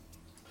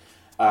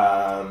 You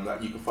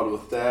can follow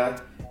us there.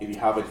 If you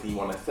have anything you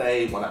want to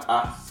say, want to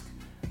ask,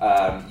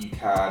 you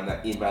can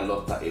email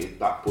us, that is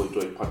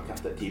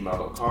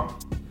blackboyjoypodcast@gmail.com.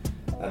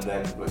 And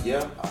then, but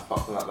yeah,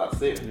 apart from that,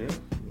 that's it. Yeah.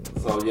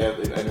 So yeah,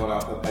 if anyone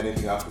else has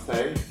anything else to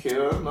say,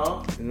 Kieran,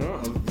 no?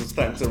 No, just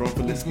thanks everyone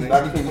for listening.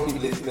 Thank you for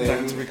listening.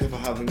 Thanks Rico for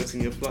having us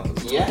in your flat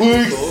as well.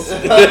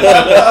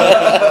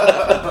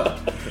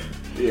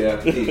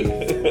 Yeah.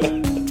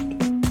 Yeah.